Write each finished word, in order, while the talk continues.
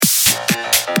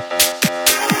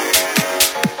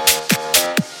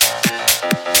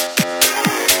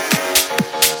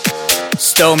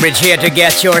StoneBridge here to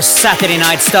get your Saturday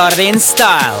night started in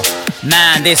style.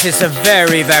 Man, this is a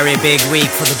very, very big week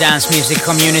for the dance music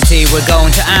community. We're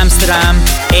going to Amsterdam,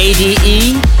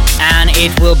 ADE, and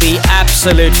it will be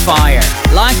absolute fire.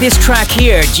 Like this track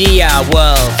here, Gia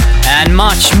World, and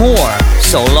much more.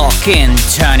 So lock in,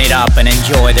 turn it up, and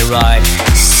enjoy the ride.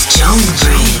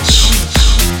 StoneBridge.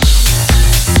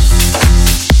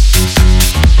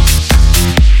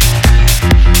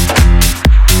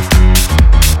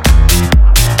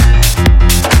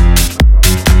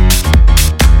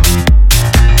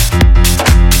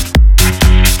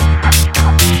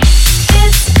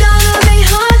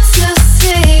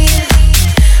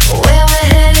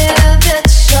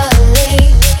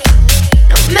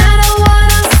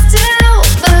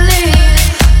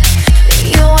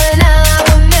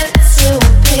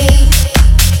 Be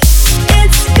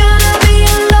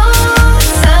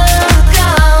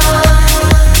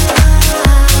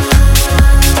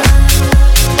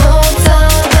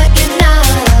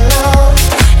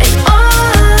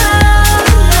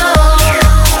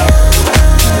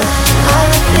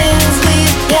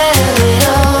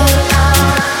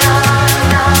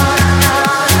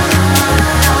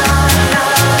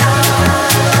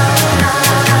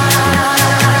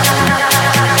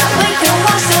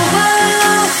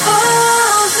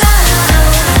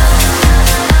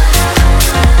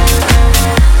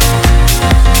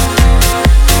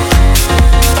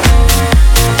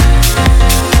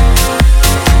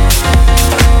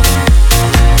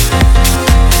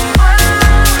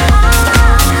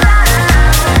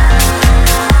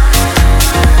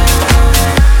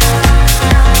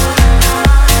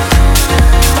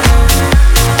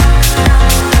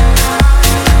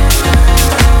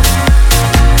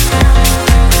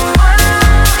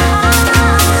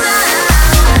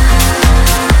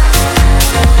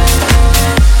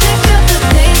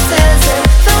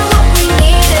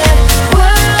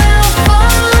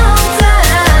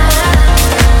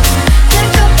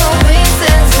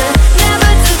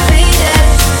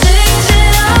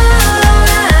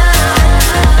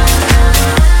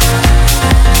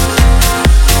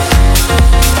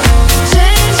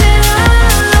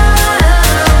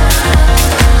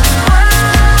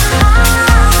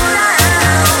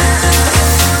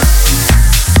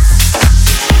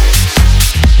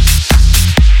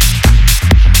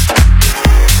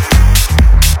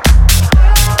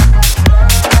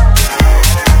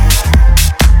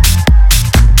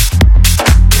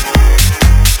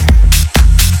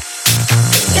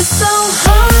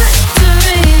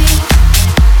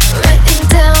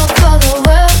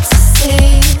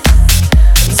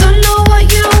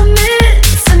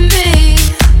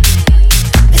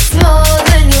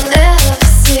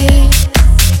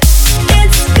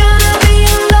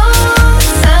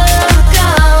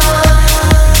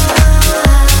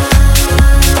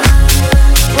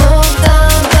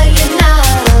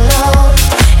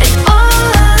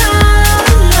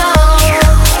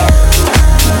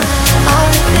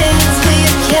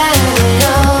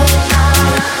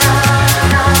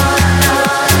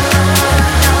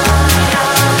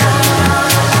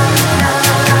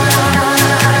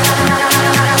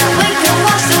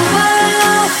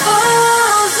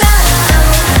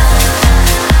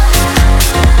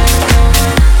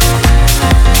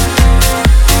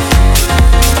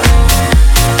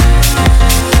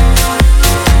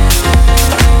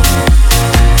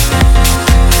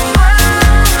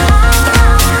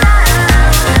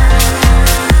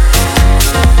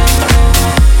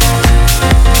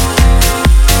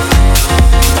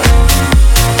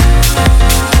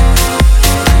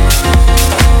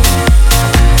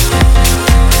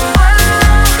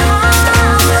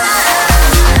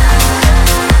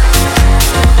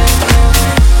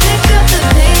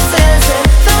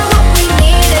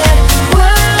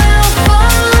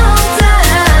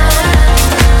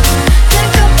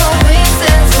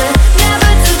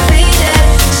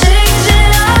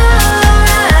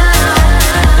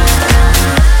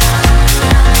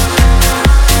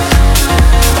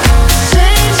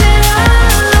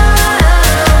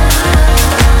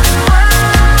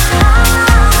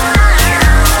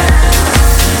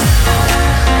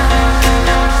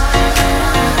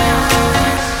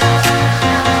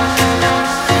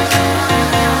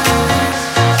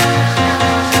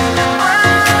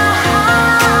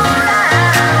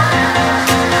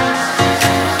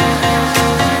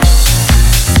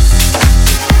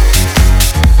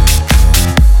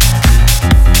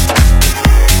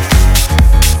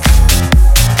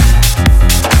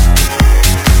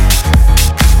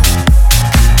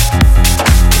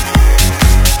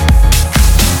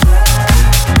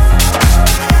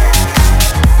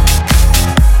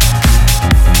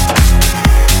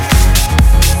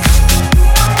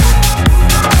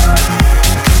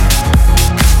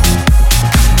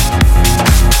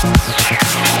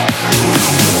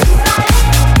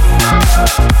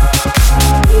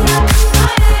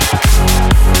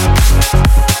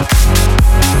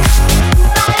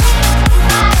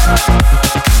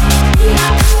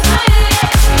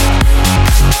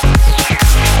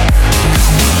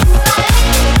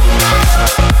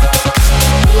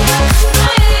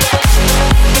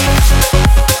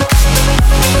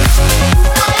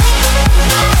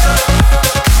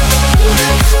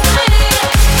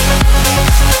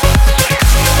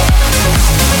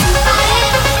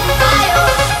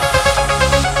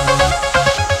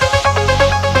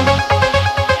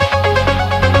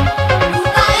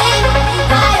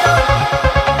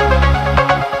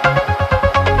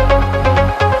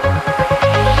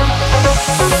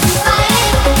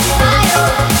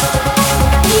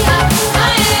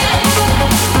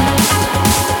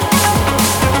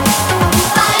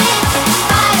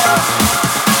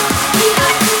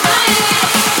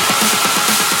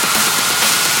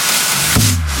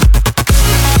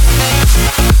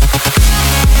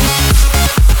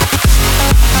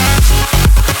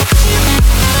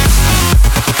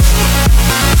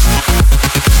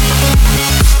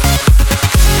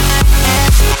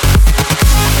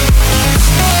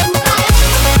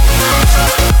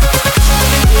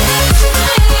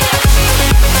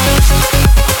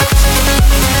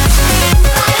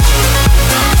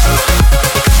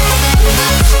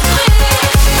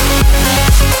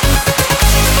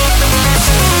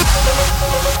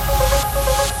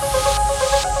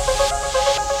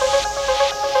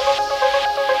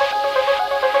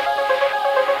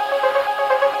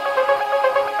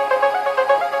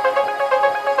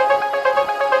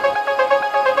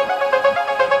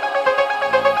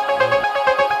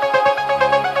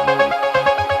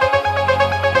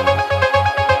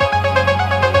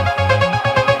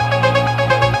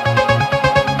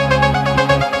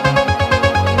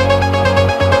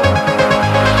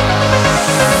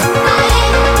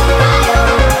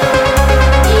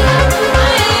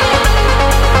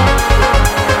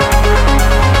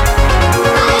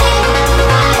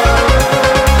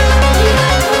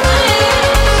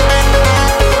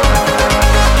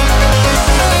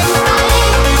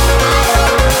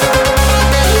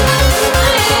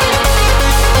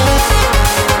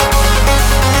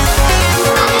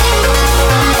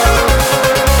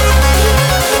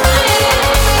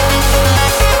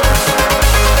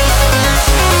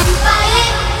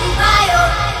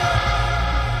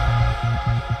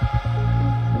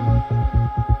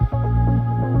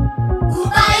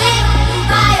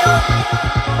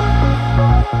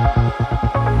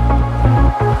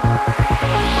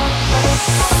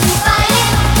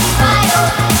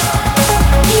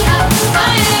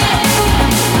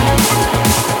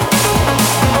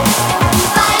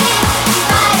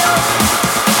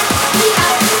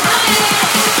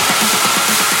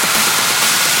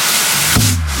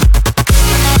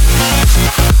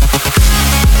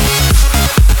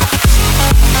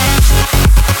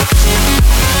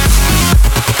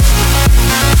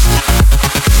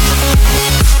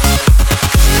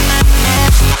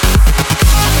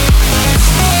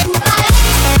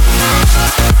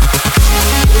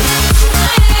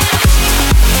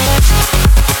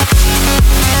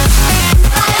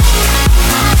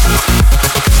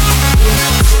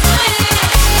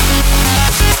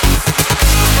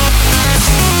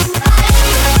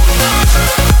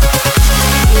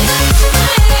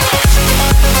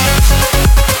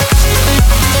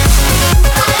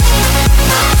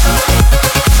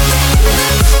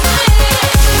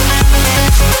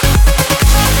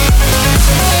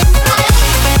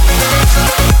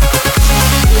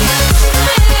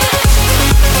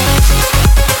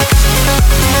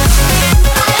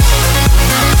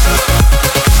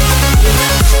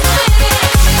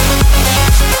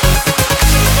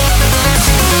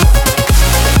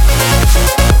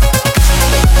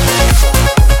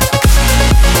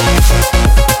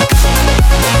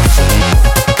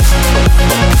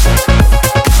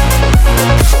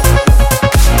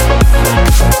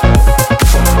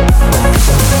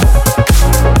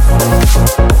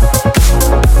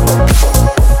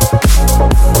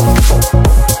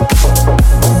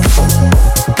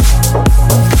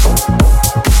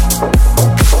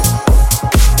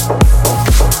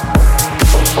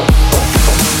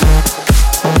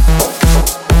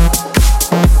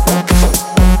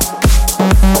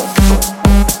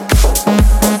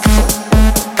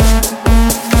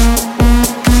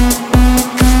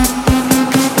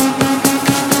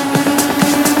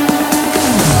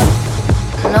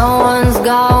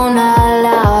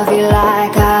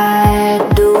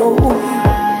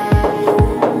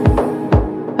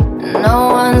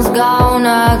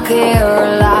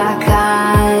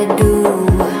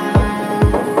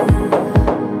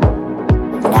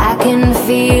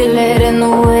feel it in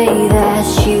the way that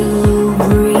you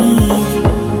breathe.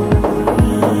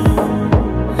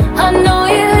 I know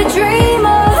you dream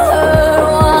of her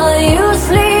while you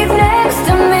sleep next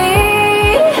to me.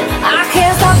 I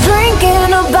can't stop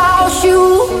drinking about you.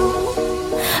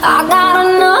 I gotta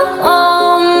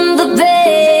numb the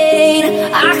pain.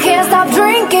 I can't stop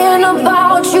drinking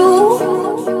about you.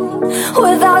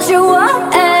 Without you I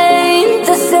ain't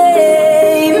the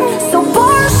same. So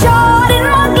pour a shot in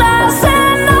my glass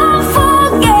and I'll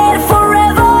forget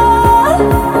forever.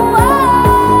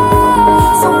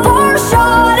 So pour a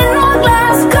shot in my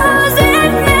glass, 'cause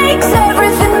it makes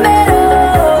everything better.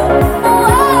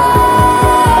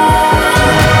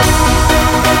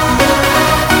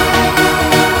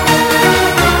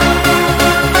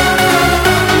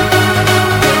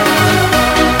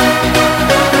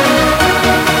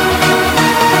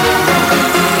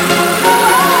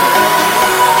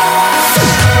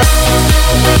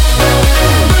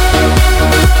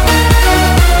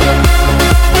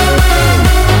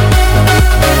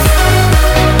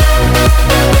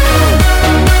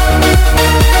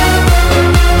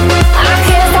 I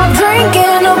can't stop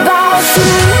drinking about you.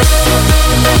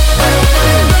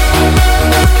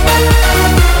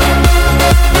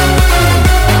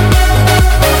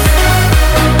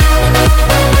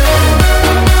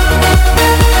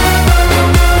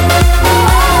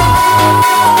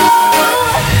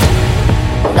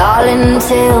 Darling,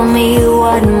 tell me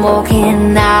what more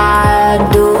can I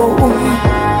do?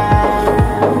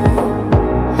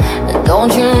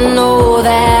 Don't you know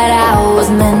that I was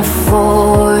meant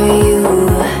for you?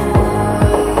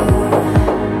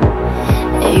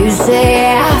 You say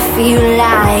I feel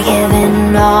like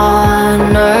heaven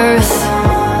on earth,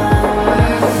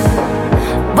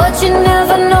 but you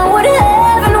never know what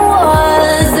heaven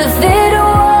was if it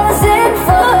wasn't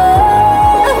for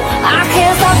her. I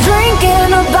can't stop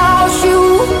drinking about you.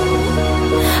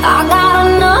 I gotta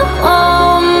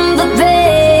numb the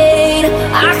pain.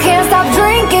 I can't stop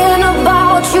drinking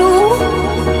about you.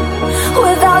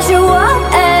 Without you I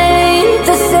ain't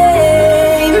the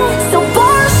same. So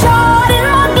pour a shot in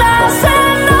my glass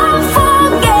and I'll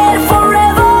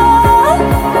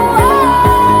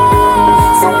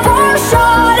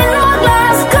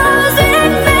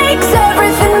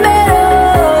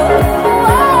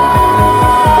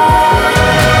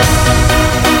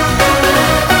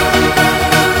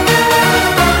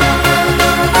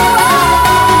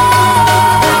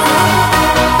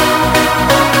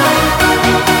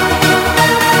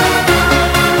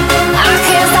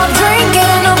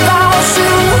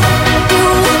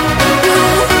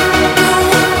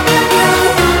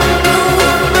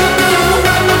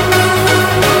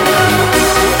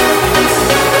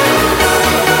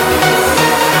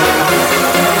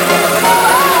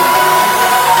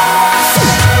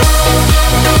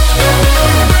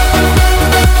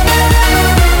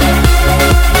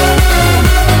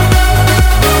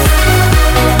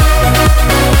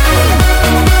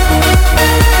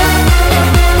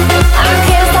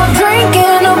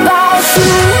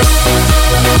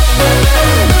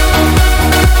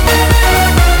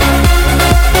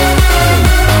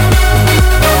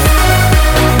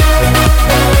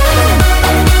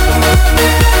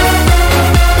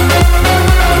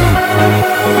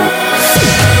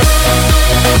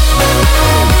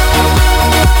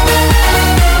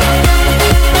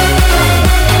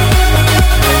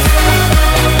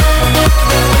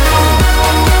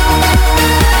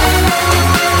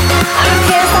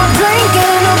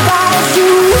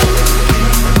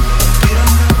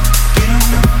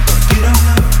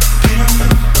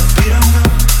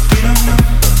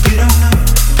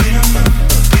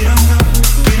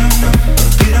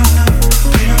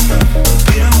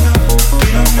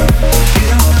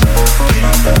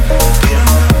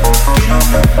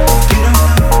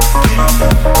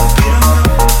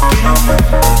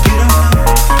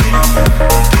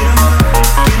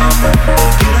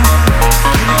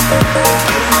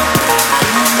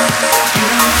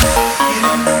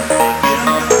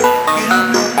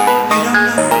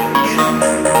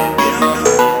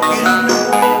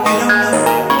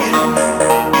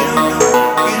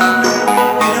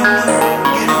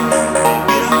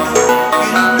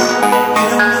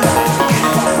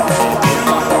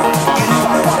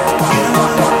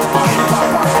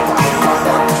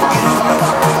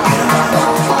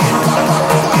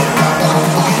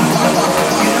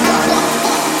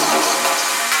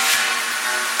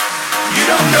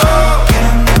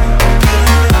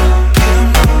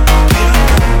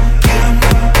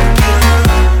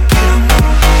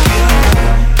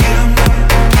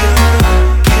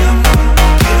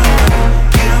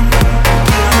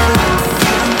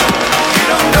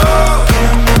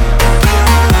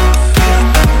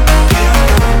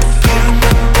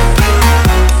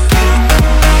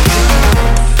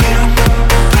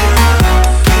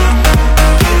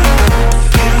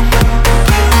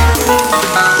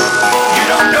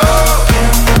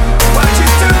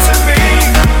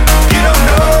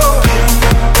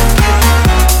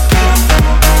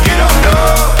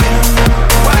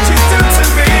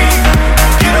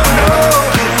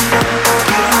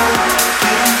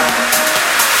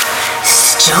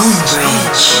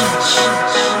StoneBridge.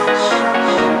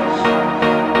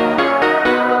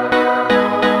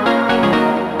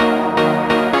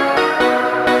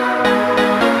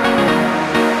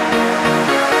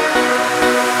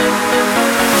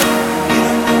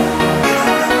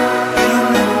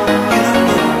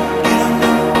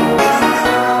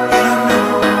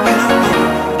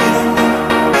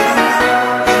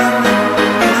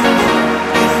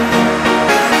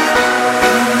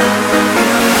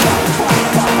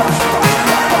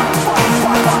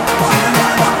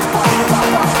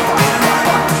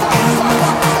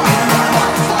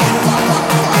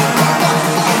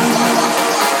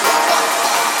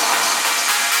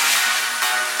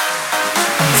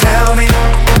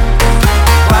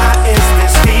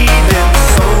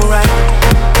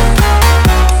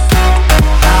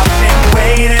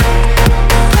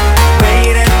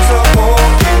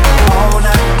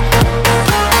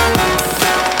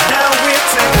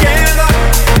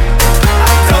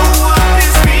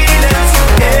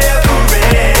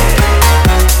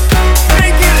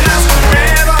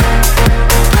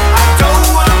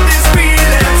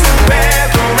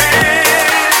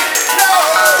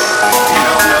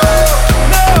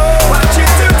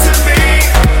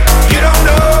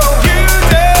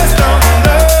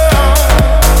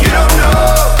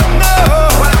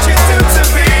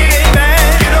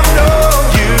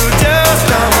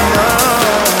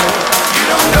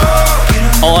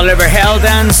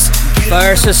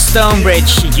 Versus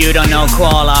StoneBridge, You Don't Know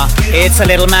Koala. It's a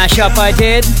little mashup I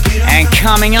did. And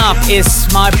coming up is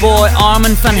my boy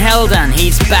Armin van Helden.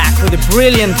 He's back with a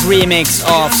brilliant remix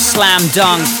of Slam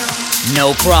Dunk,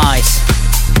 No Prize.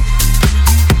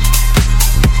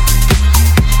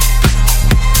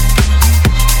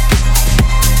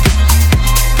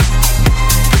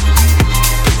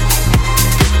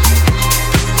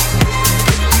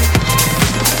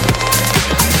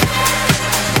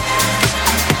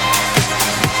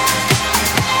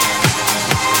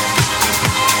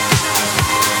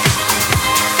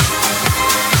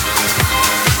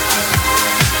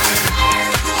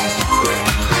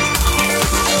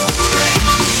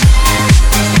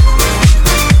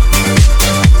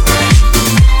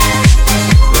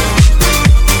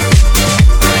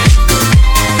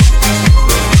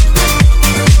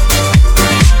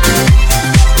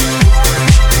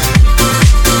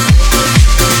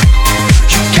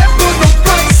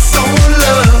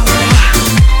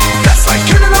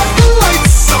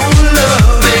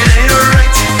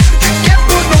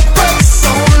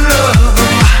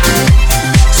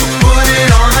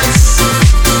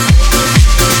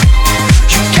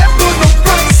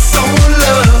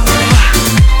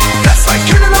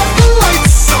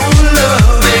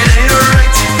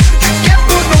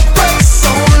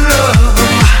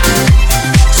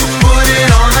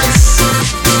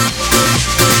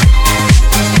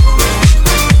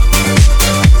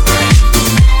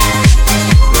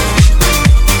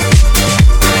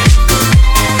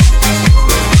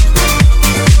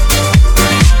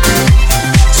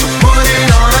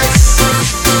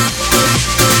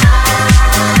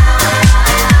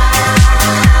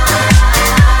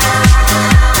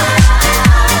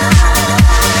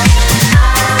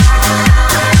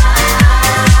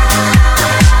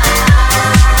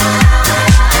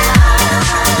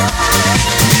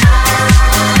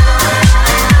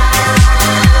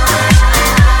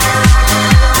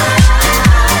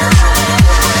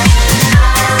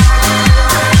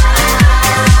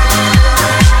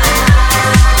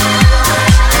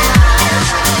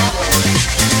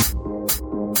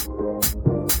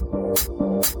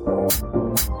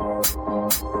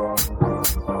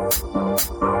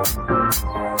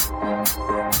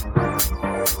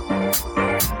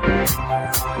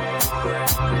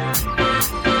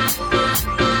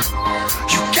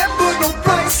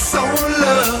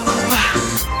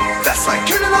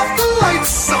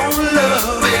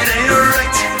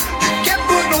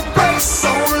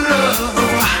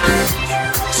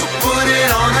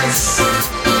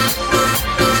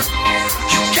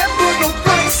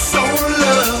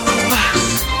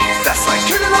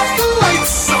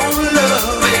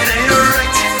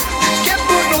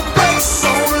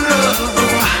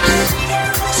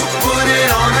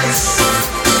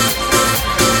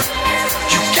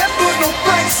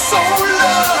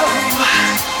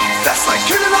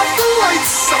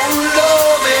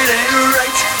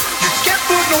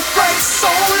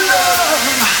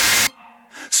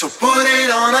 So put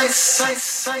it on ice.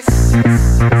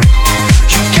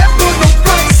 You can't put no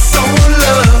price on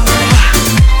love.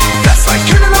 That's like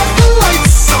turning off the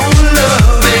lights on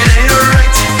love. It ain't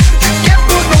right. You can't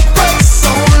put no price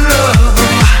on love.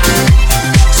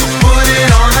 So put it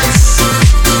on ice.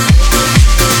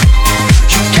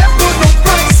 You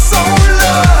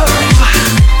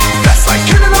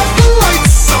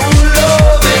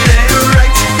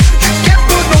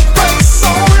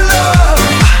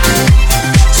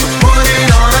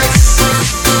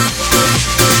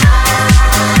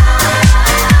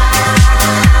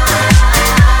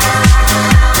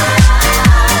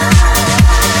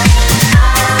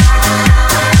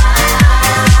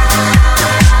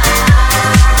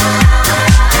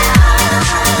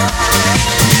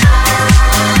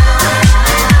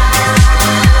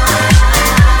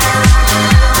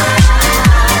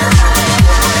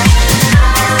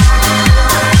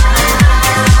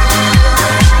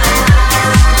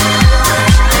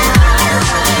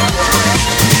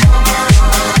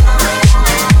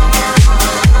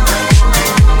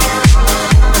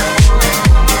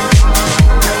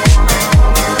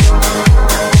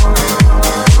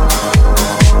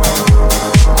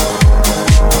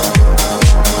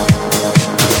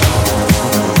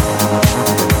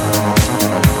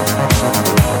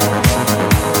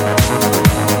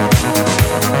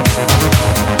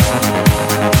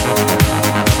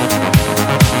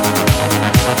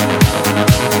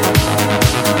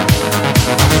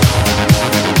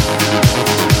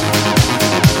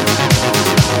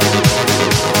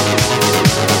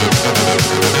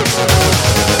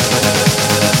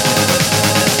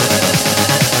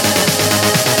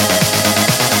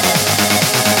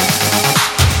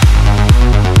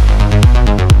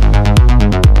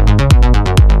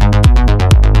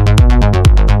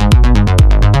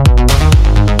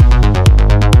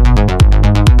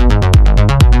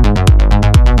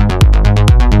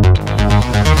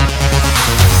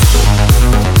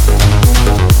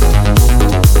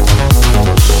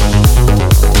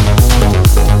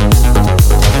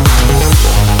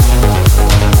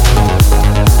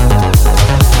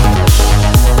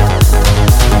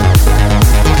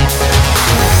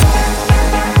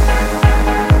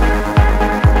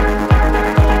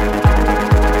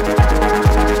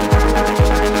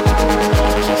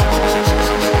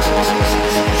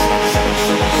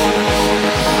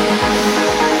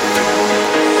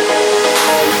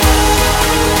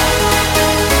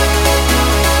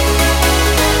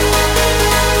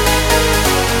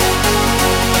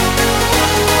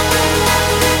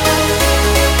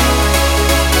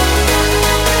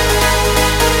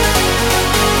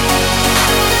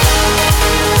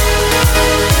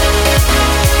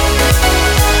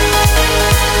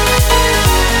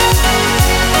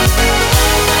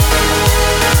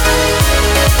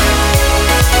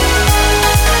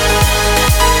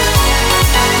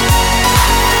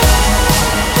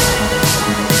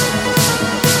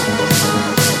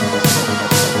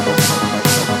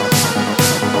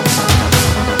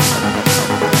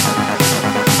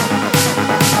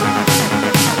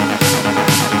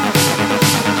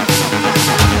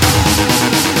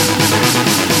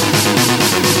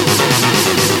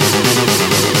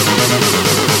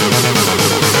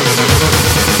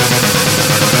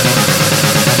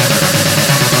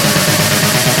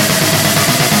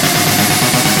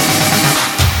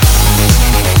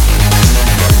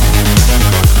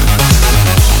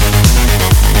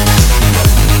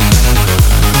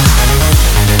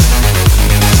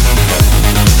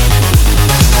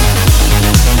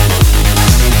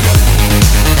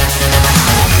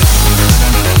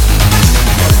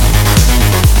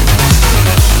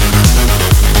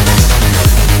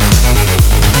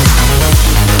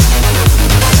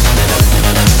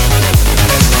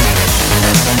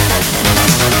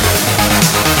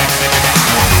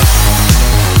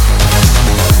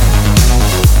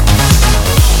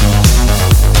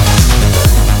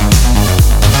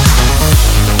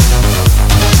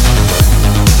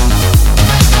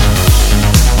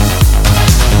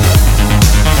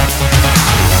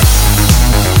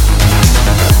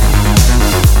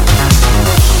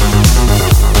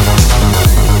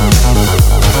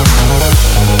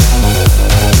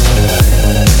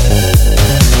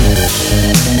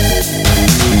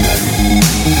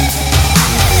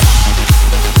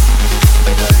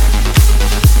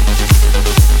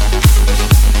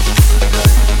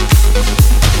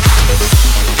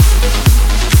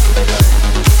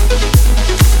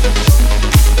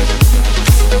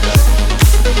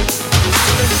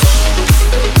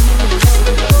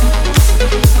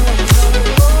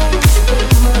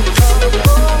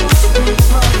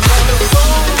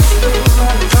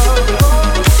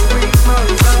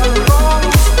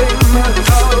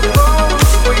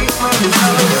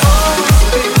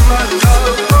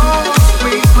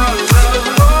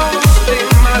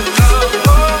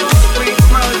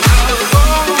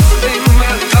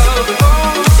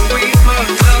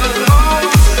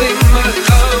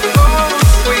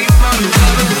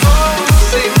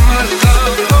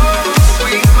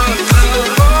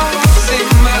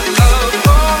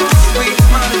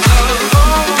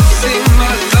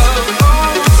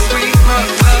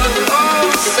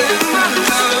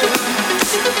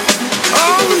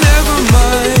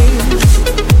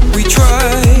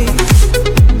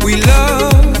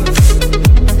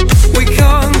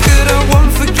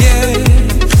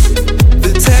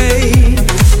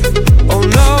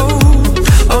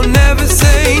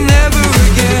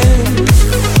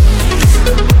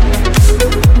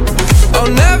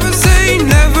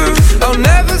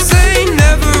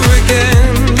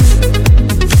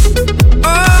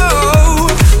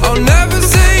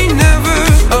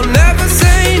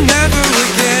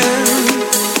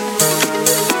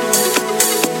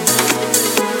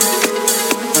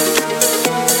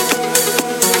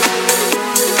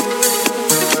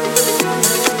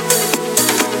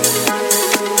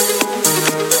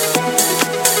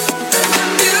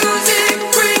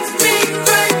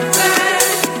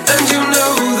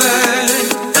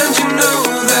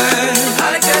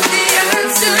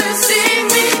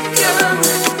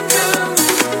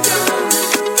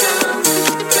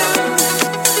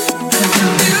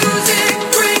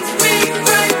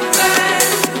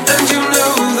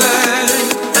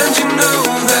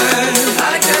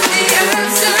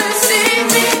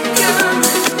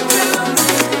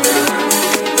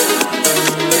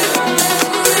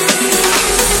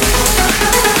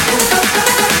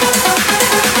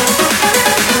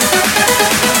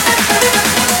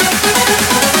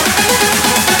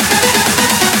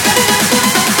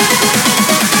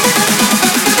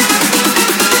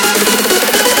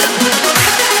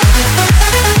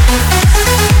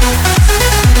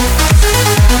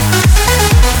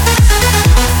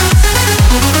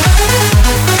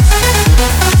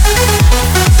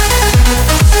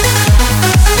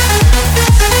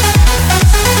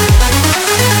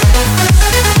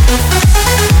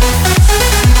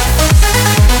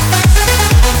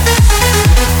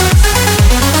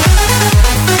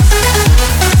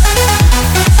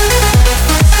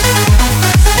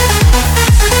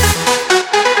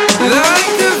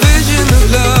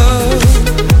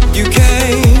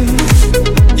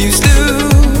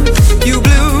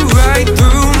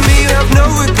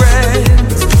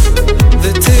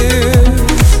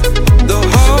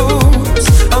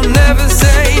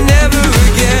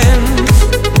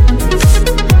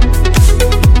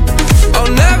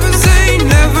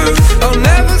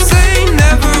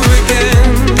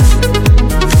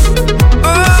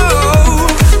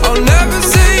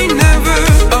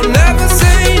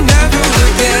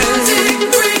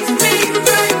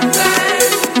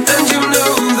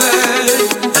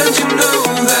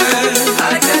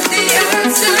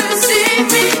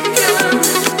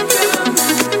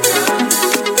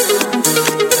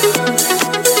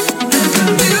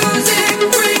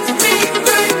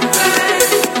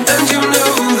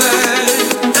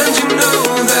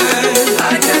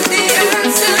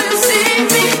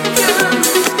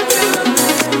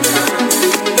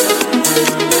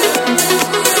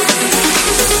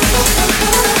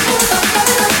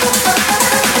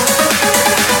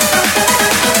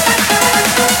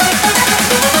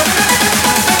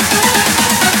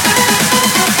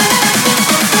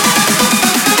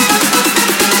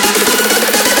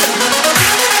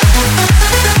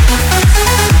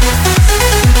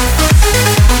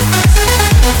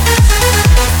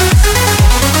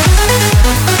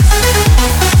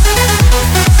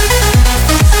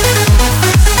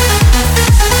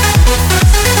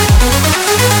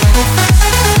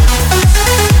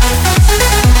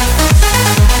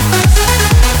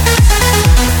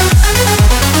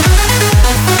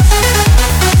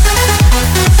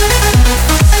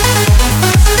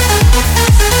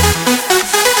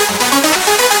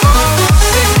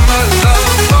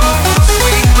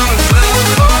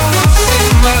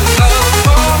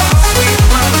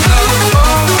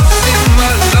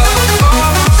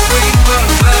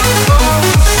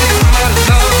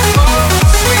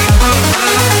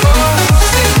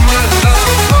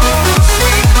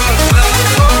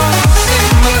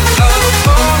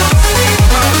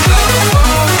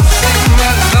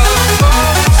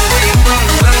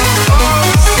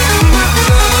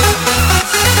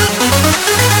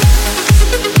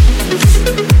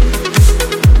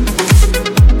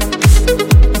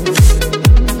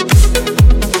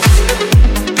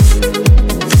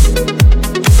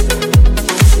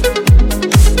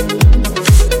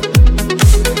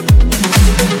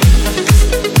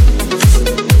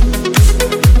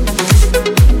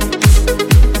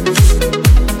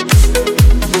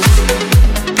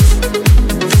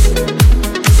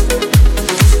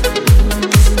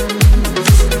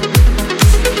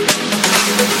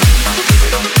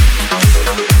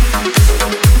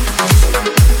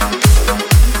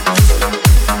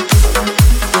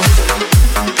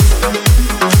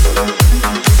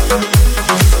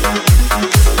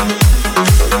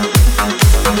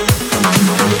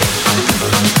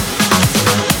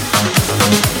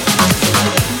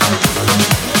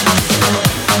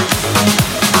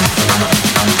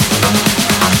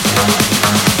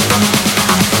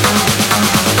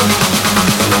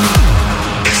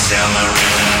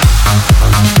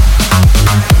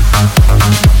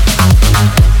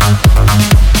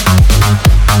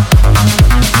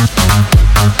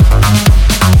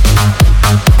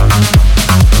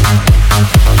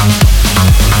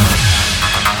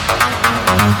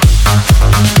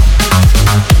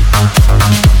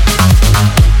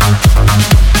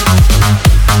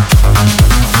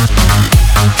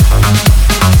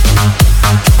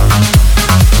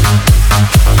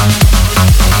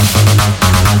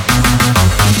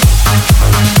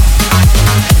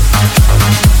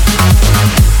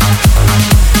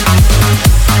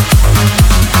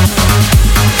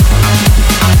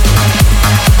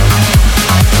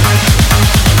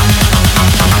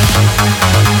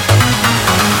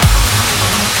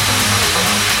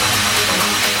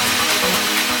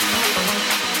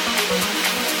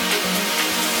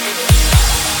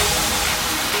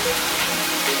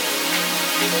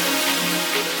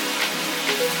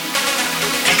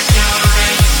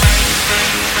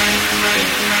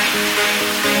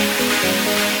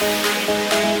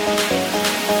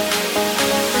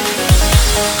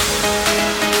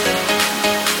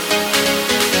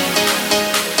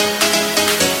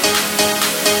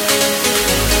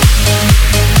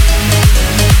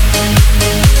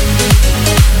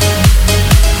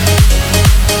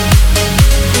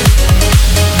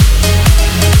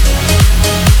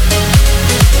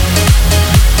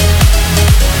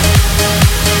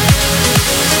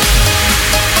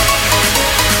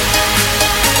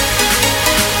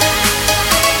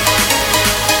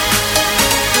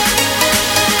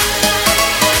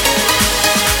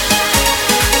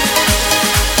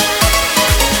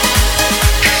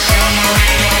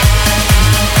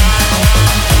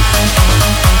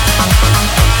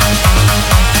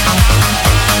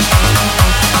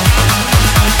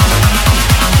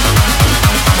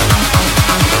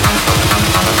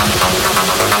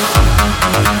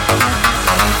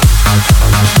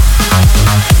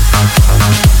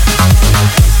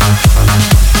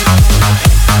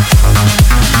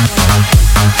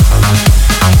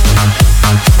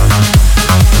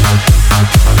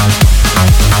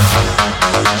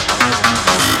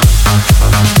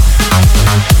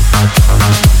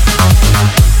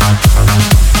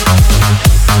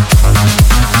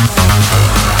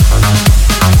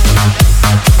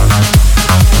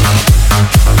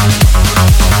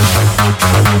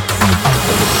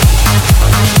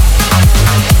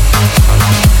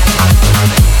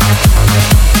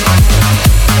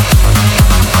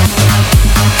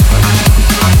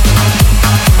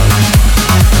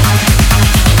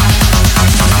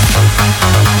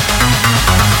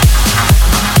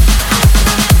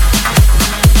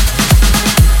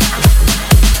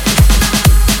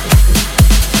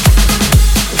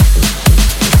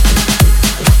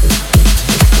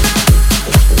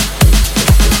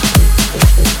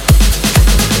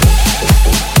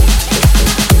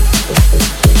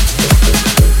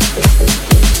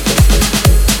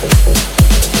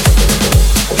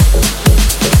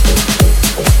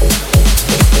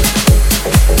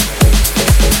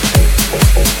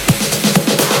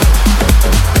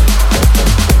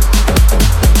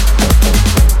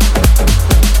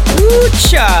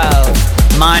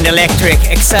Mind Electric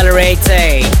Accelerate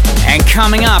A. And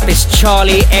coming up is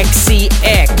Charlie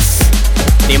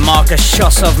XCX, the Marcus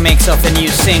Shosov mix of the new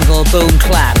single Boom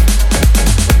Clap.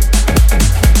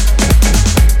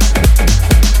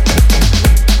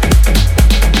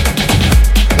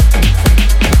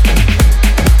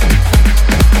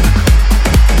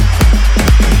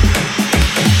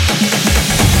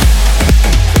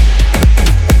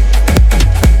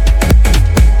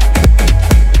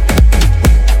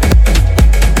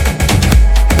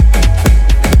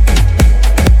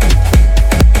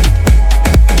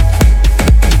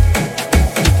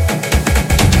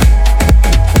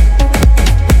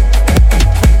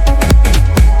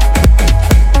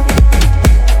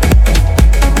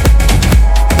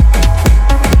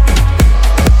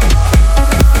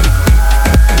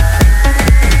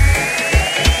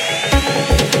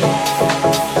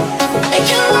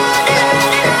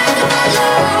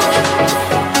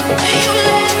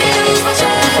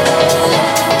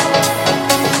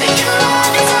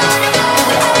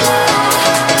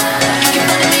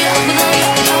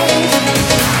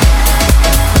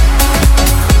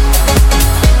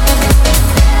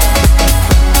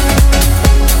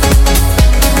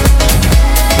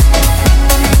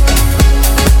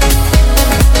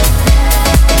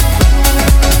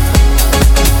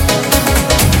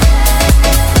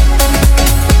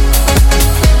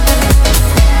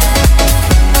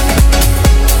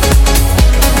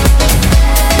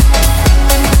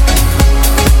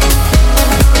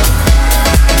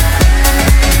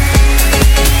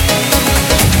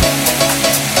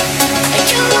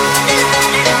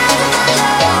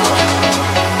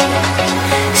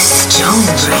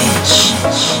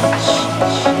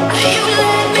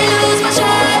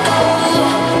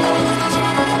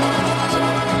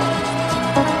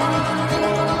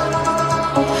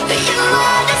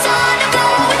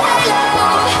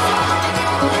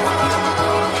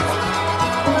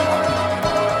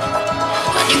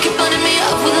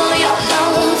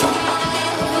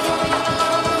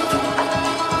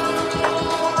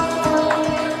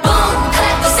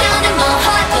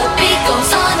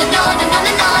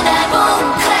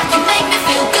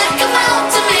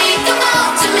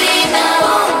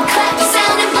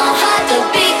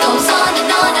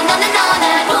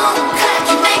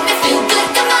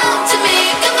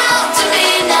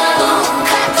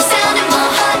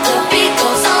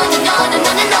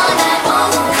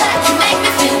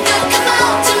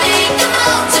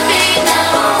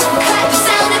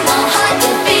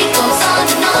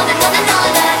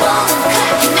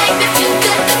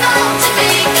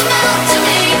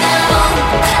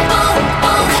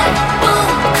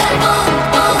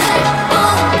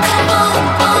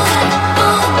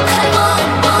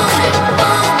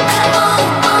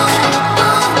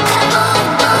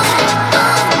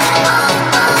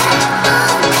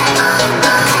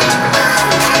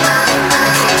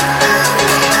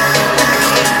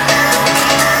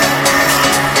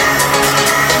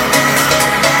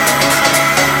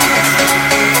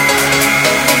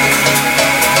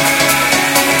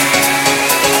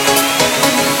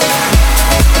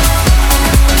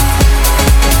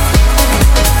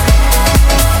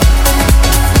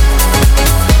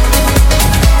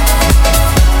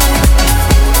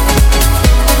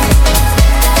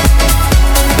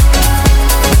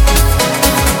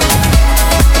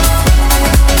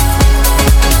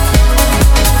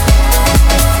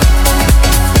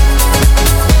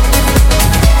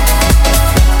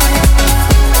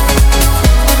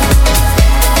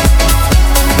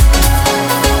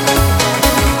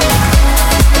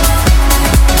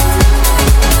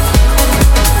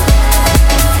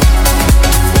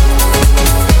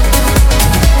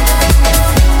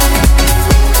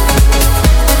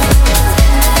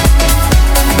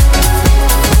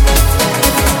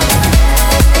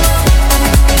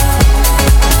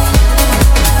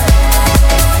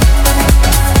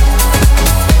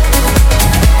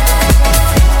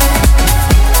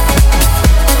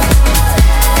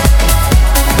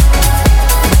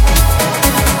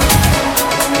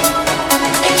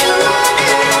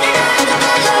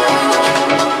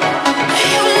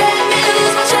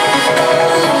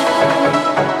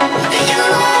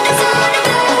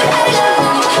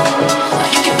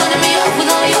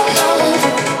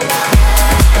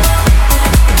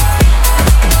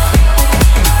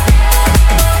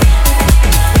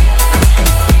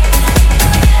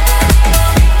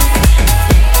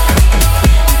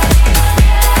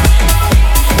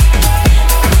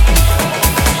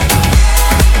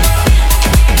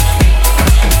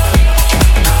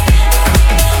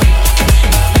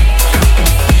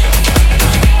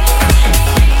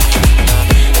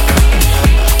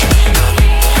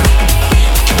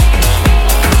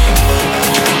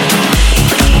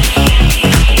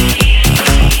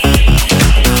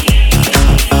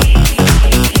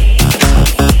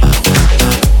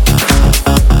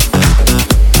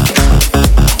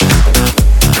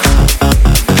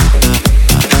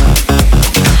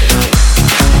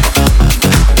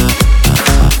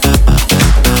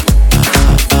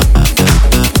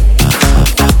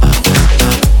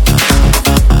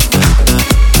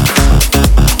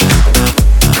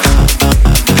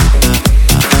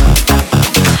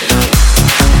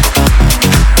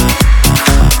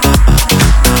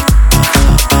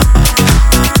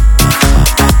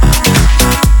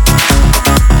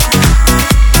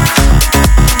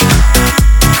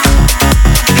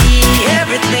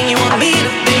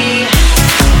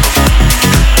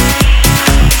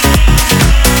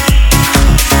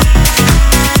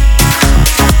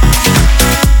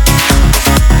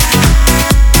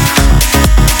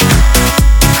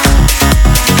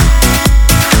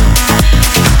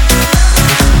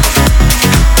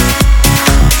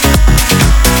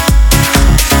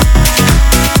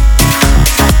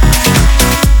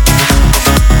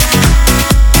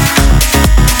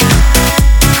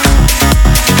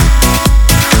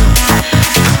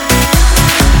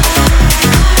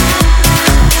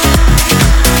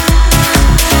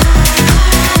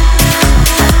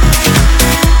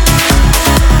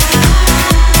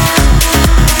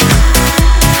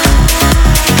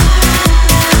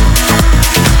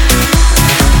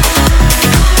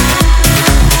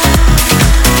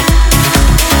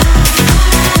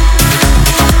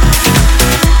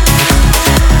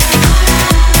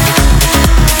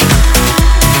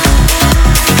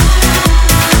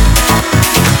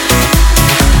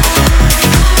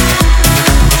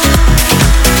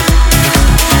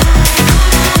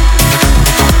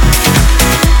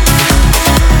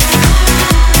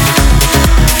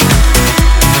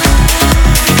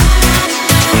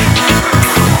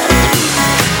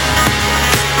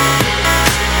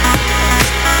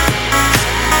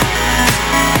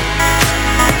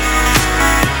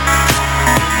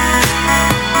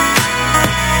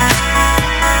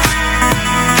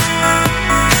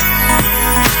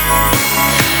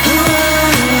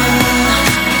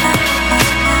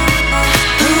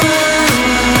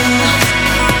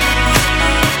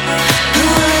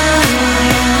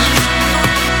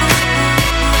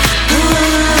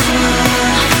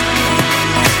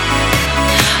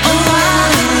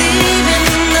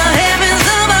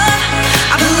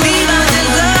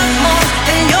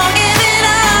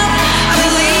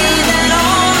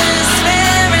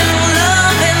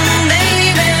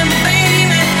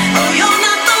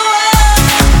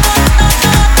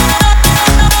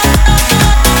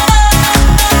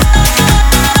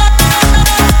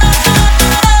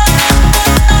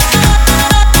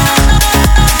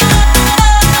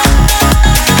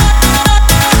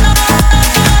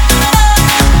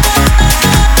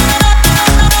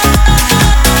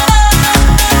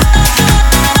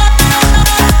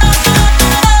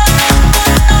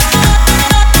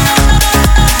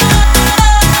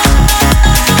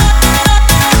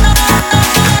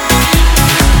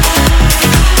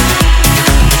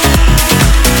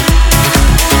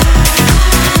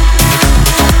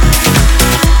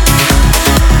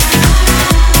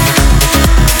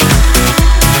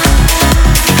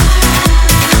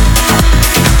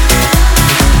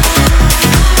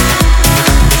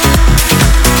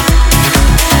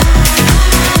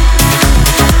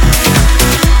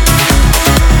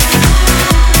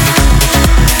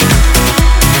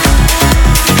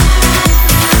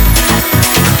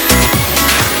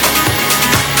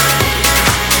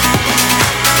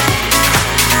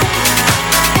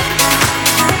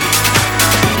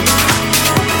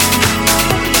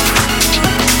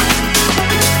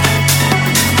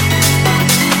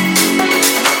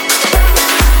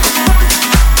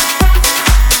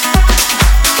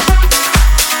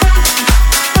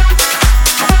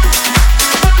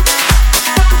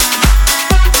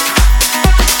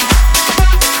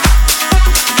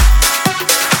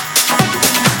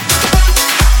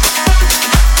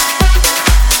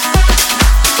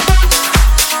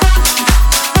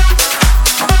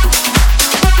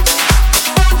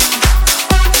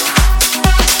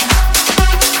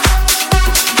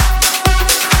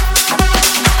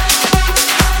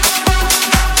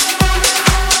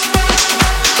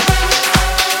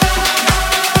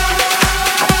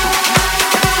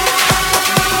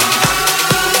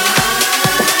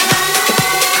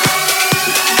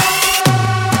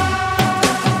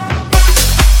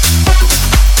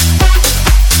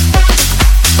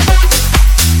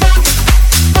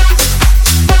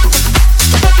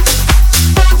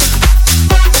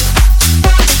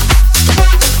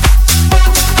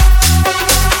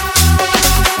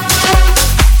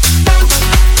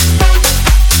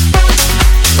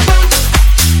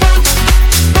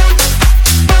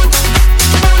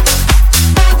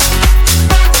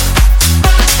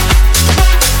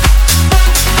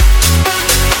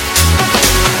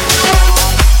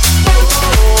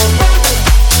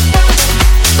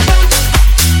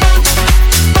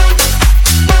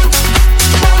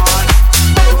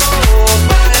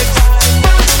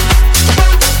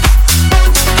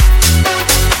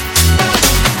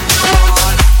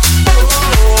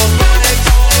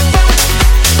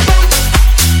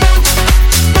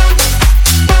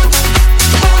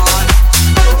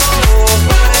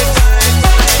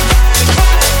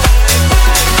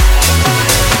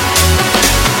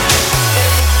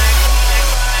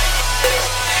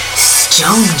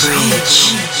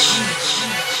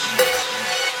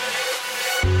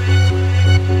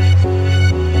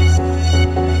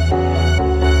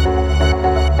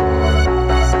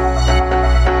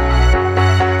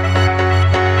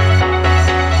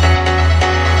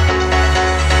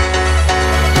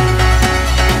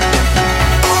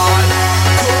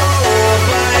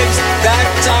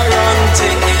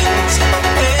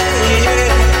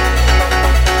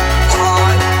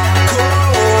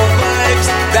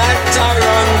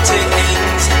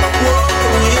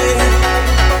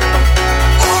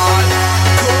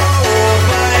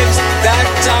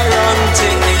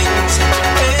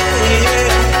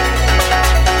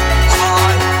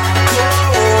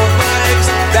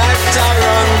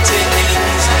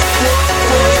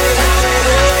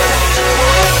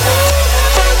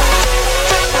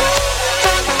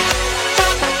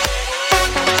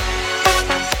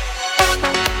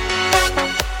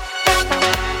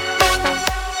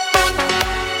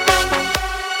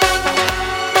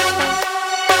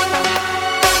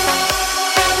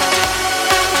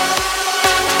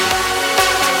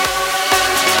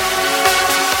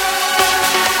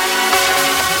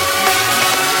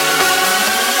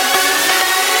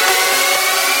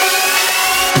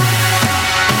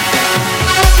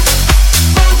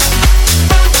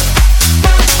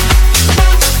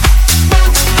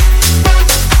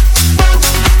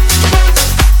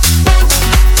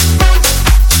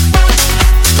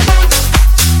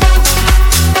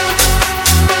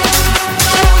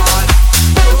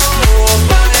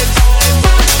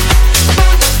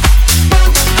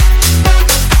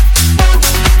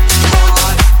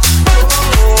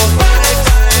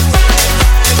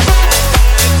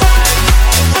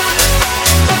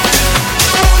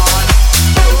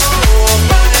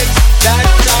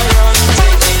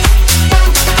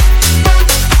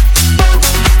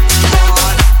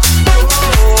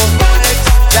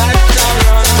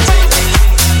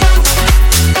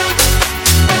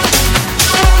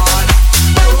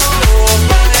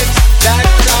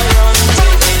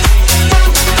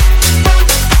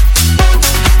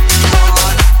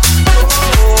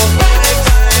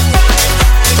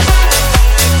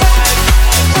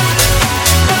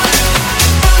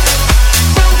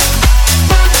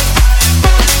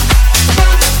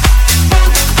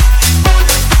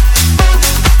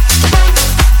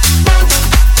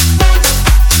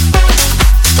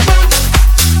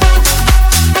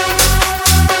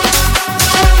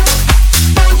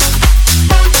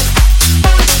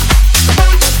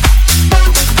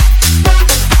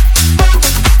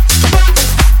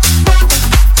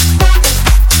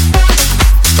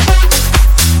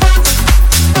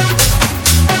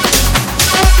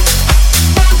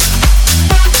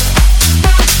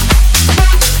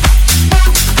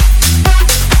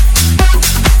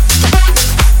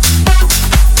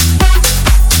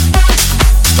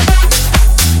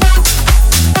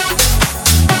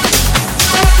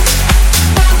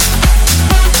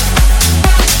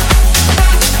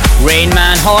 Rain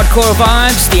Man hardcore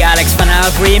vibes, the Alex Van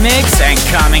Alp remix, and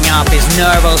coming up is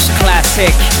Nervo's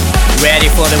classic, Ready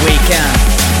for the Weekend.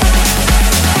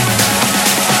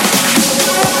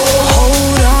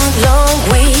 Hold on, long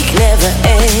week, never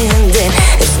ending,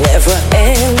 it's never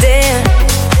ending.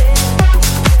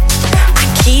 I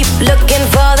keep looking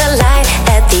for the light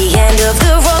at the end of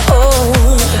the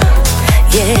road,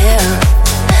 yeah.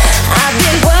 I've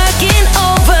been working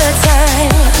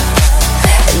overtime,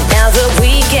 and now the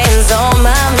weekend's on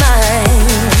my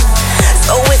mind.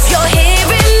 So if you're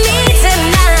hearing me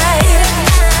tonight,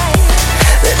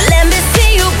 let me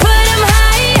see you put 'em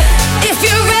high. If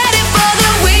you're ready for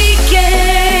the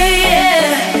weekend,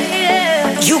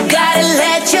 you gotta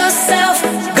let yourself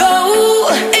go.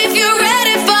 If you're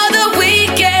ready for the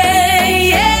weekend,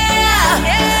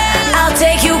 yeah, I'll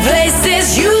take you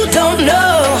places you don't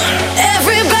know.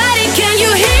 Everybody, can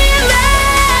you hear me?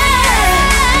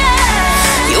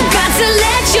 You got to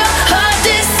let your heart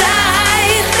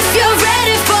decide. If you're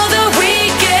ready for the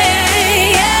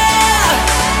weekend, yeah,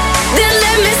 then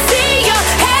let me see your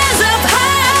hands up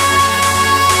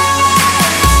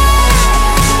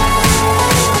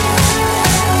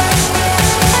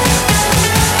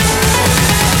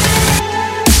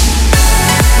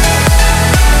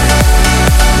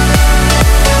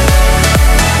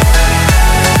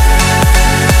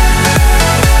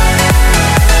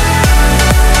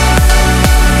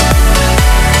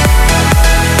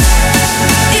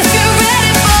If you're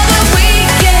ready for the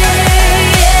weekend,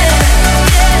 yeah,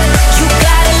 you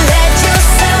gotta let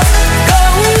yourself go.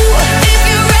 If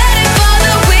you're ready for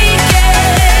the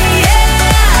weekend, yeah,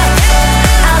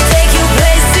 I'll take you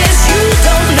places you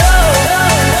don't know.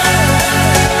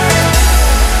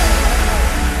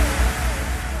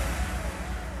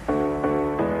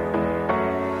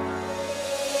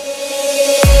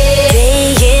 Day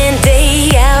in,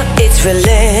 day out, it's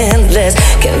relentless,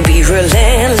 can be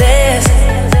relentless.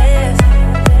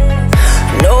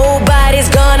 Nobody's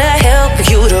gonna help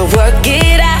you to work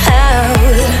it out,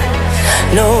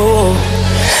 no.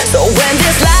 So when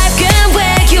this life can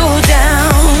wear you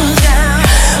down,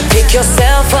 pick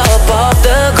yourself up off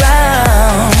the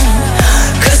ground.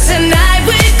 'Cause tonight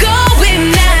we're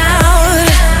going out.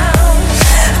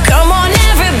 Come on,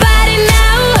 everybody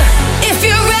now. If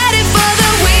you're ready for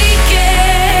the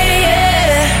weekend,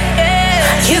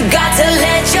 you got to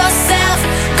let yourself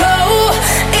go.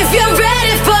 If you're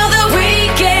ready for the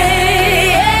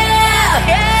weekend,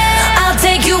 I'll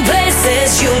take you places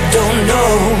you don't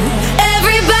know.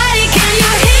 Everybody, can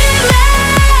you hear me?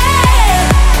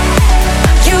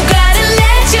 You gotta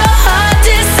let your heart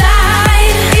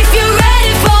decide. If you're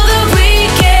ready for the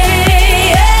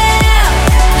weekend,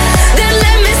 then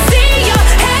let me see your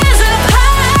hands up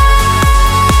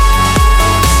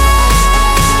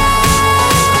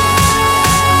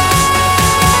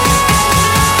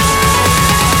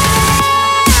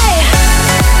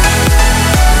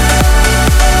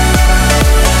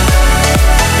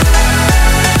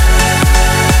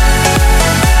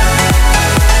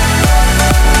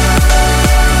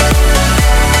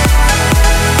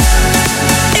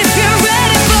If you're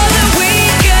ready for the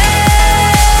weekend,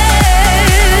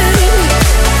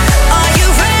 are you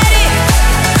ready?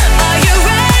 Are you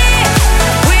ready?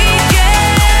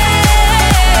 Weekend,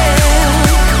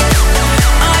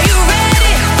 are you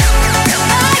ready?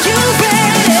 Are you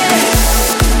ready?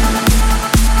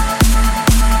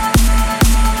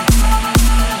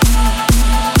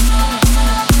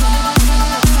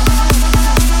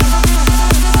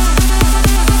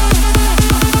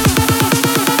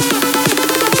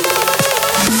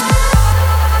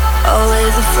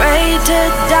 Always afraid to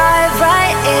dive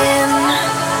right in.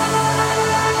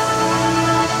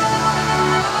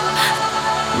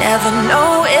 Never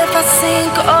know if I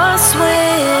sink or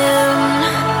swim.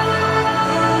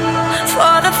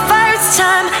 For the first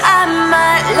time I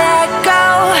might let go.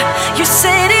 You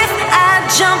said if I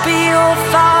jump you'll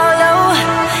follow,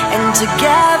 and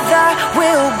together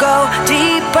we'll go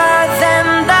deeper than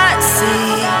the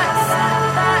sea.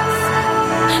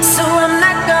 So I'm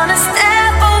not gonna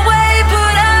step away,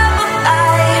 put up a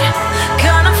fight.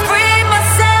 Gonna free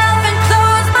myself and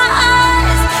close my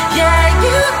eyes. Yeah,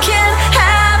 you can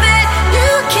have it,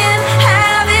 you can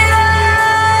have it all.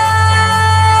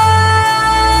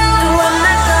 So I'm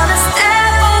not gonna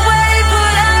step away,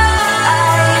 put up a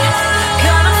fight.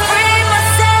 Gonna free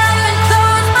myself and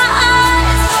close my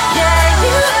eyes. Yeah,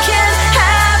 you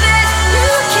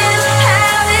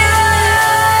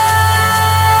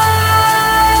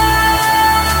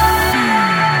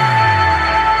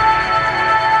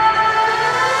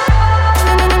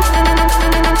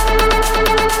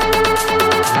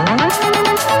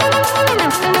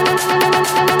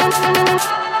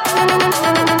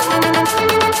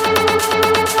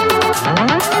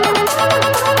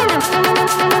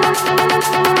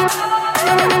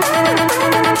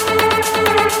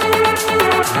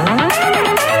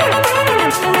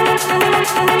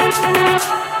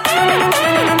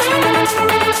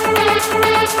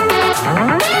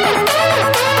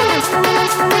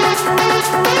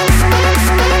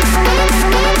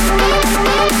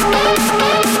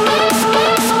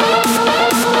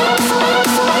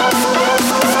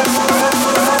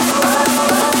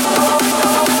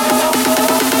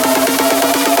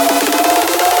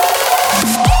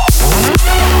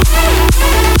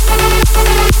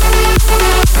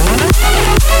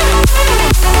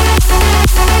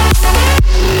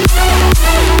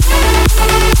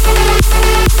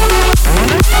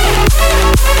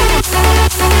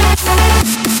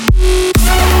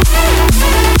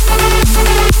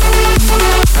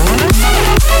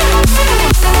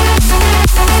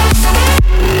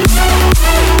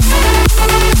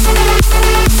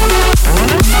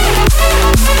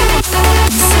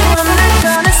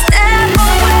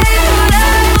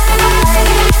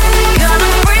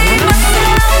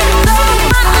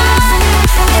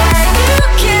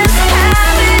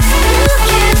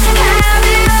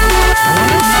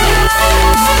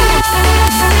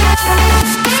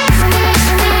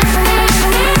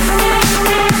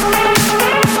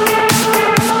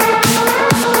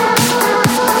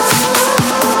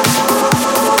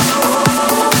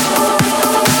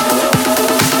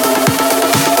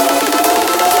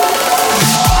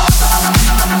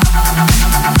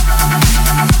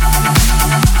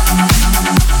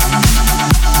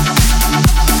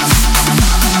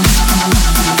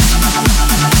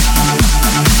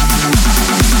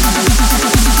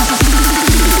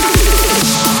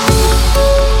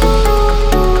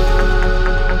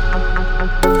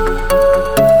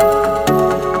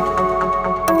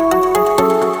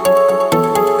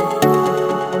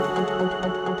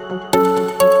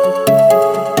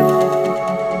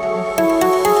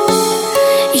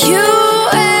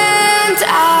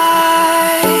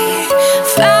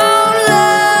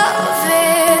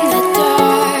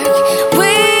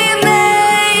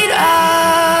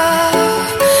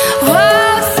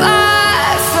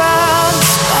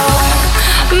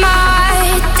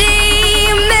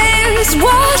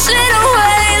washing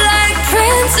away like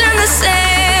prints in the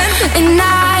sand. And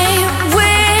I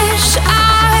wish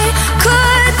I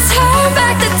could turn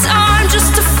back the time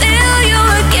just to feel you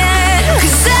again.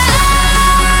 'Cause I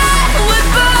would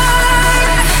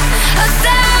burn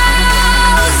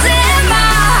 1,000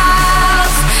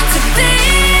 miles to be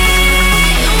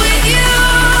with you,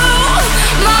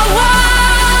 my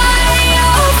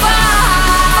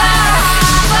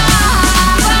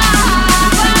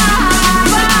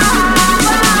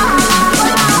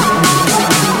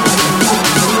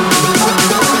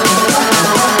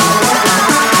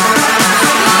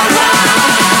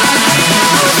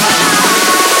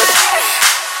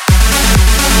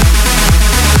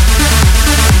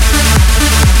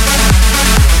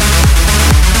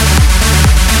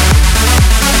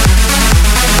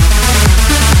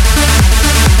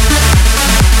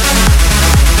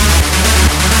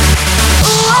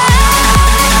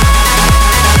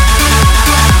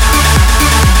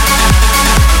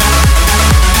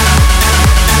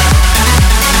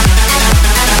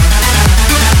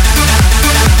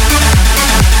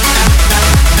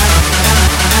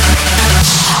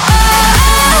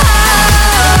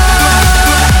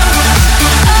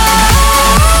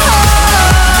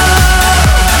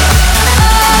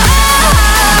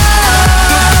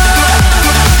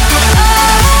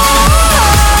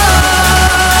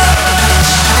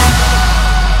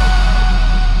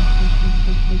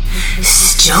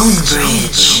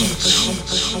StoneBridge.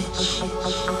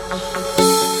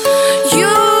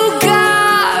 You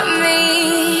got me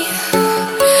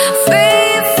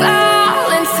free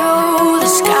falling through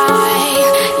the sky.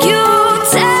 You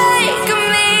take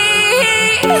me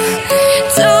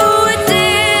to a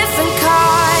different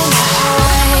kind of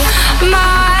high.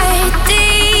 My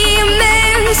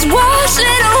demons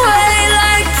washing away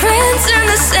like prints in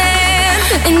the sand.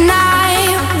 And I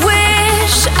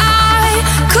wish I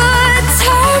could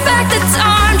turn back the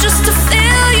time just to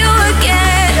feel you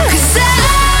again. 'Cause I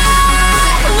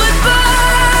would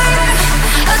burn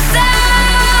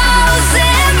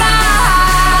 1,000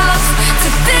 miles to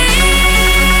be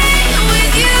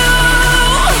with you,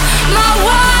 my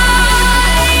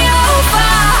wildfire.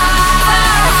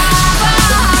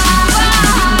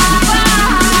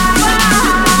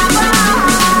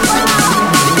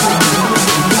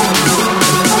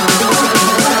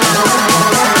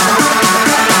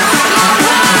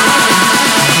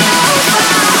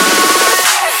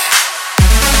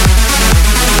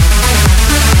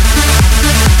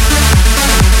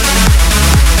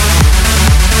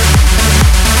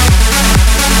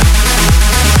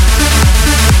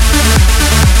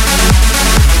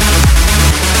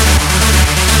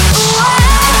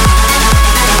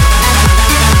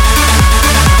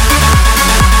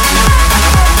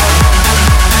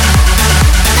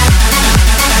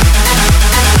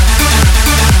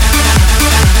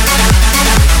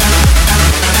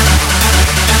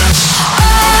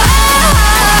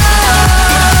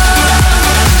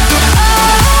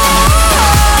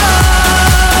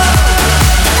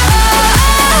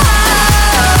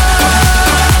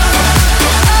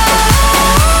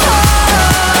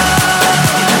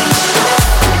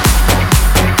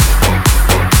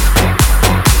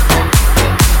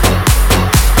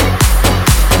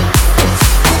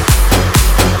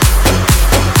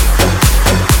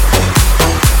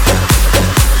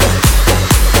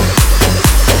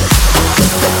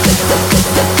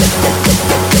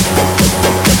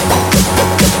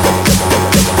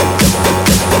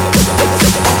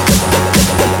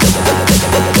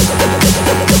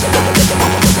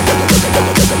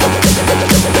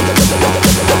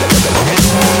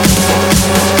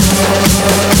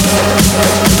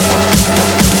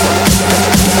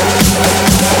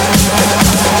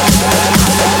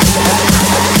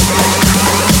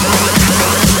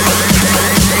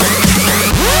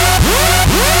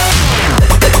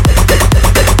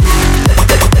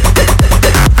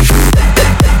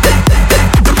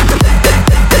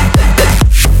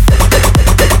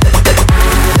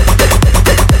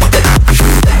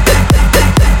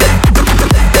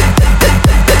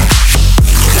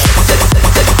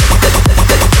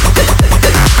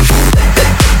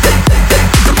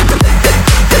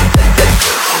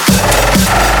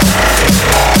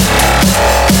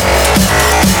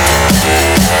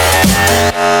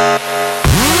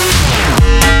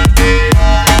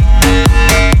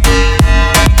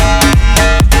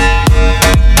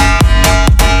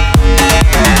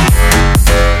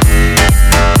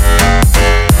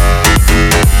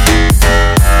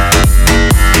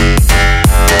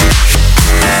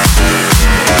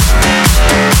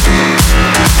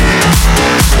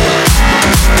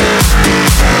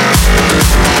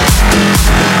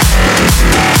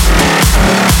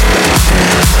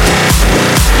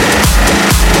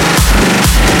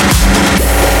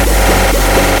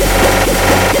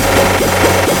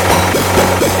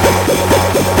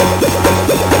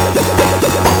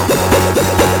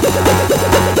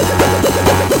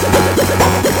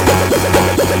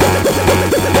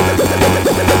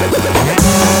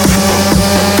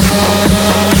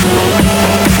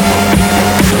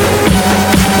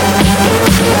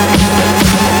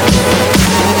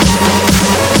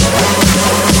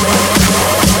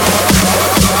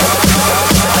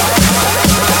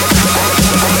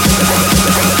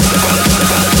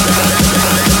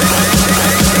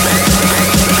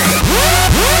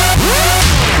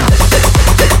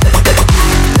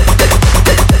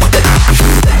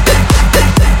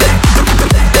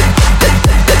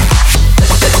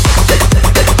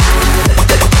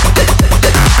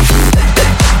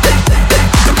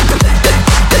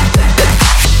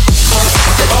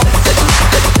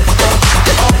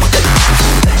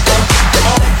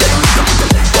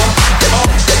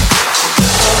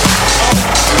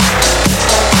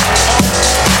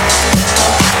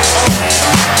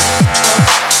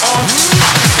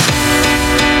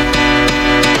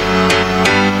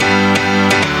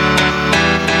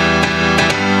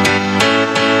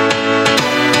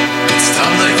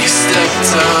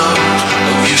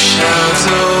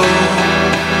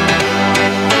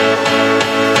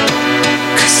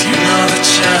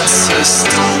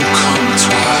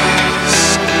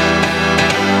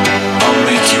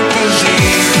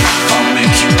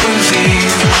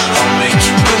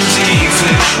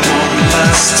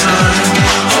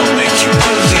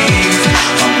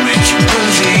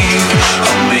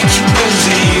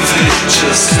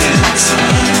 just in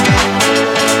time.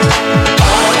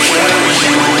 I'll carry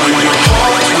you when your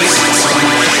heart wasted time.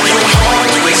 Your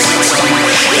heart wasted time.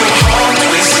 Your heart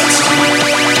wasted time.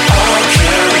 I'll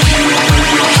carry you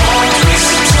when your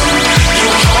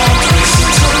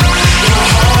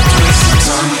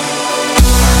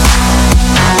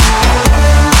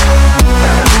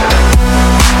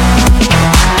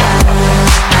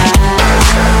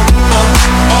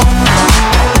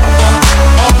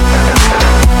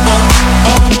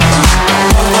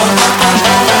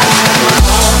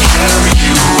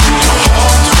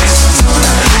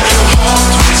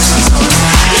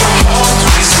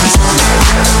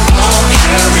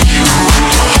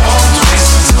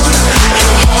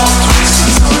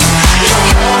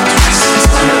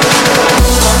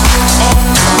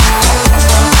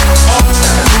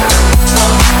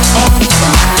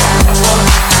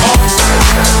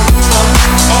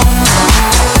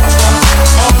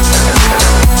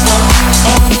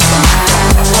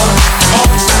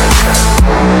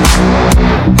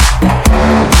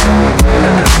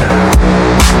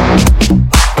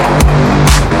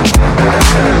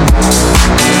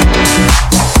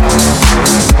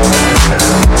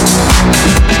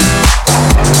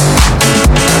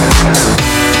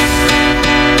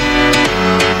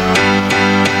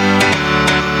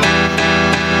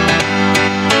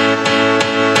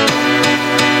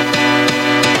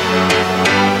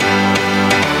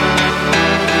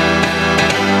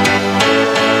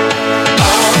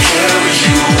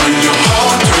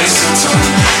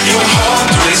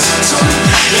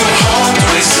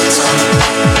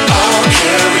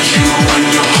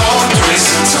heart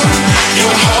wasted time.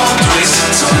 Your heart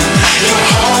wasted time. Your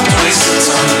heart wasted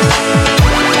time.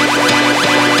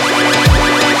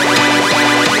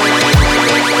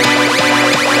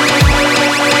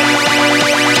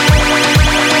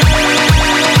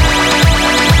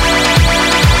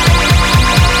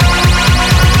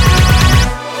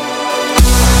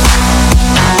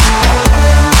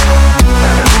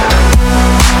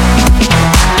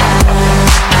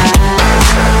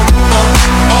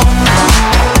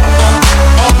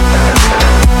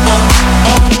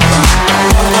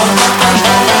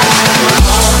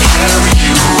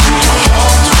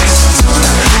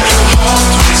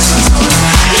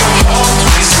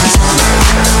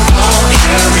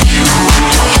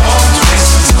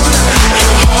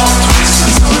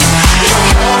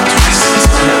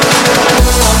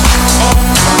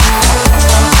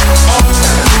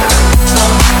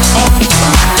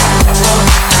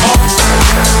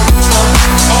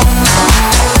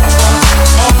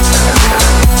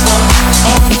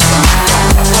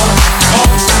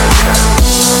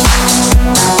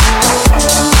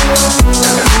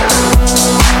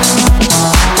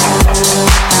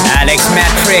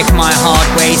 My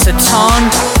Heart Weighs a Ton,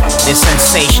 the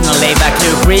sensational Layback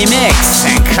Luke remix.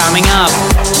 And coming up,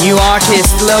 new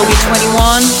artist Logie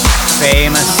 21,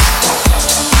 Famous.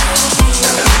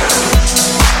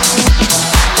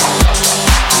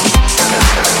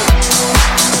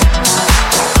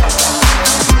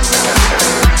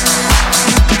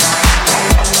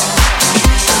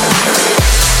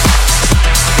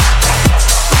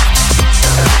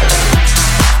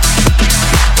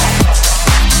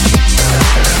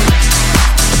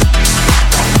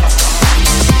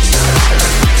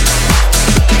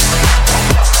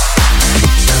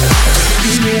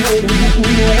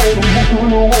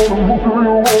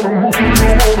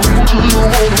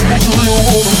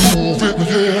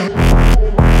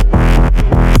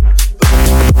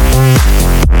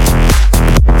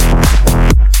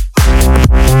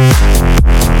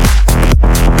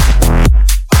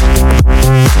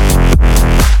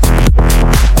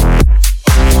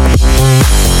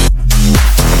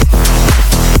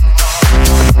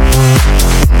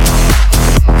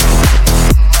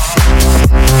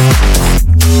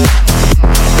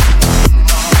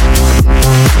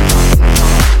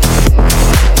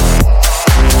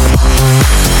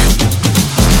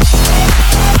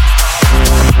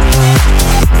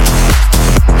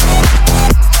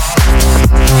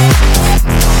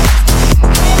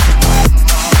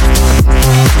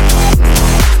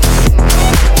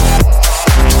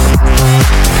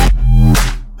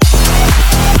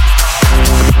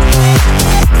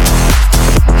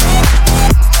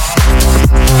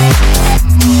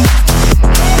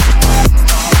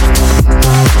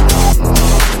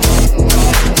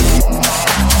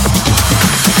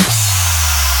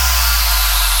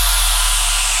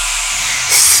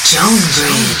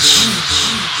 StoneBridge.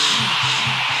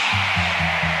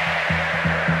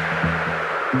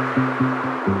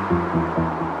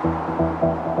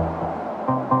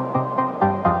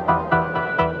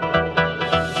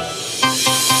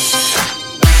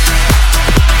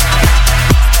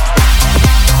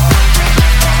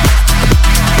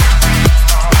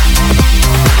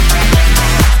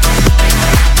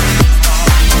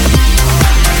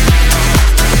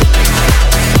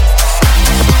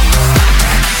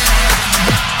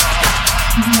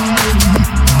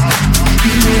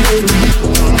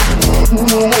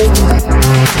 Yeah.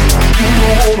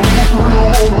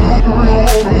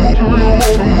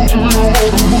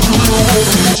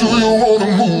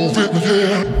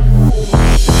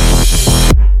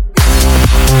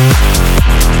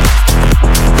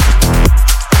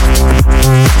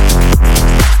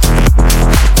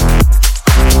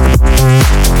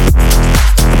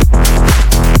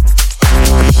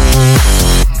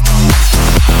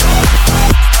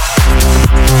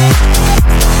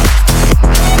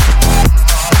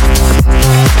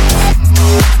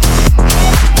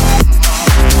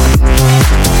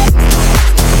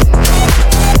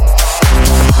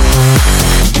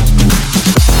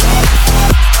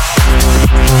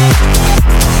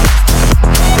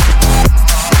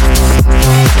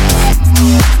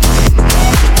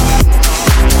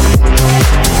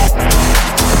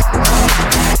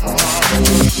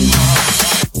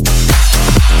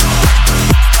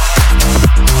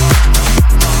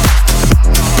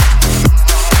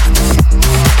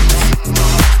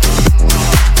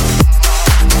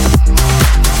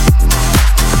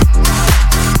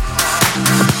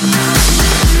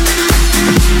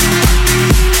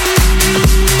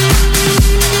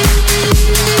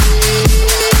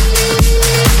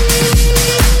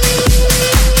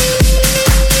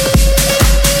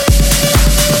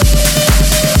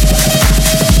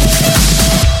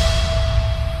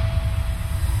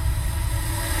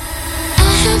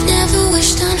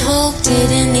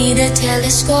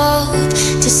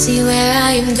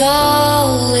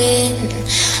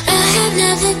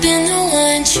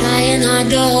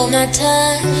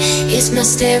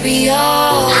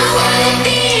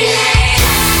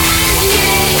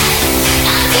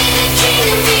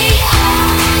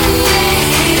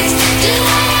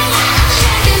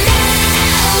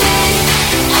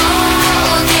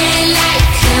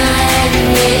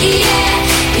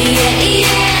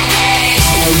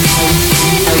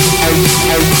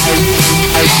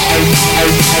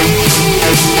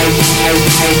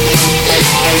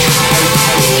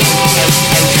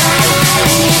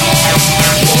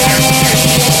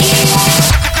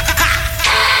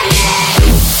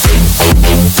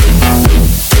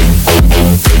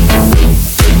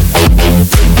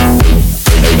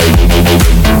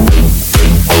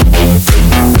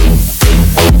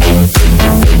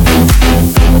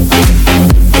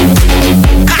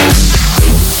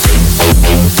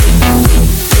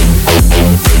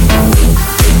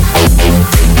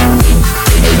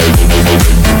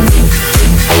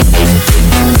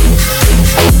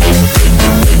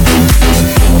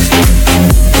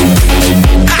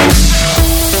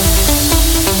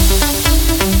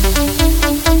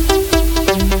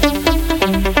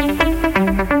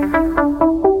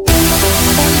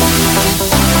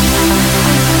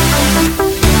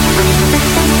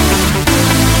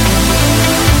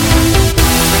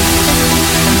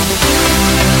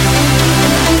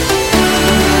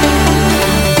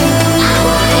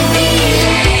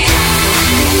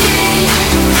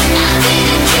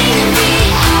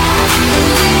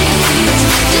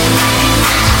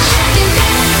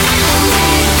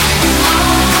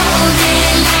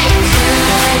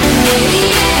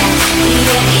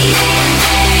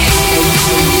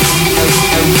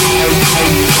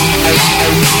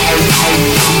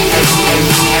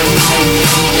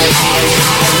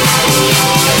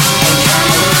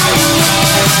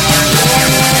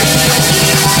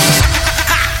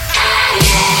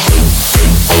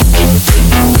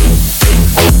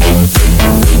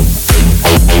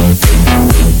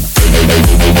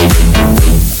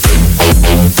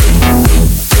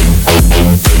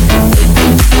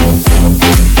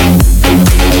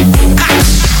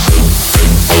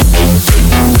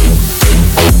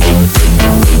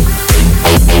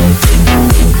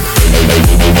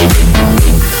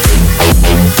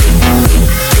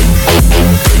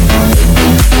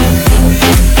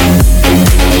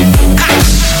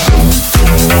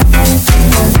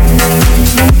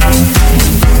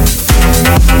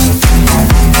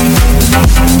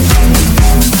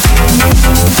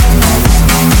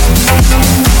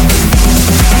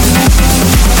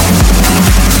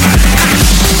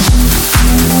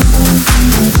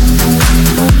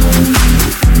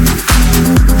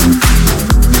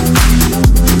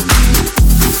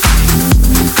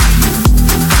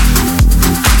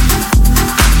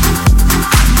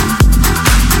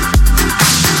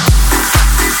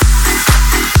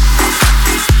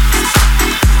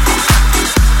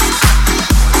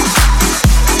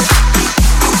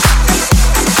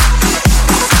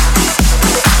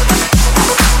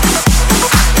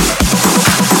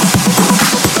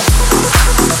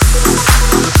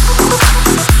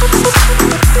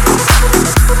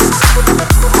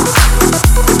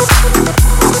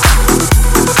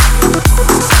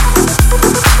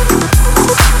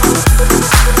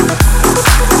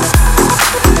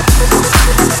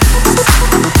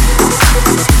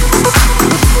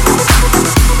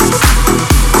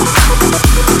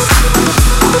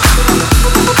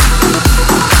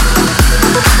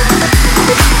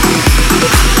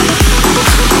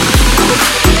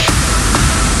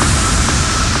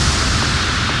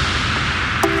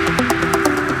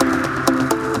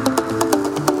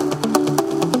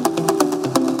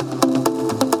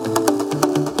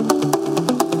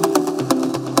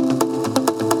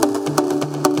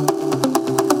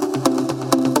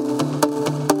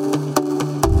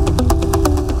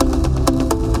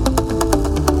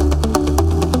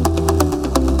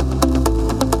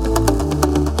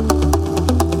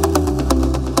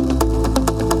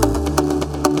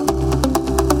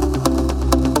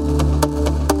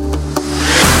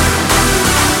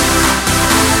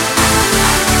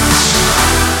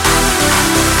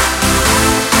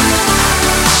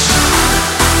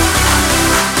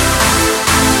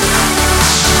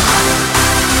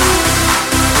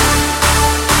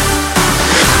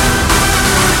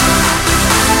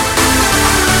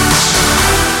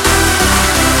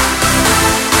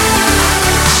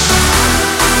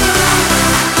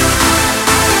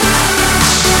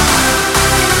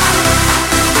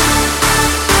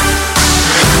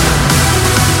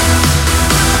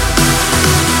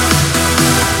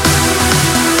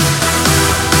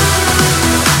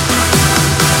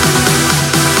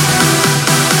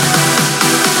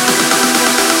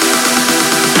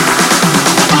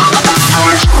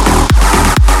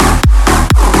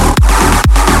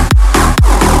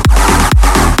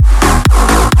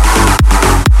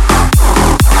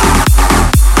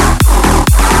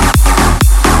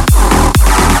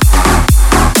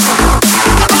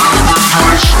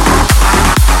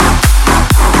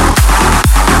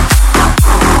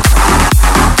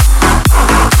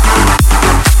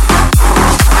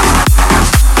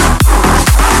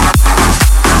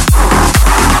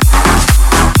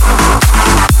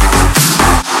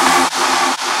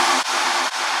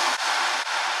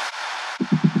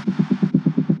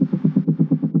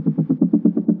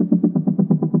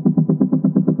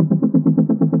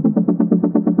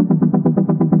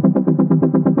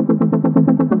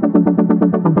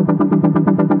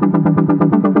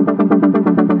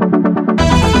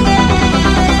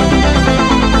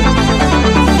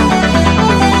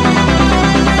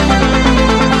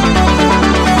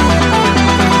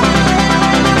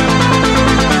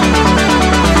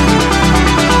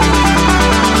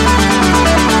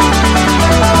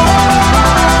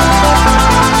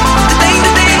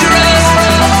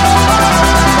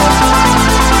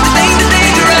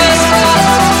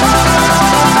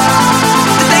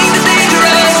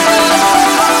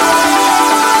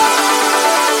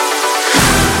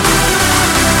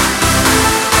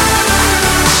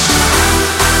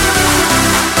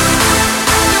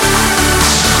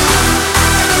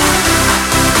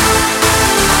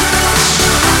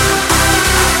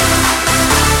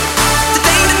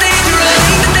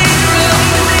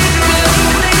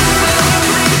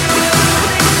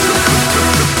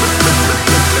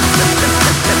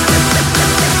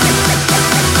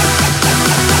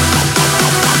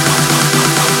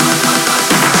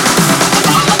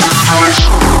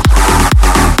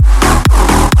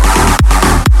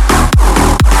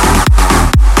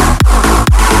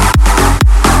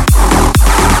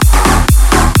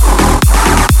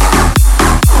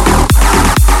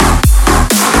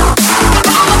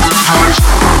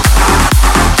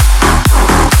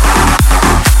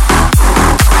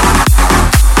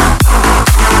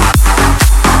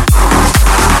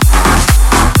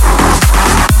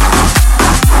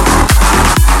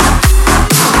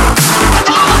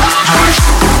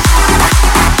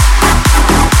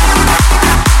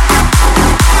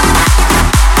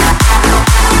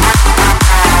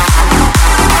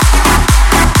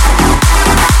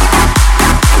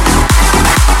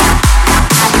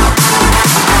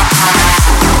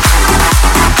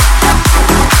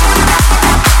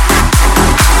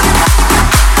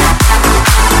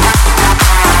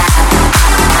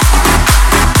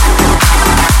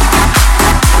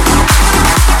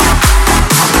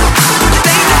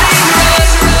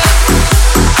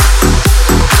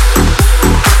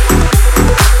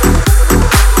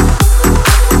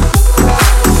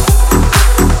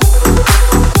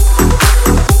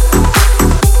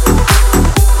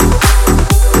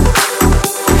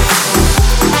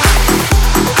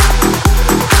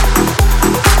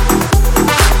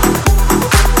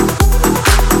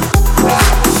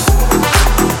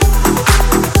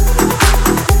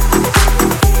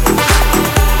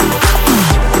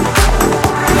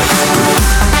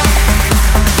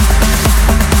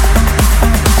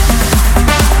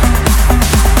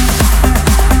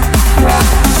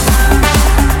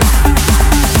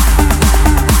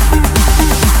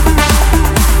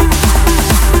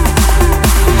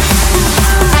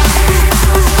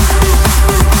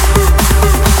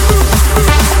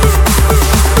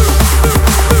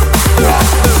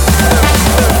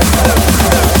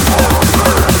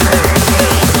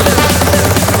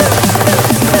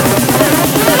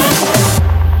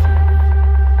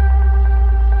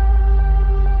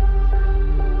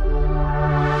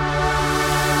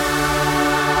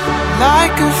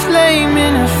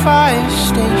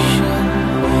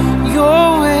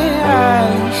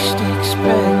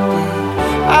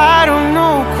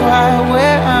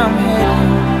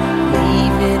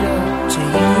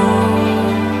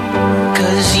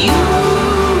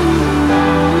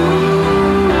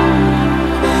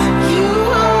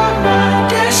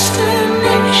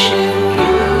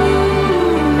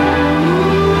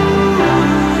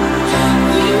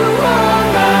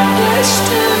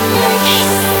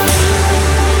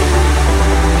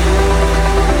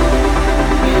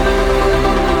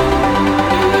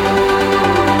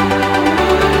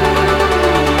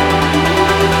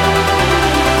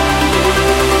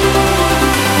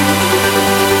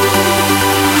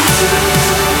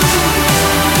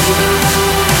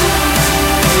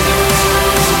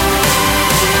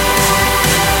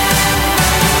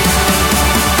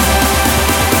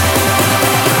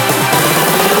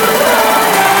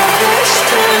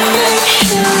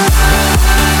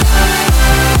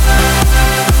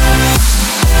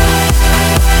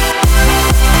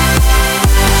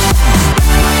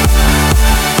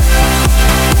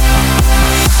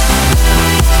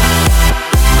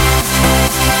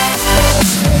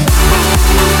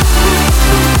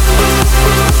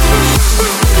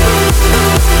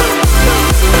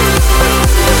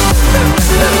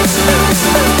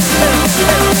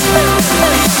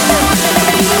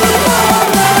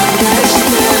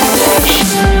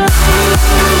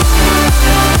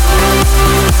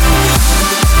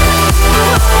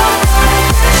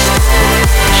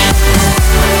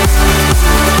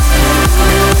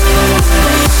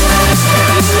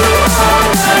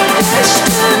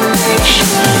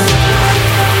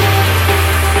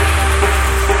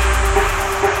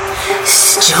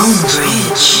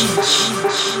 StoneBridge.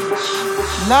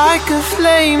 Like a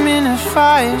flame in a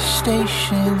fire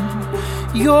station,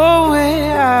 you're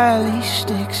where I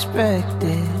least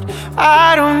expected.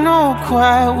 I don't know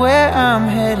quite where I'm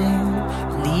heading.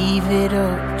 Leave it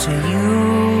up to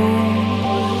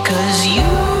you, 'cause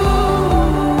you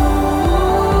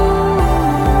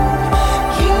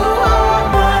are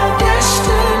my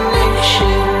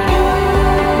destination.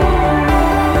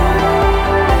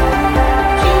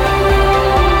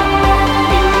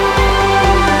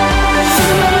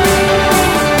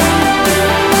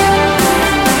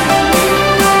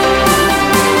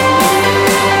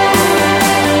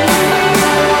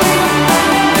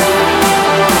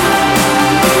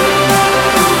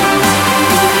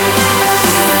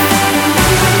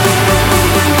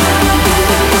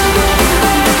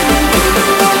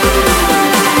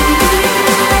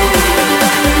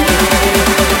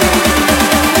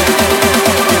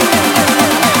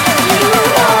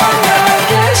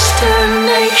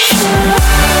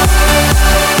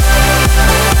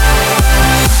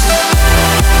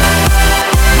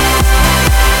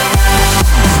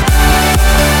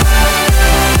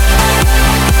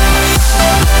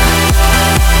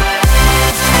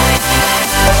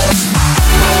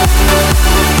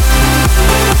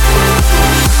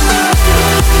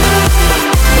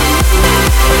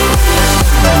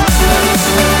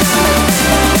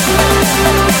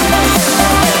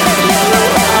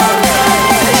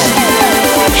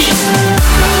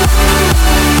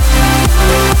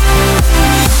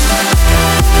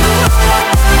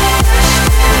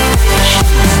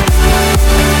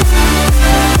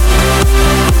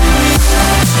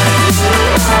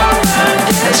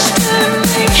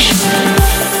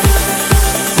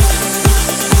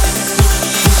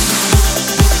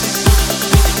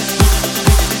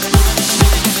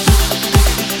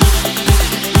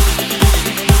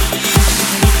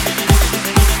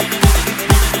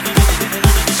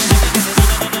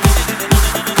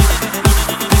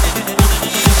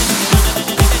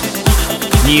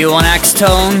 New on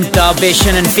Axtone,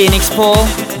 Dubvision and Phoenix Paul,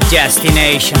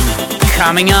 Destination.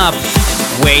 Coming up,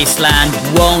 Wasteland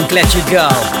Won't Let You Go.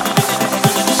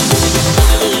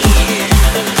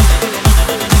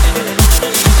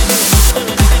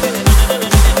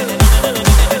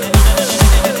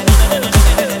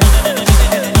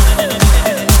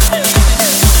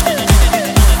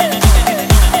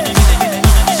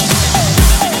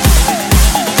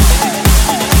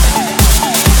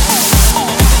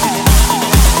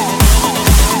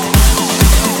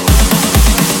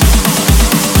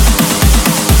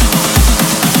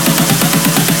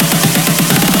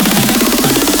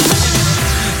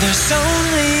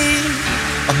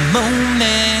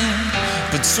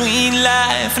 Between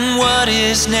life and what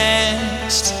is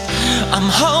next, I'm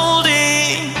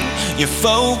holding your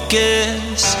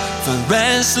focus for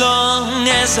as long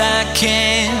as I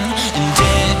can. And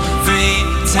every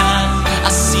time I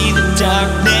see the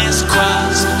darkness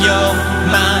cross your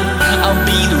mind, I'll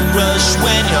be the rush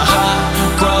when your heart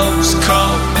grows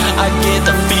cold. I get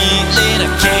the feeling I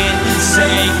can't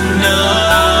say no.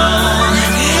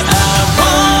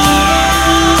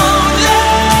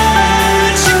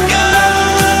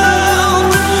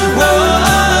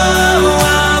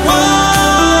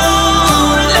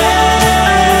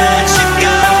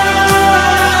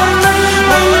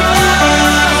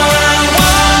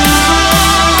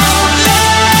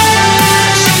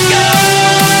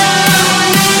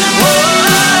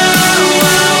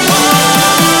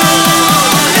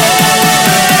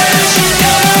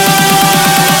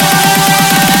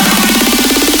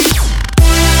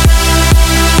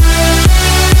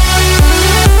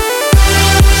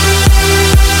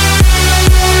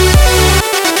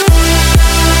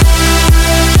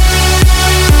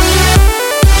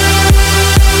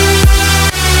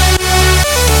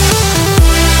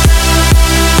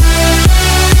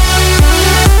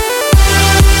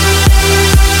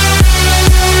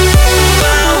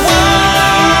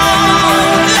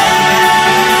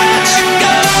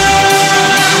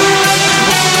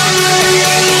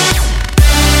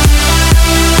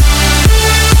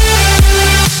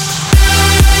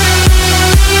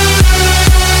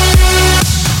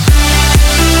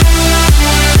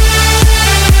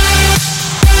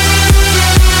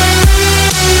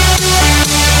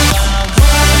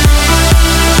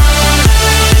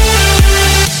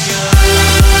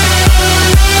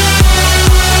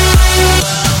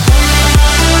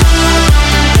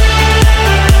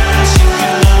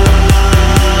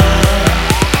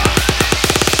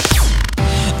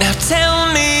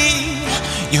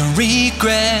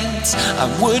 I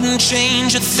wouldn't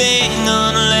change a thing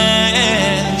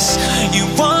unless you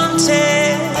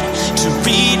wanted to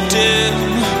redo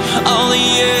all the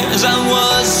years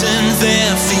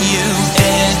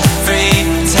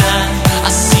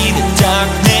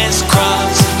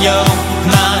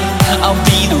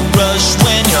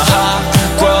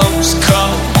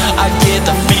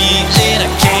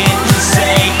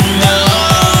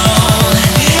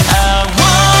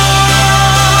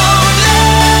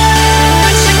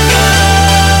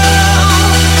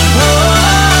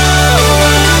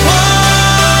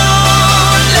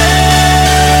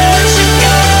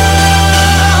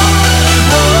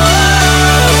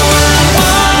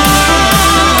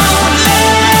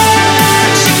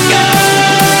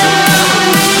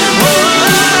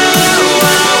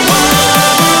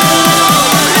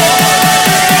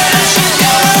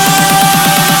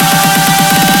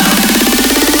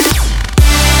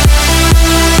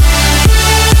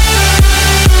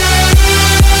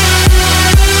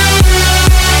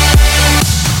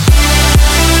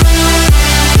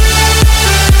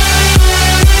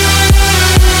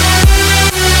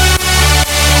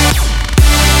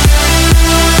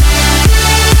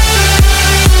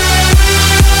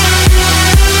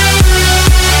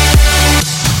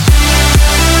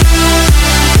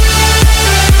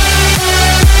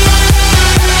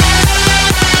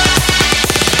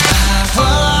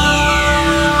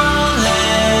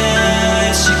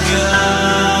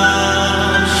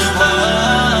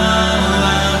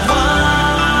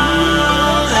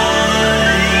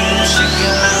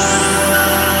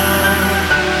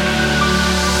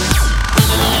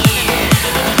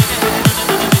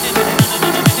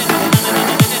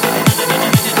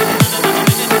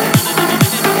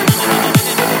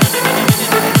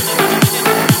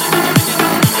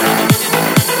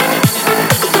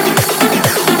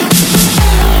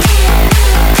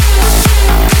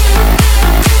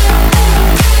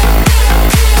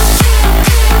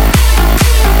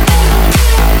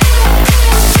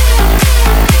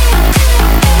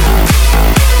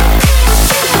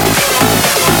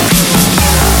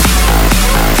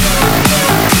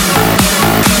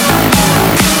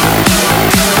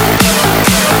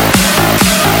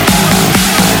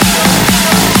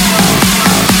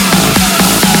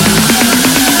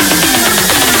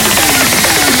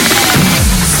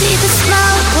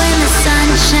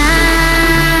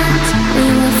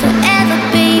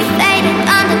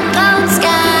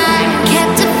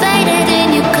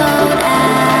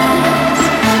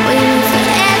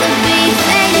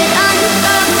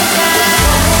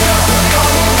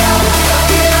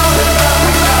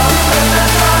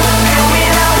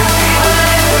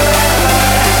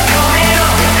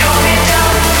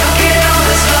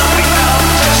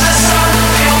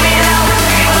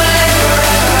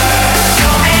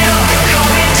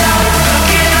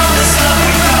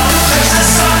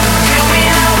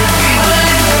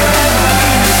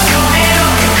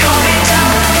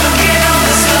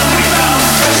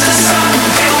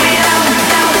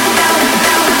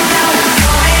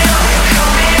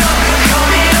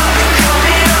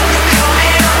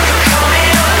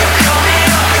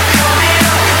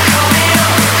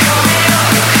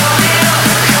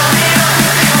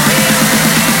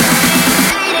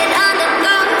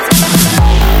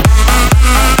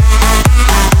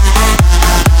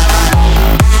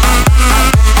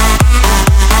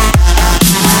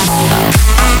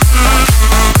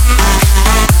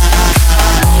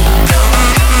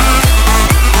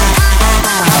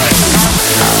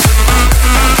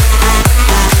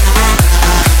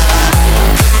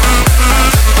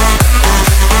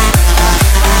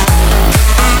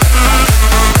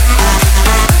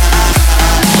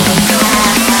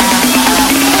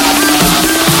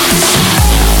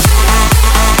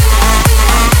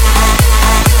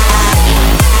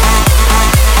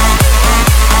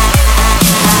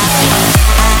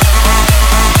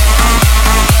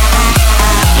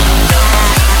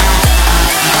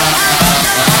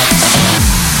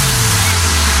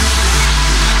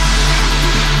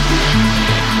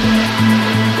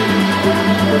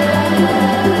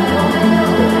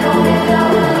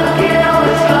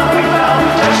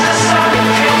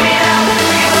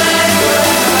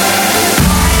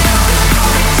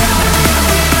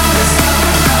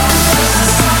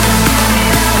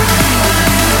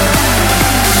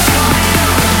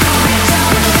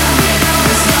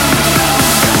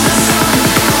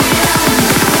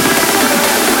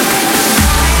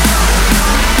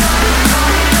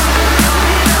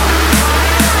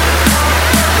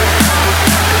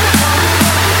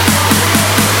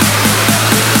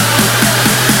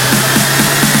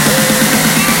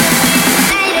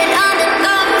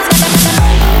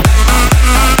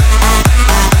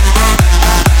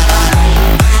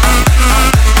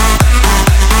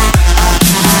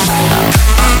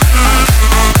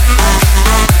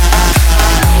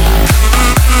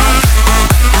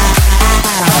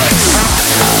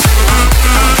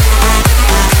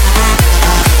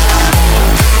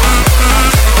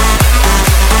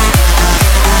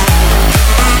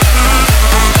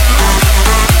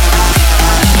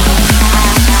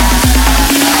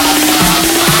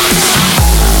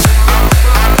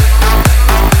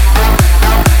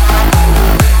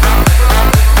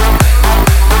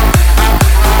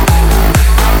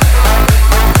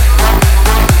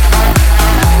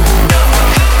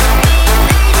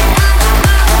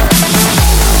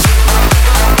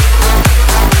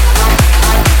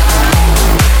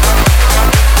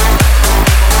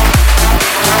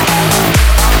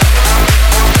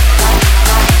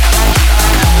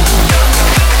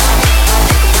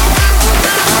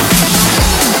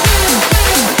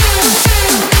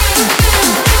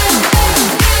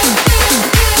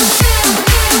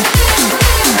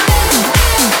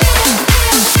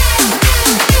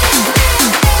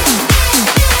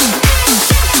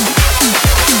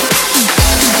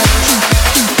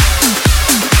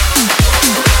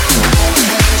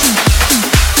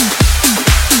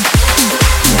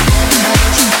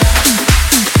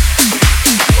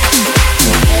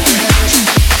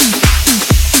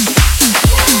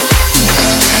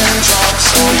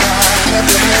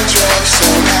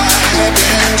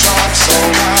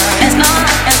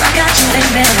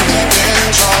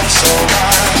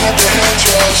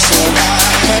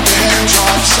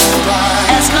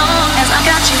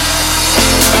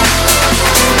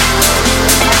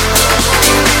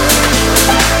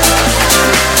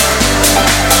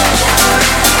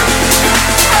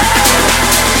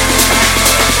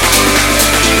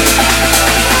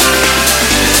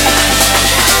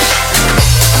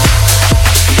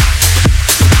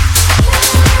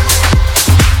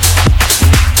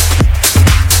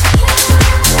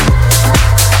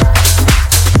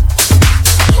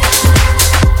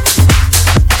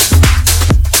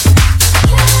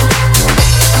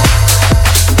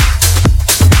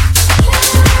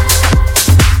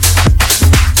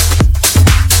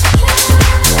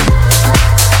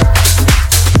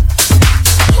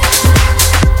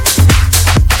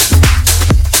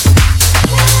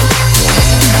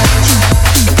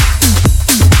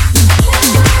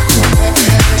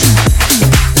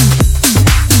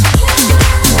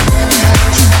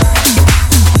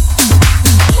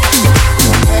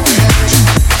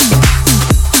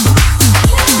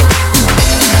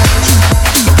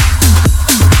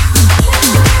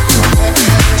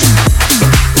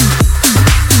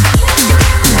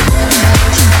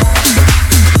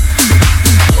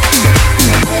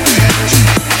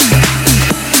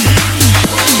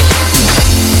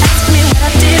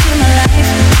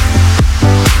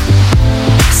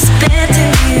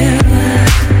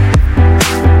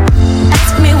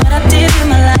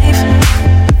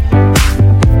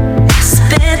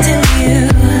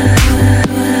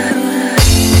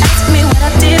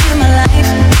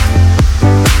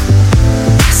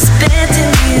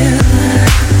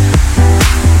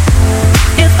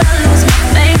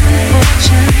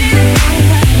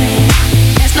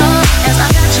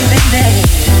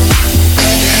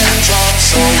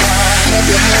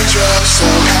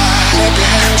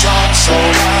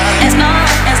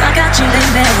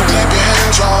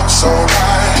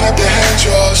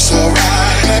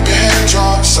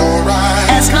it's alright.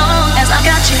 As long as I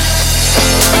got you.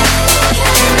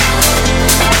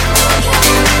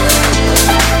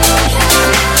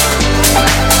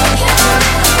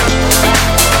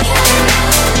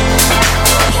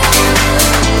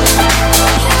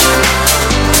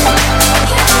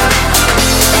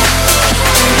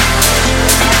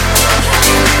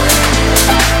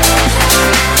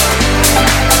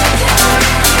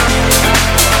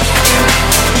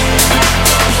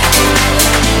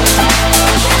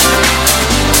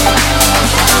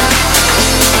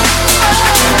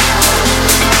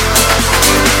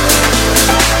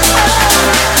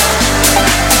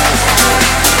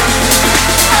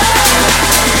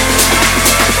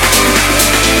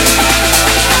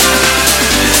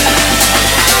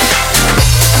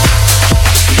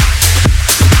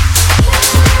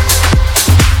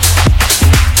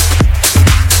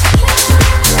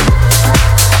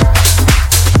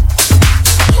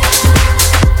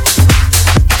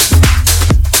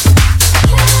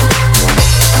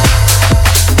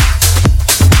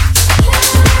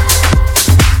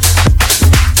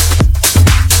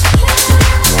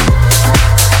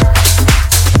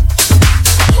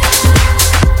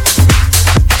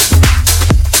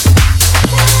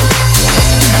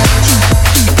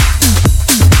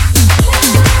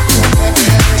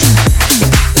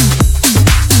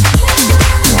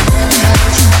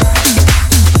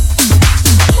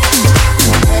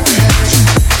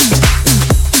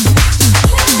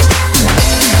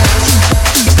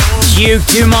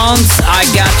 Duke Dumont's I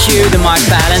Got You, the Mark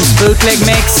Balance bootleg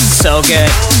mix, so good.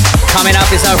 Coming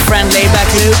up is our friend Layback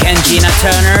Luke and Gina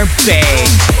Turner, Bay.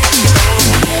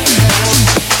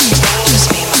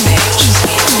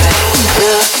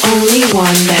 The only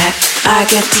one that I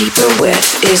get deeper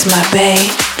with is my bae,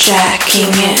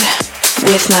 jacking in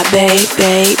with my bae.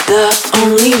 The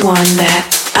only one that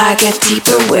I get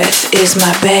deeper with is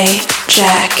my bae,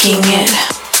 jacking in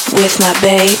with my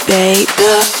bae.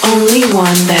 The only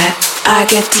one that I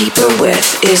get deeper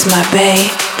with is my bae,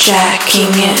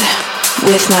 jacking in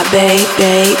with my bae.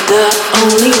 The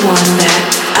only one that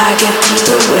I get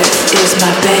deeper with is my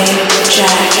bae,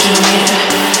 jacking in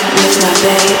with my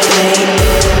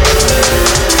bae.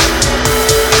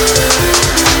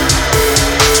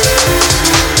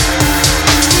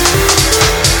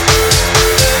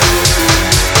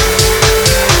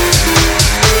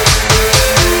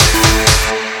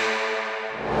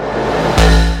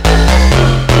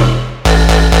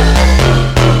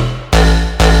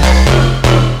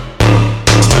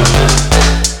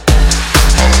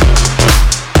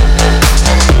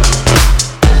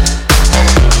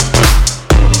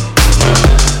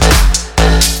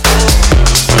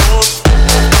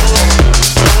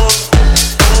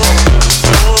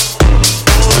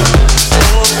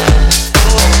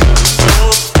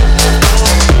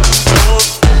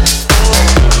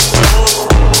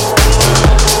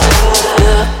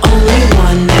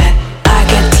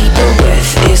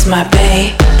 My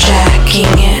bae,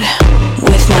 jacking in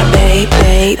with my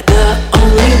bae. The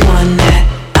only one that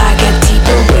I get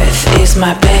deeper with is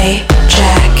my bae,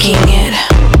 jacking in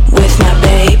with my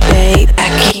bae.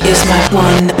 Aki is my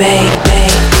one, bae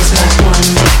is my one.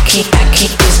 Aki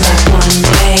is my one,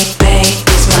 bae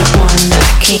is my one.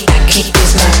 Aki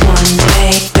is my one,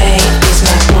 bae is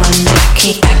my one.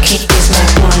 Aki is my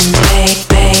one,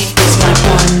 bae is my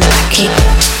one. Aki.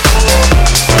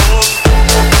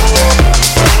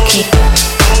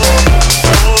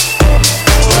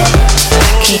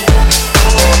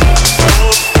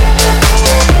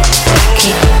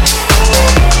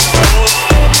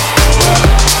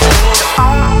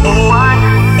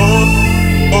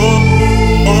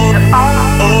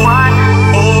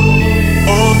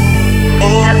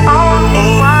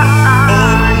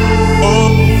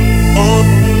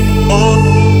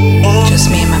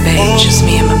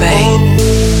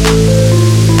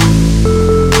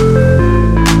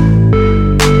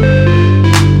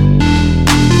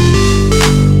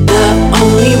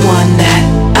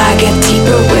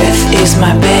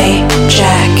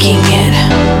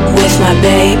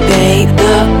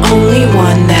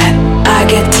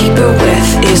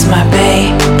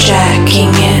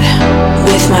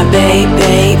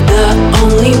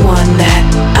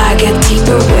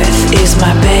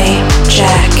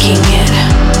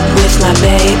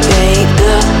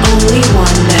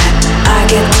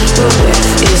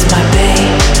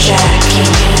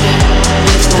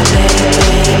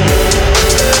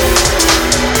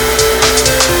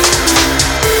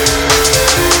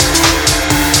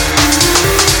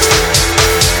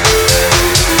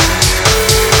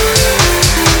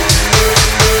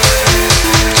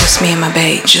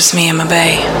 Just me and my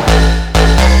bae.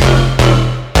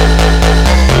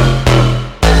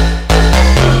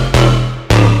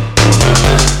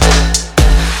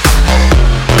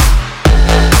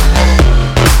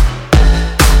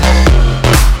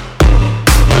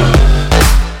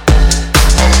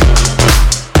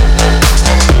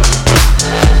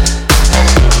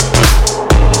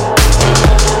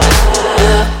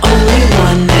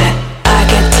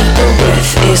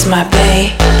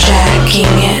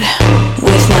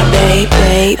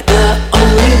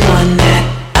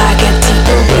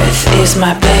 is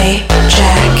my bae,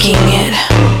 jacking it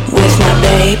with my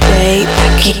bae, bae.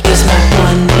 Aki is my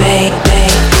one bae,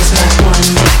 bae is my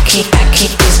one. Aki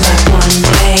is my one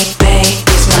bae, bae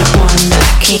is my one.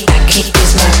 Aki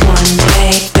is my one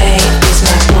bae, bae is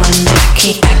my one.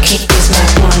 Aki is my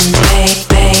one bae,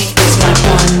 bae is my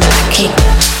one.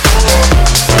 Aki.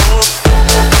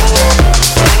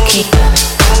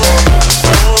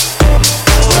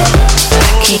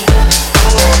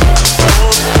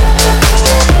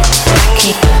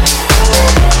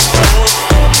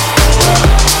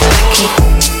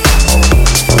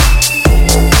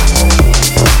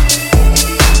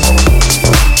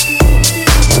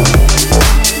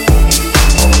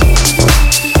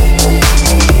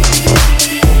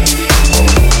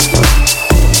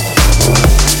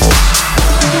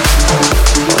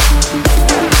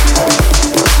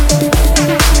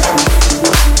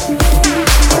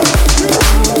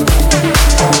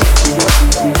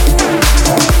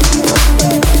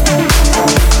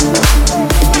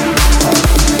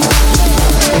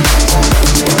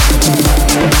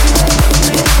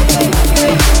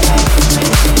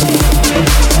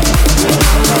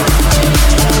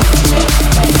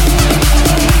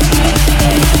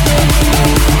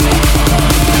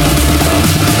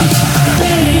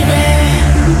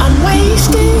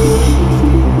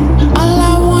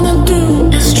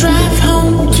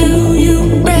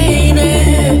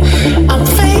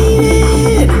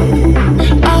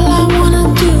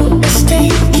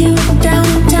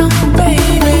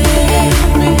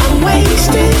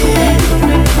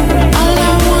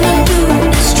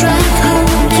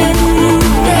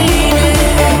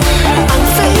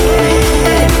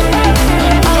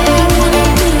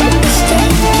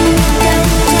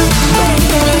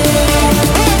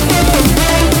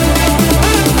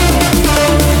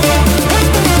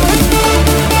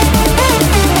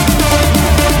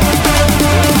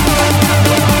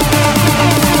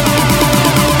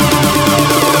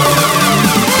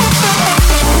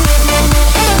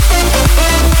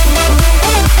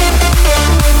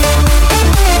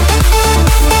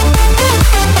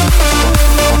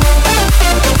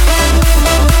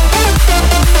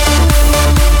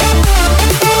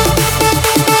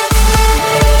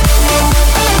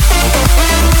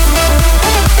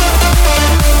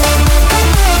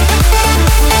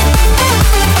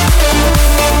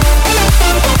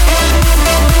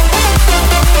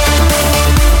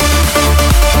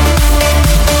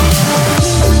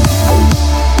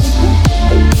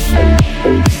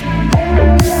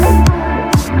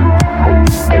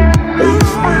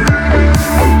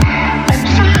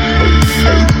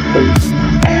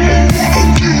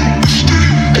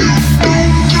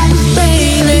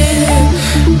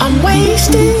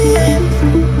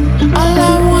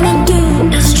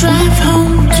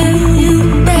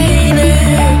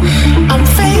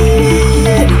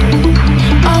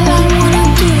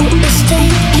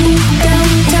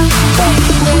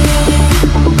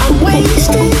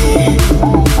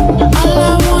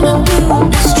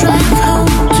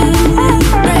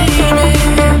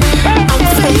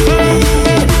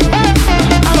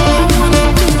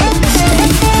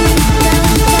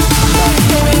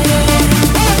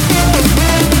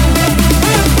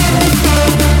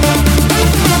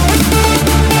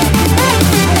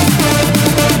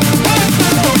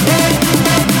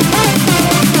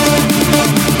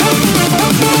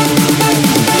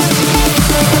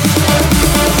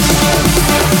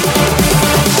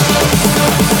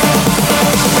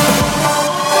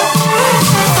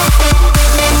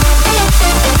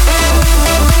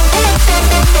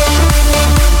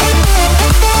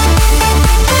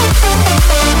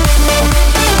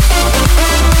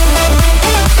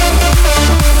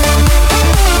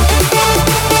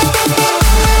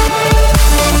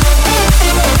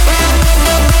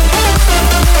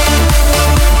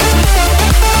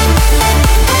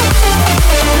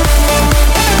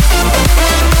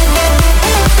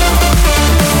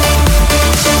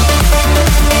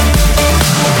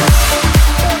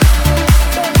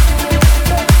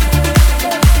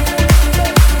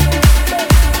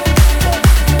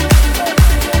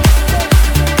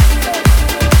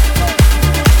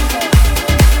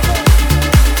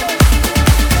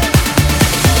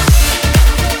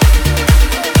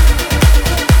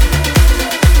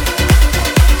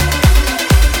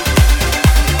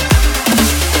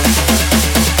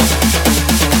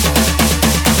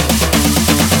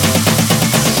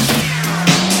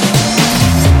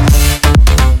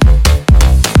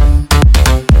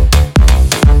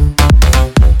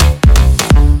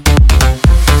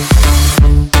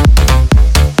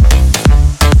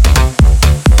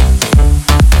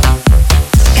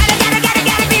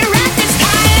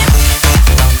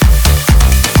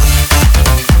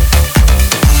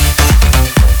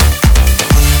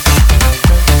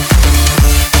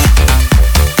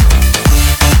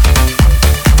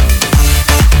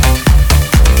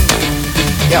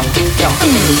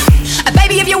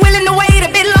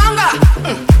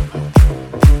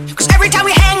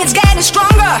 it's getting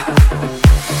stronger.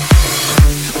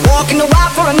 Walking a while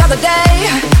for another day.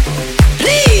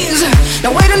 Please,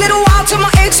 now wait a little while till my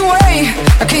aches away.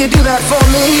 Now can you do that for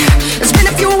me? It's been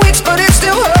a few weeks, but it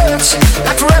still hurts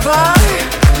like forever.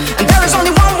 And there is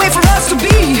only one way for us to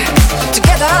be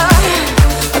together.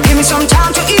 Now give me some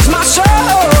time to ease my soul.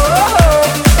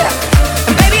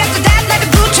 And baby, after that, let the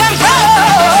good times roll.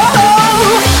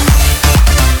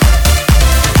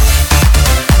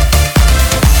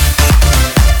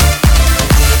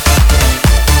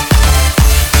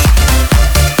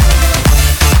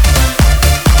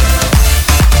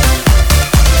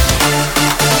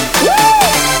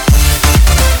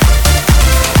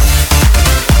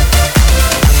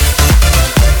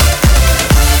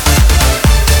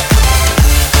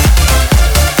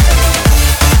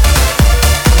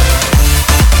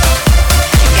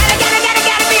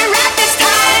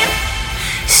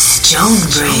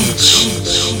 StoneBridge.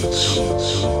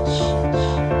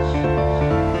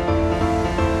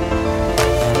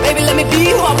 Baby, let me be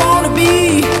who I wanna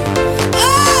be.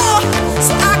 Oh,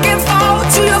 so I can fall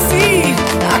to your feet.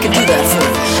 I can do that for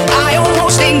you. I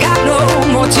almost ain't got no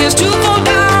more tears to fall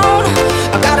down.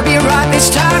 I gotta be right this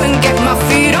time and get my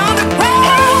feet on the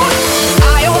ground.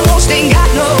 I almost ain't got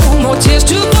no more tears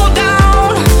to fall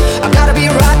down. I gotta be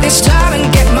right this time and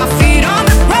get my feet on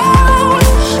the ground.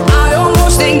 I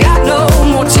almost ain't got no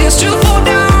more tears to fall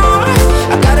down.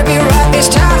 I gotta be right this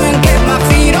time and get my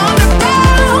feet on the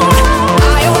ground.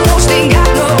 I almost ain't got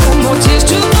no more tears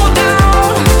to fall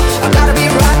down. I gotta be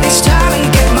right this time and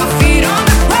get my feet on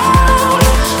the ground.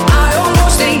 I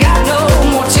almost ain't got no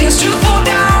more tears to fall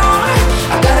down.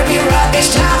 I gotta be right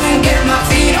this time and get my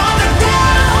feet on the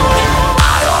ground.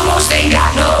 I almost ain't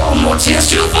got no more tears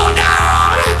to fall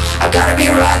down. I gotta be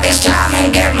right this time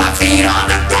and get my feet on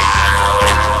the ground.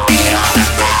 Feet on the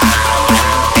ground.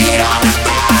 Feet on the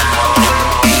ground.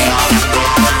 Feet on the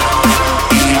ground.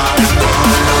 Feet on the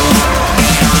ground.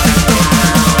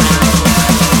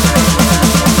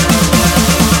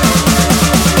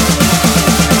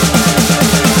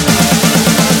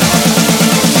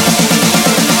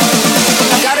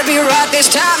 I gotta be right this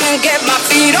time and get my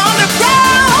feet on the ground.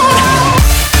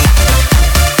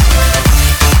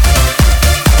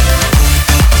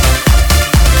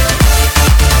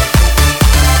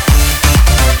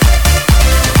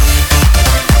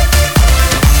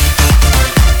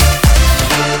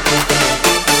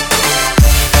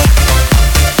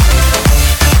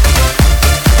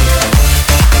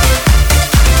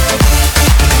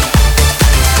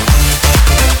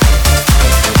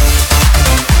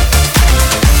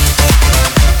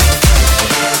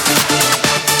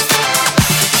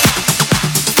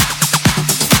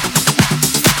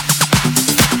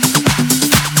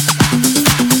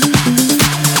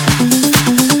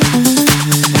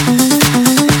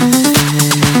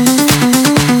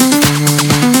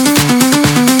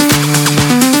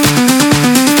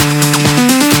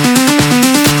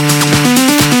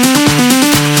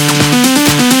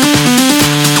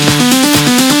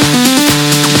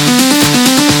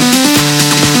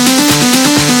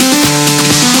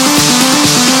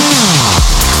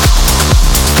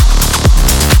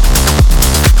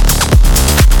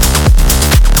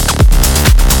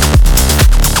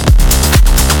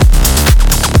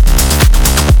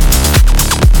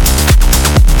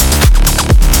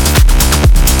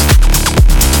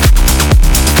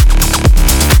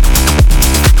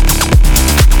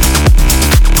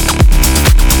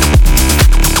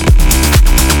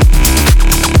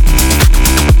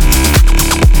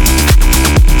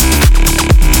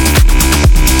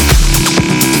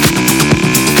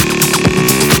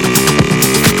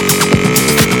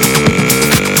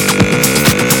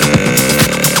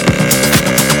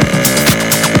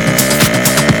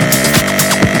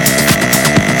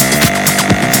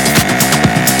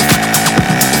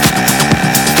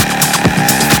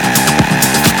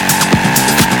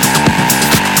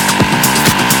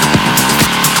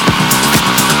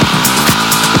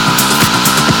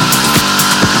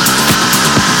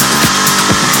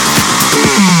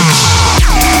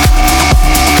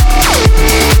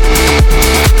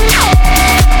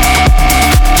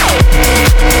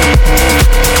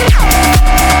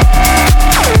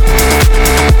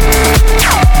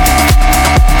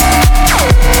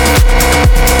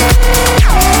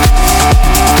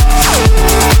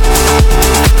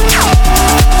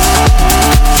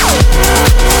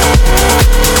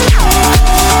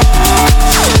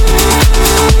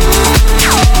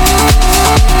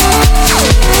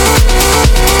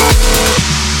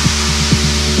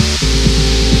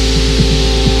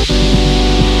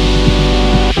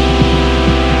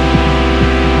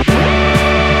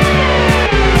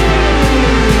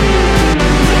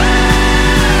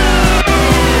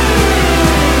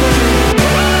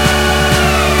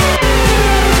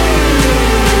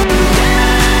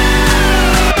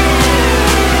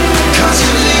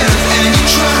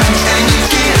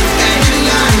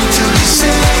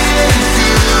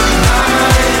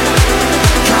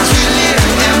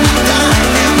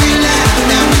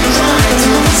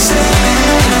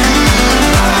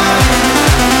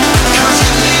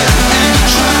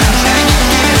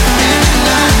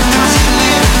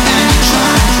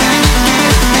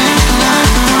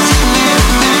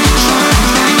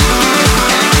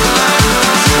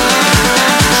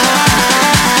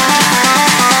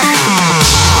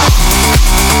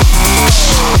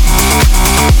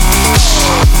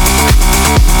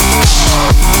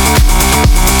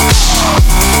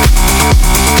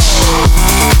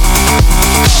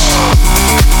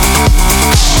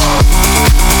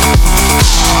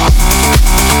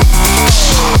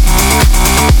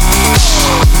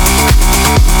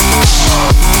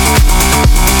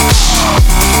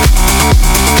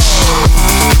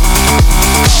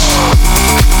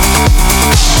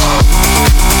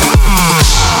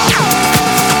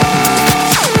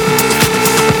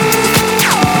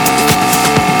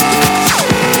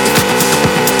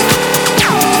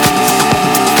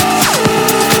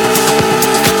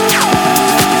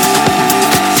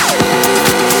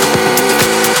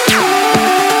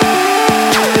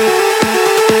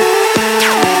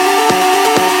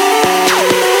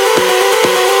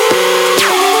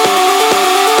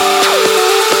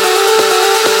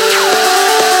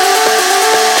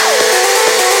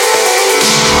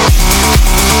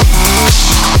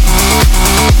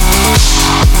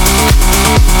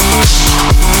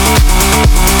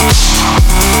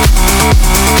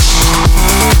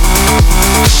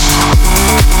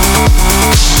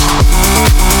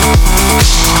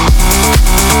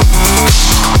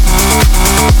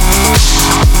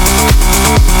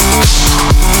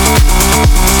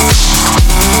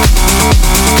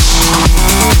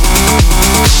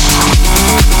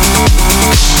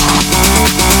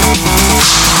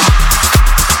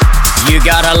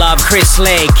 Chris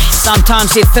Lake.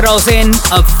 Sometimes he throws in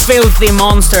a filthy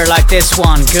monster like this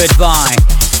one, Goodbye.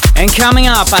 And coming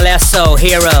up, Alesso,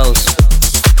 Heroes.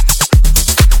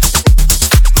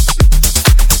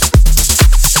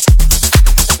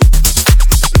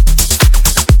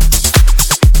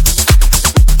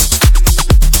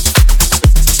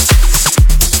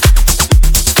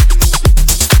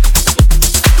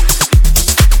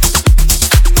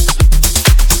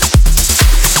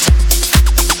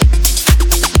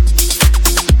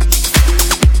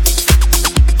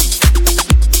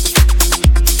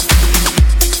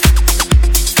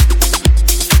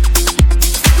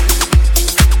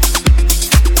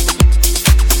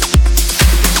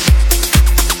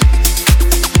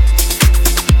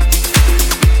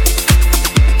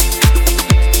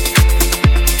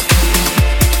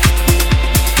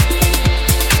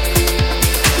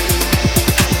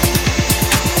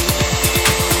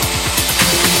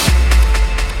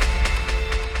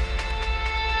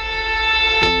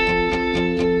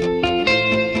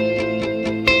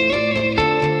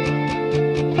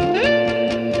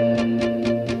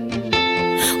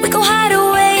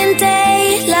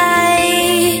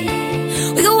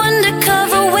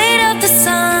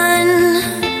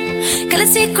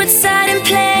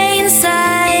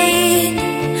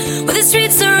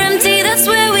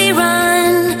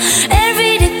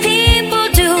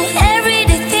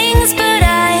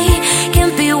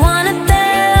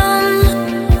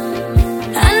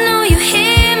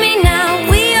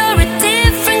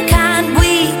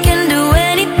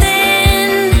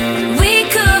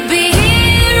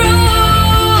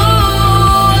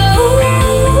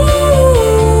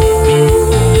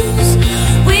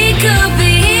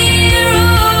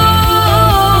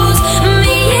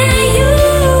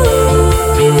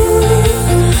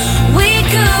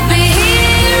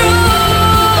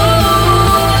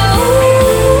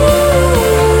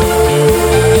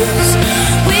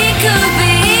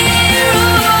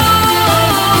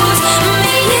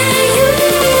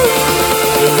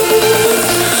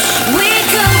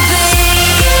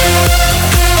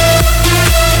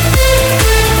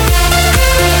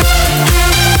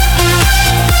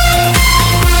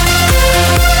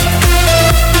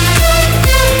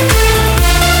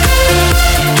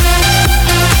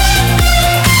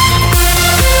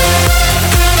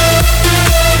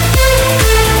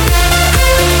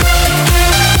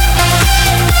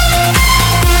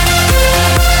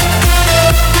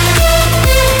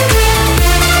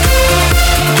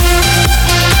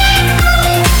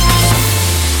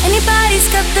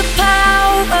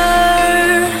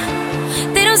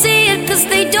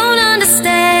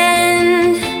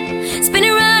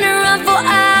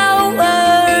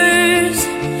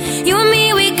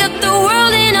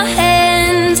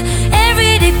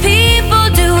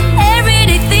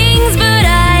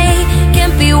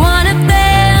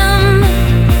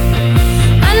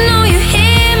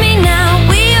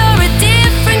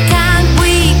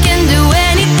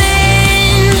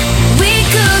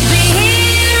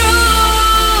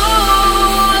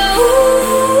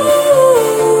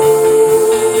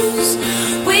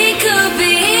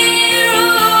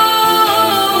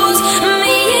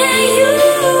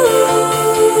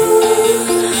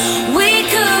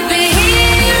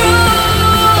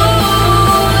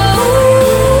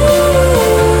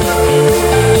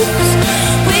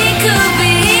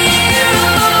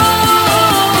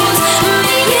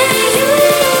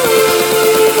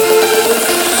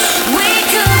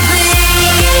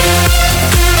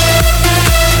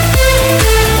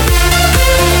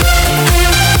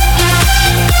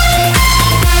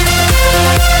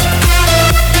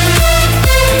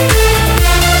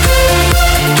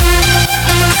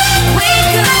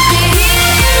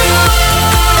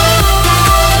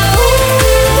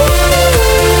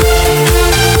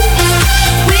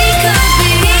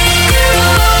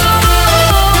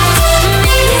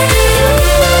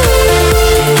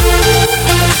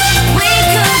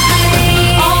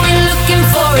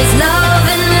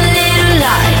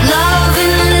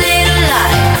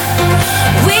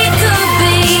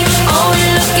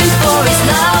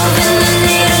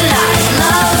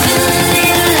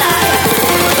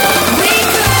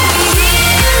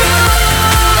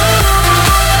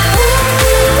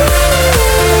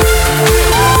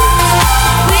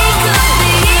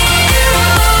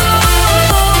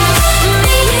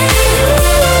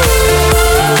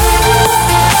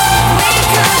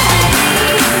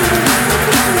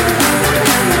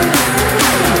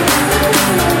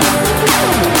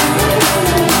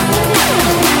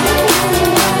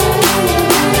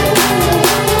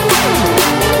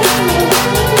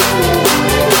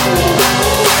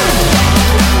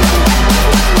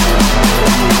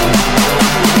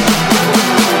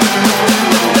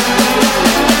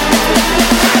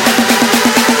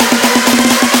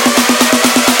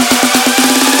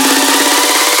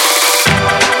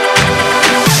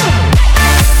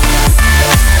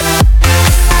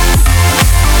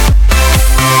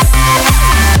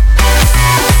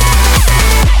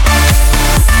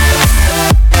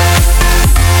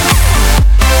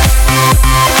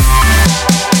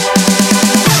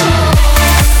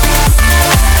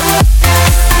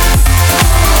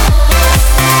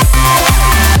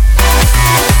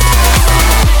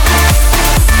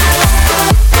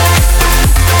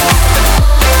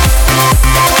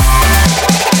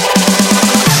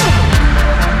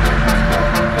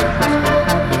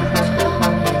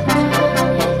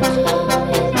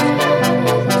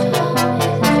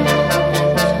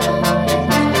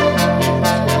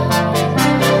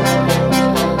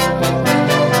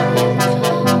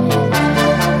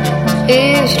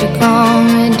 to call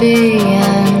me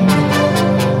DM.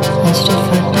 Last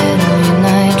reflected on your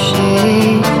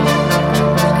nightshade,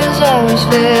 'cause I was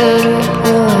filled with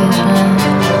poison,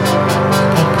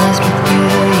 but blessed with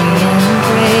beauty and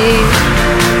grace.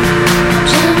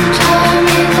 Jim taught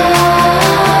me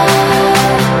love,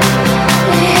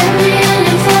 they hit me and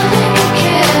it felt like a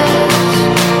kiss.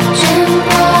 Jim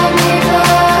brought me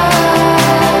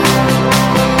love,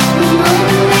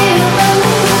 reminded me of a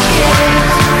little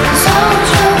kiss. It's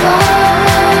ultraviolet,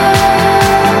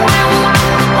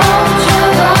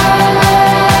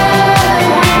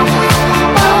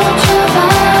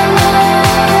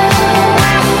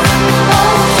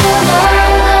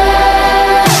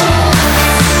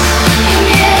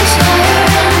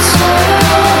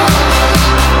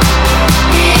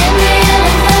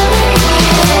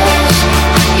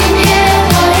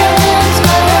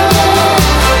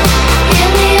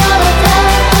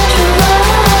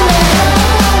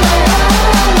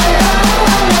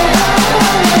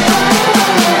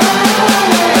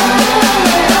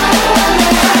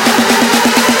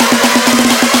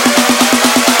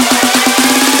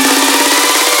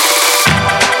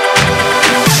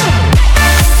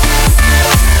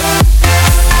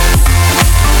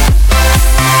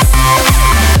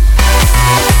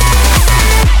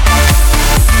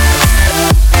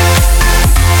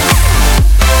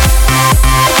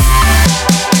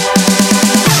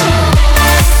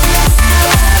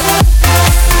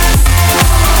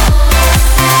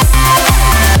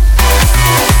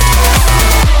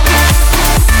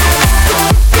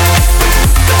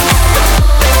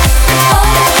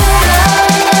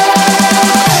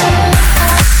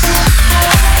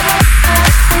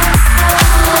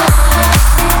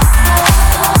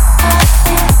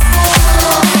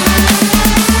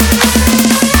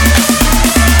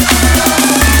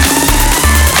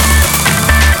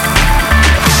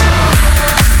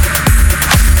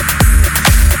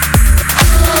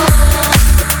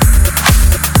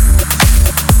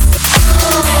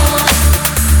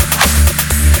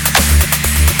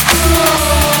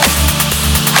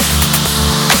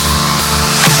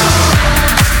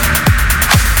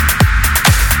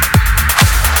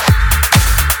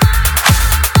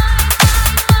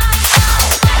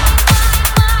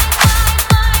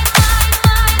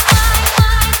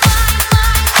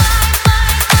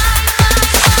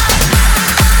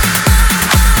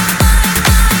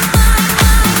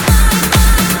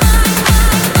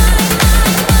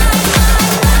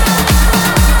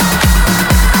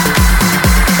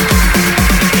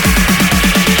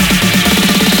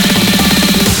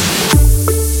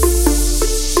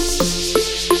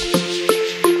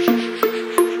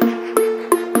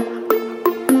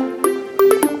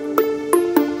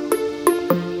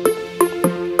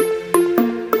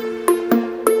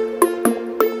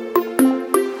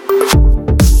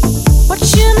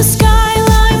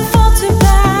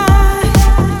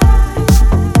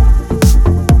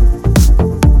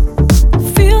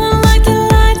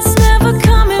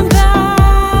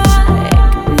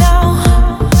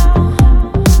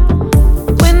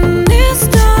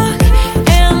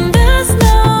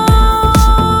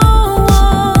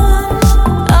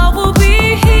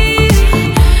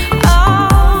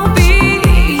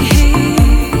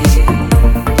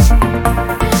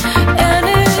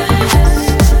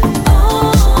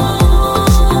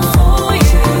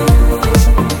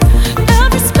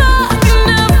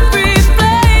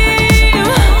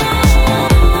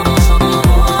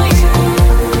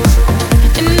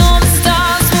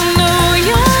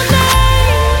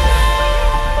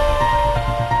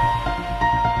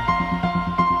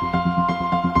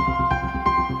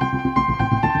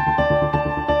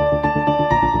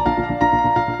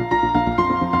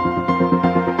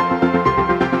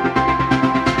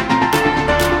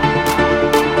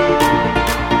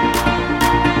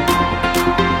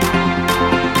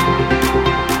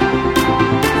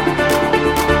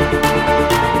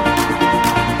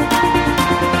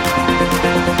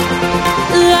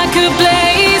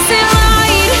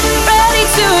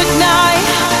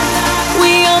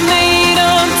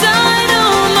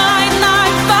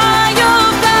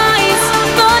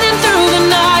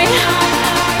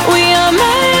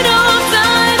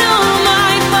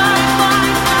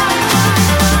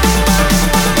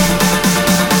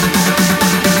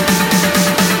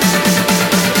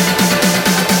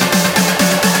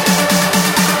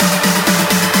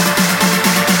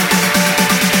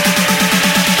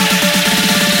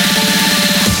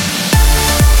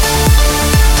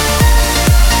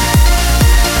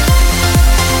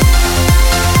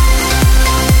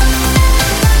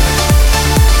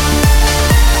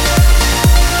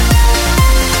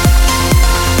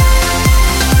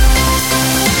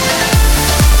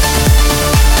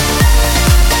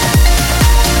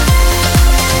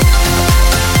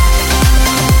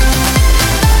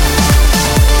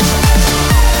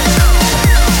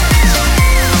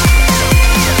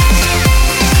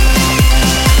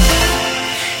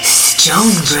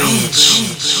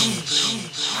 StoneBridge.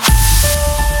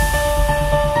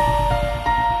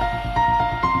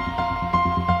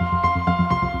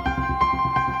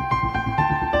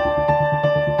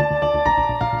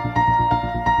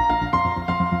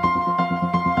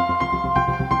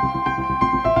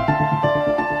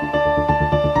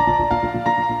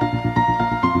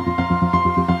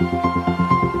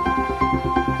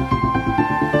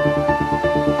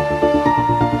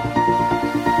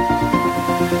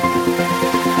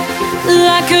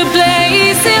 Like a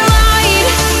blazing light,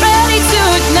 ready to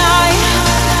ignite.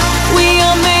 We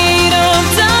are made of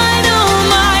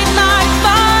dynamite, like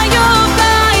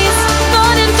fireflies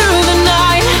burning through the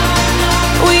night.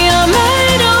 We are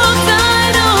made of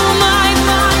dynamite.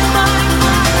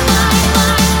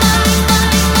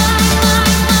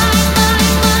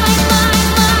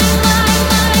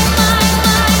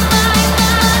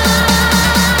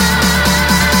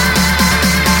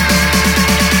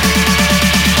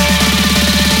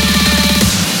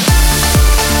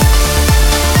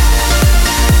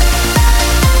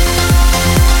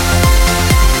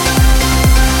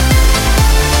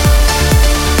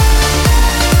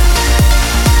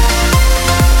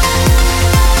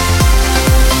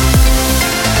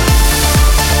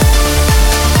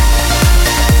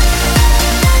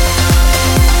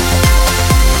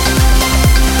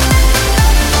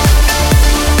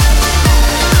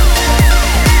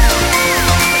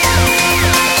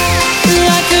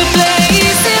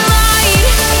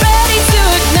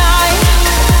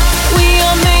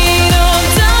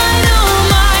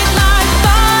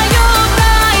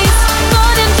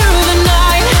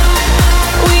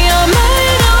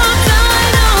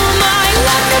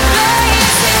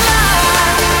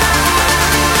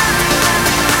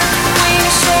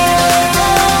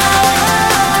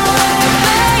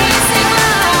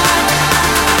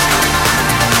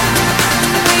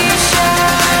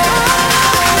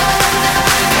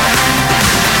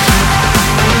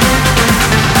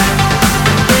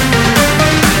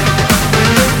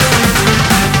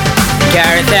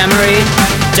 Gareth Emery,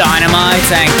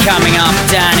 Dynamite, and coming up,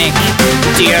 Danik,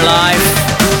 Dear Life,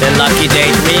 the Lucky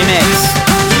Date remix.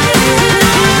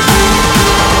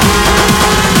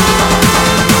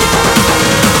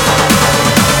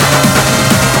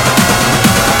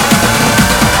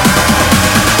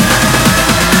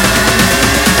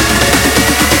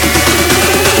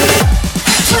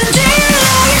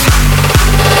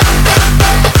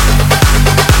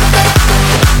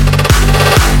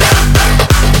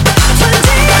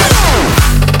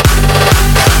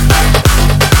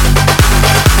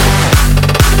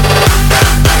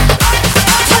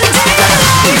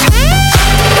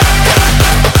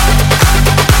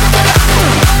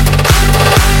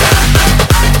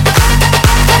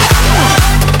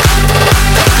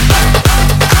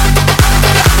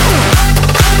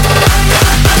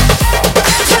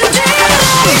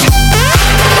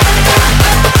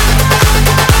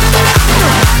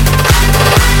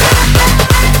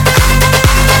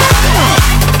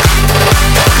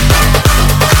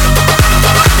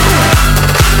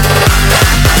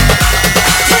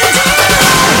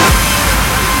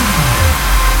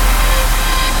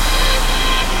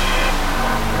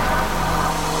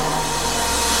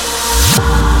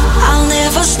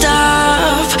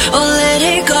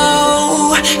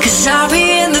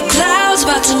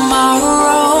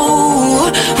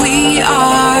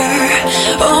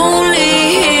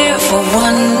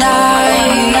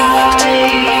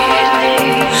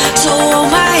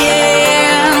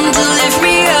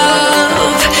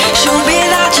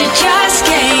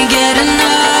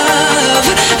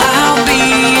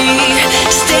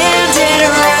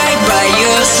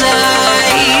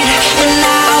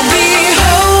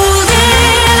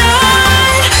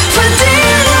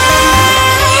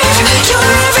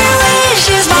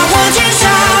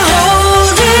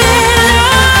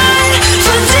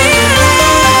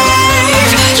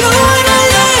 You're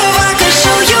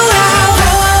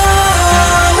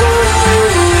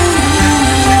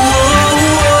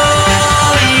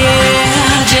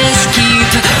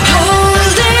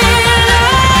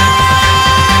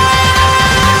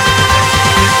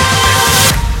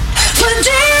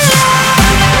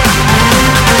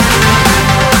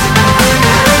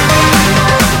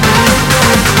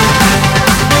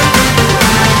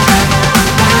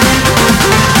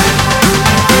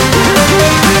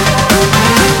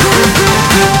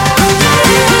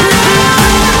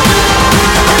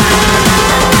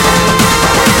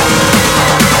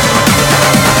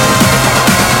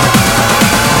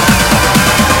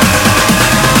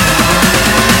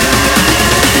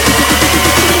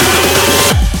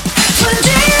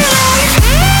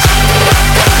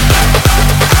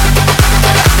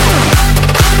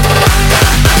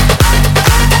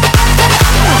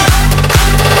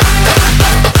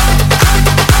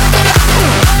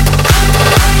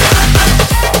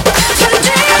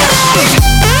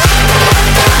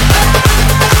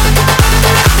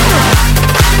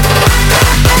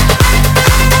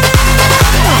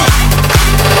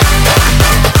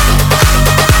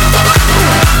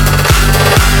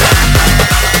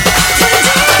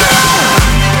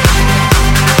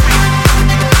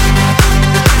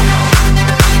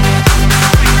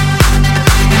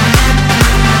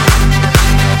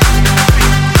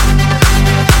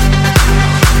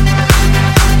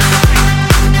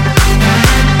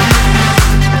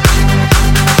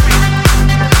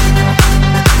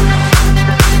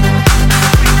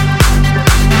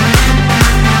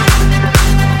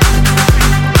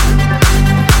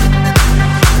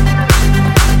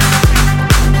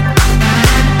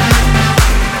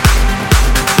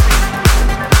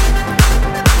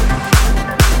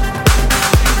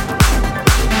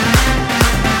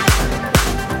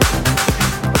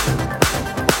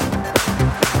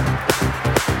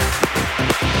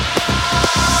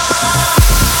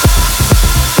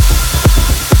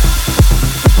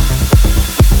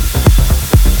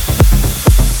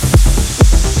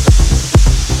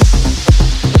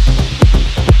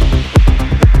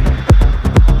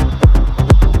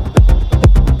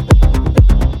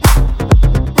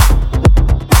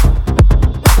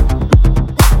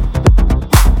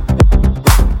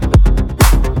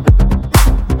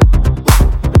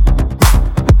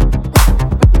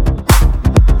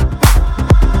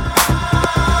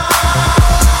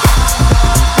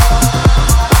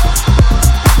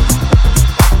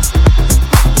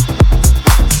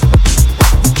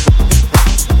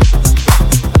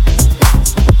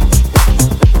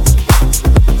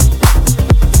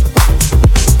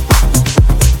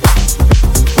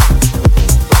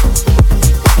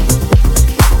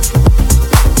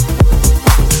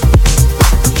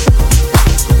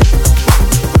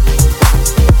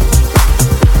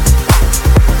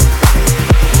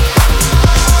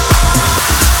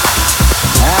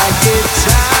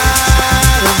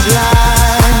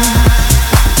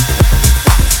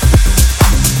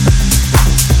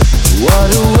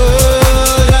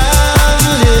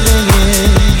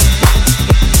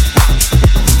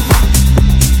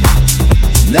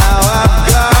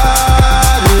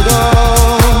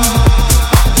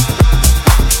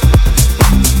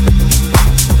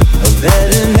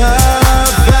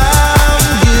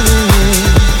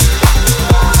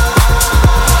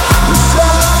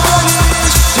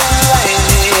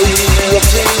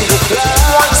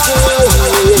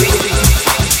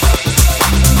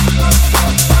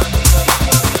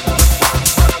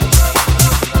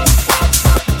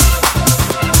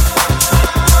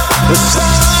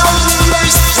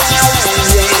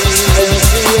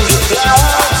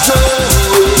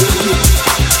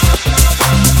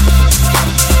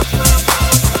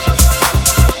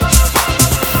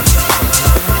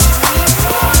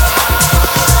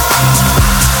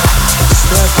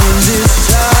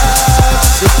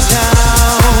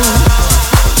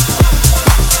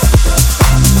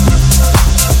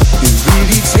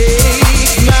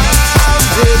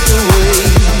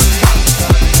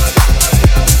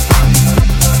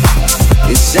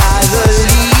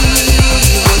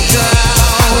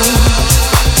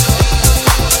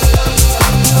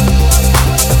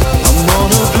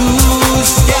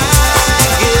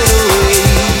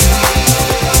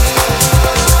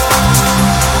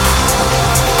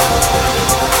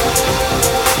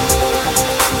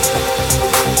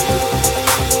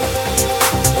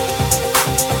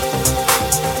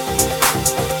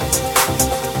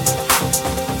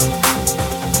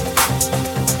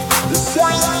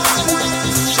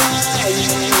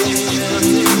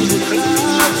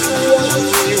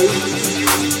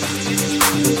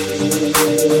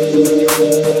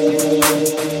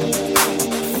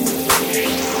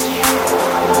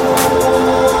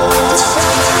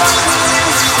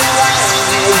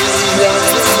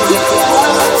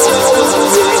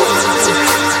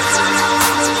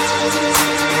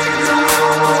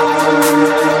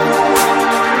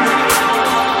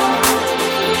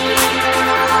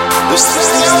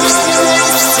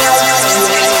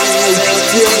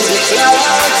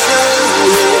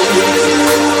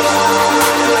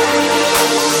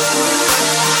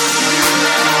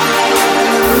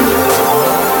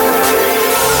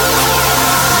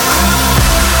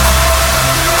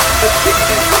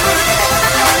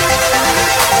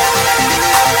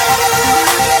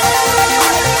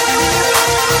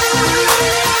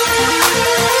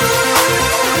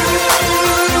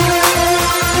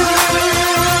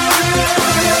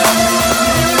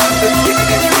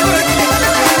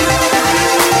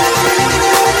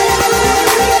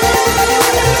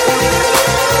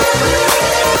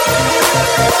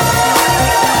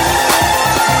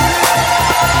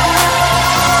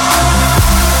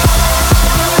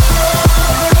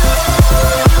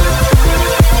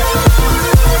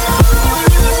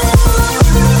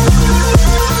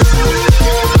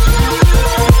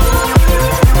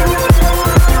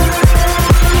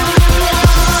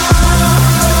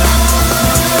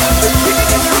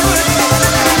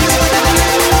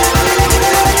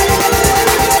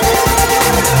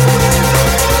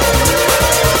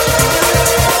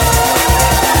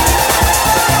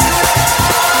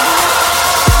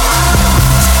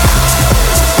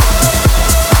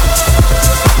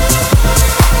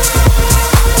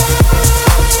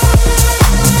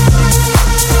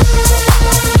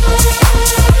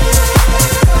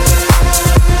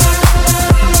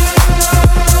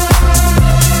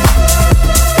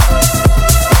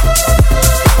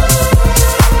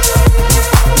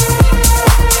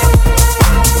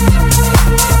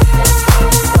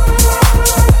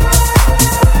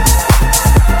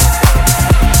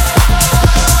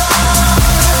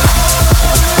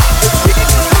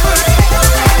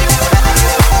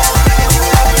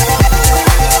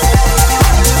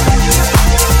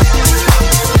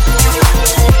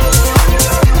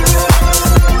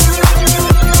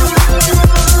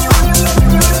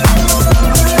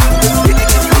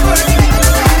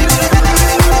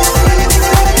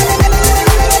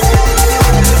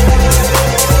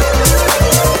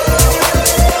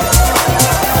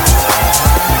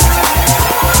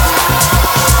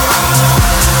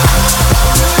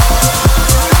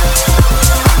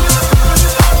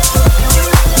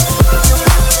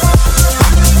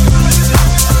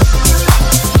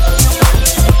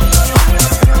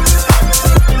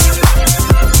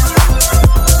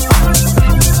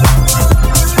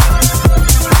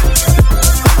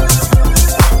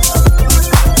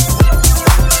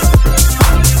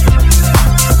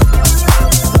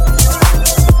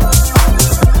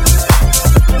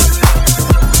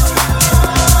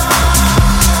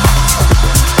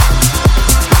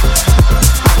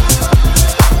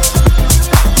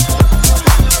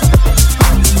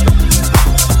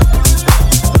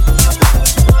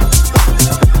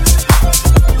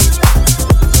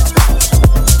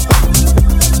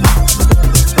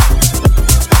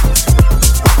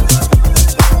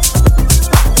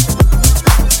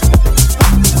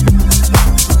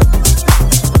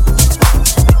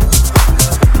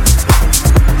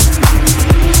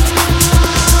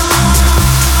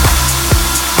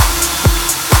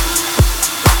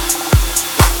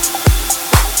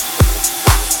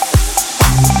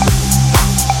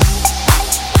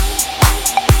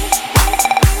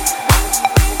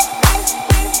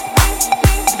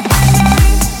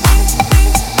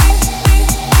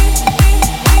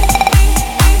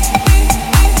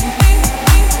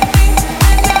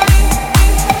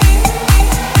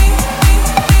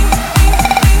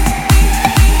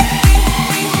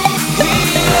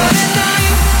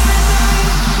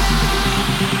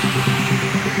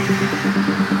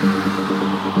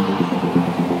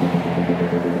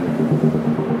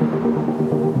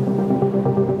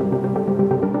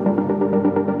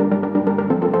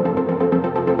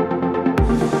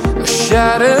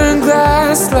Shattered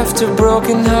glass left a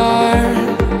broken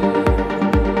heart.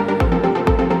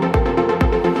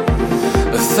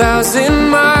 1,000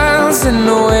 miles and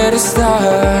nowhere to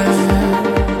start.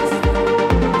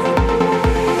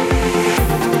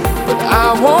 But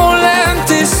I won't let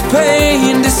this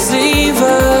pain deceive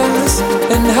us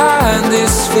and hide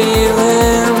this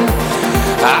feeling.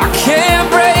 I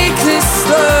can't break this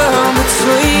love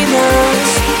between us.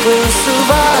 We'll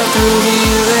survive through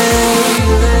healing.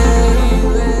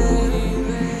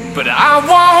 But I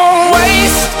won't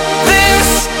waste this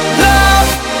love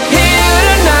here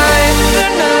tonight.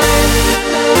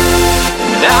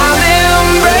 And I'll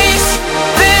embrace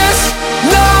this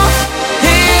love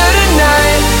here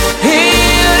tonight,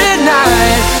 here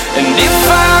tonight. And if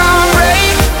I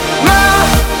break my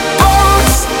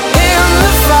bones in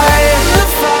the fight,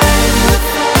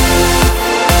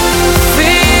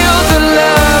 feel the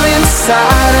love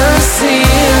inside us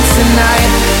here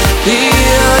tonight,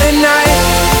 here tonight.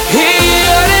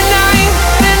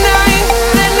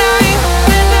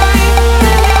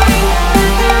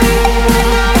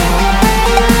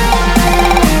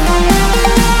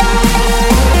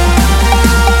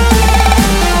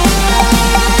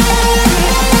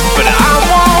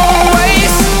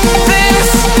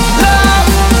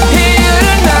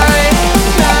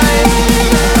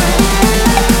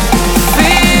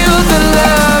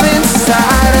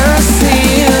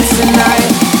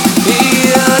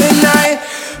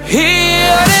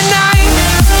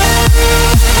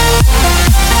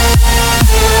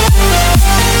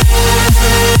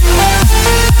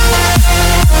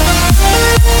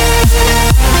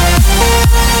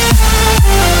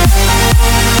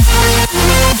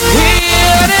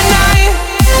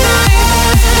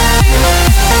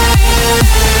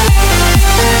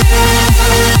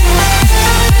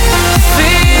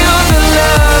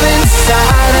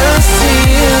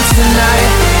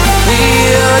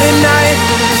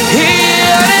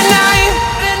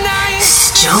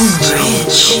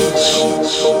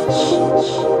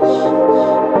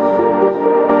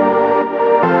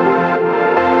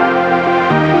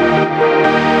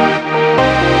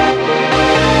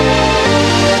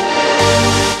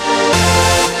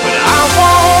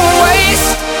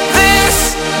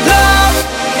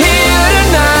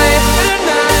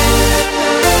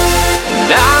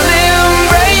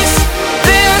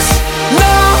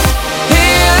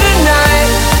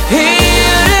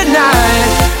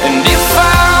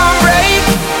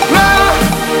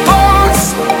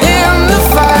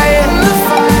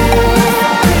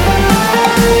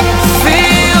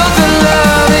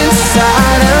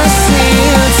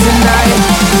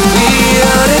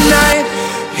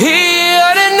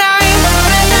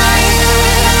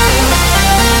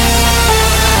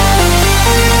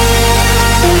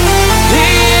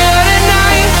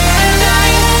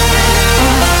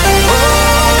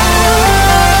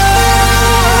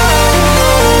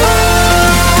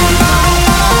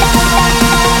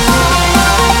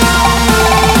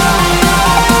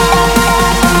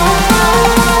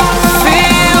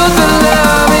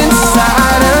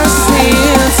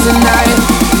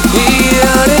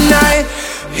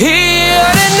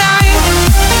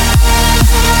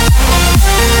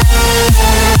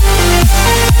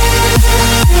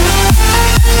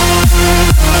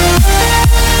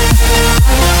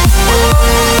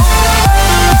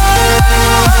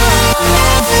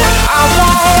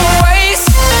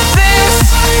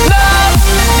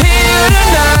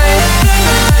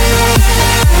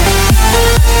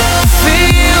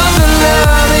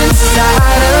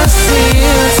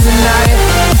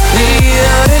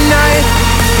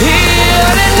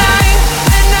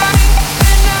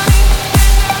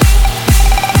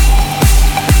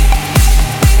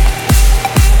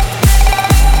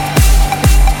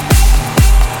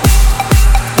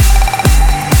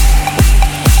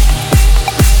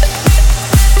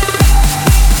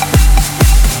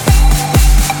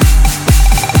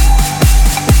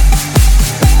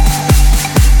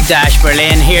 Dash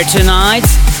Berlin here tonight,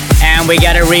 and we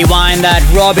gotta rewind that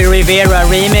Robbie Rivera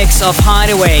remix of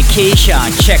Hideaway. Keisha,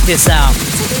 check this out.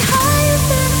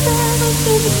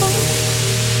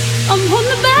 I'm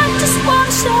holding back, just one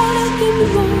shot at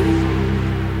giving more.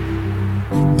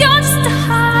 You're just a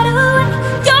hideaway,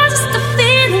 you're just a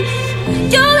feeling.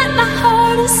 You let my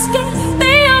heart escape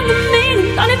beyond the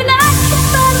meaning. Don't even I can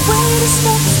find a way to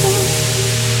stop it.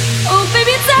 Oh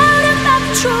baby, it's out of my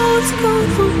control, it's going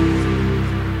wrong.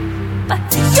 But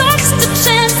you're just a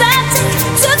chance I take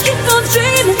to keep on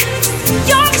dreaming.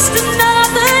 You're just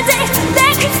another day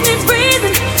that keeps me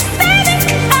breathing. Baby,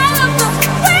 I love the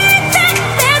way that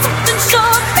there's nothing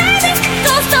short. Baby,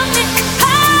 don't stop me,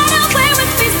 hide away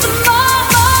with me some more.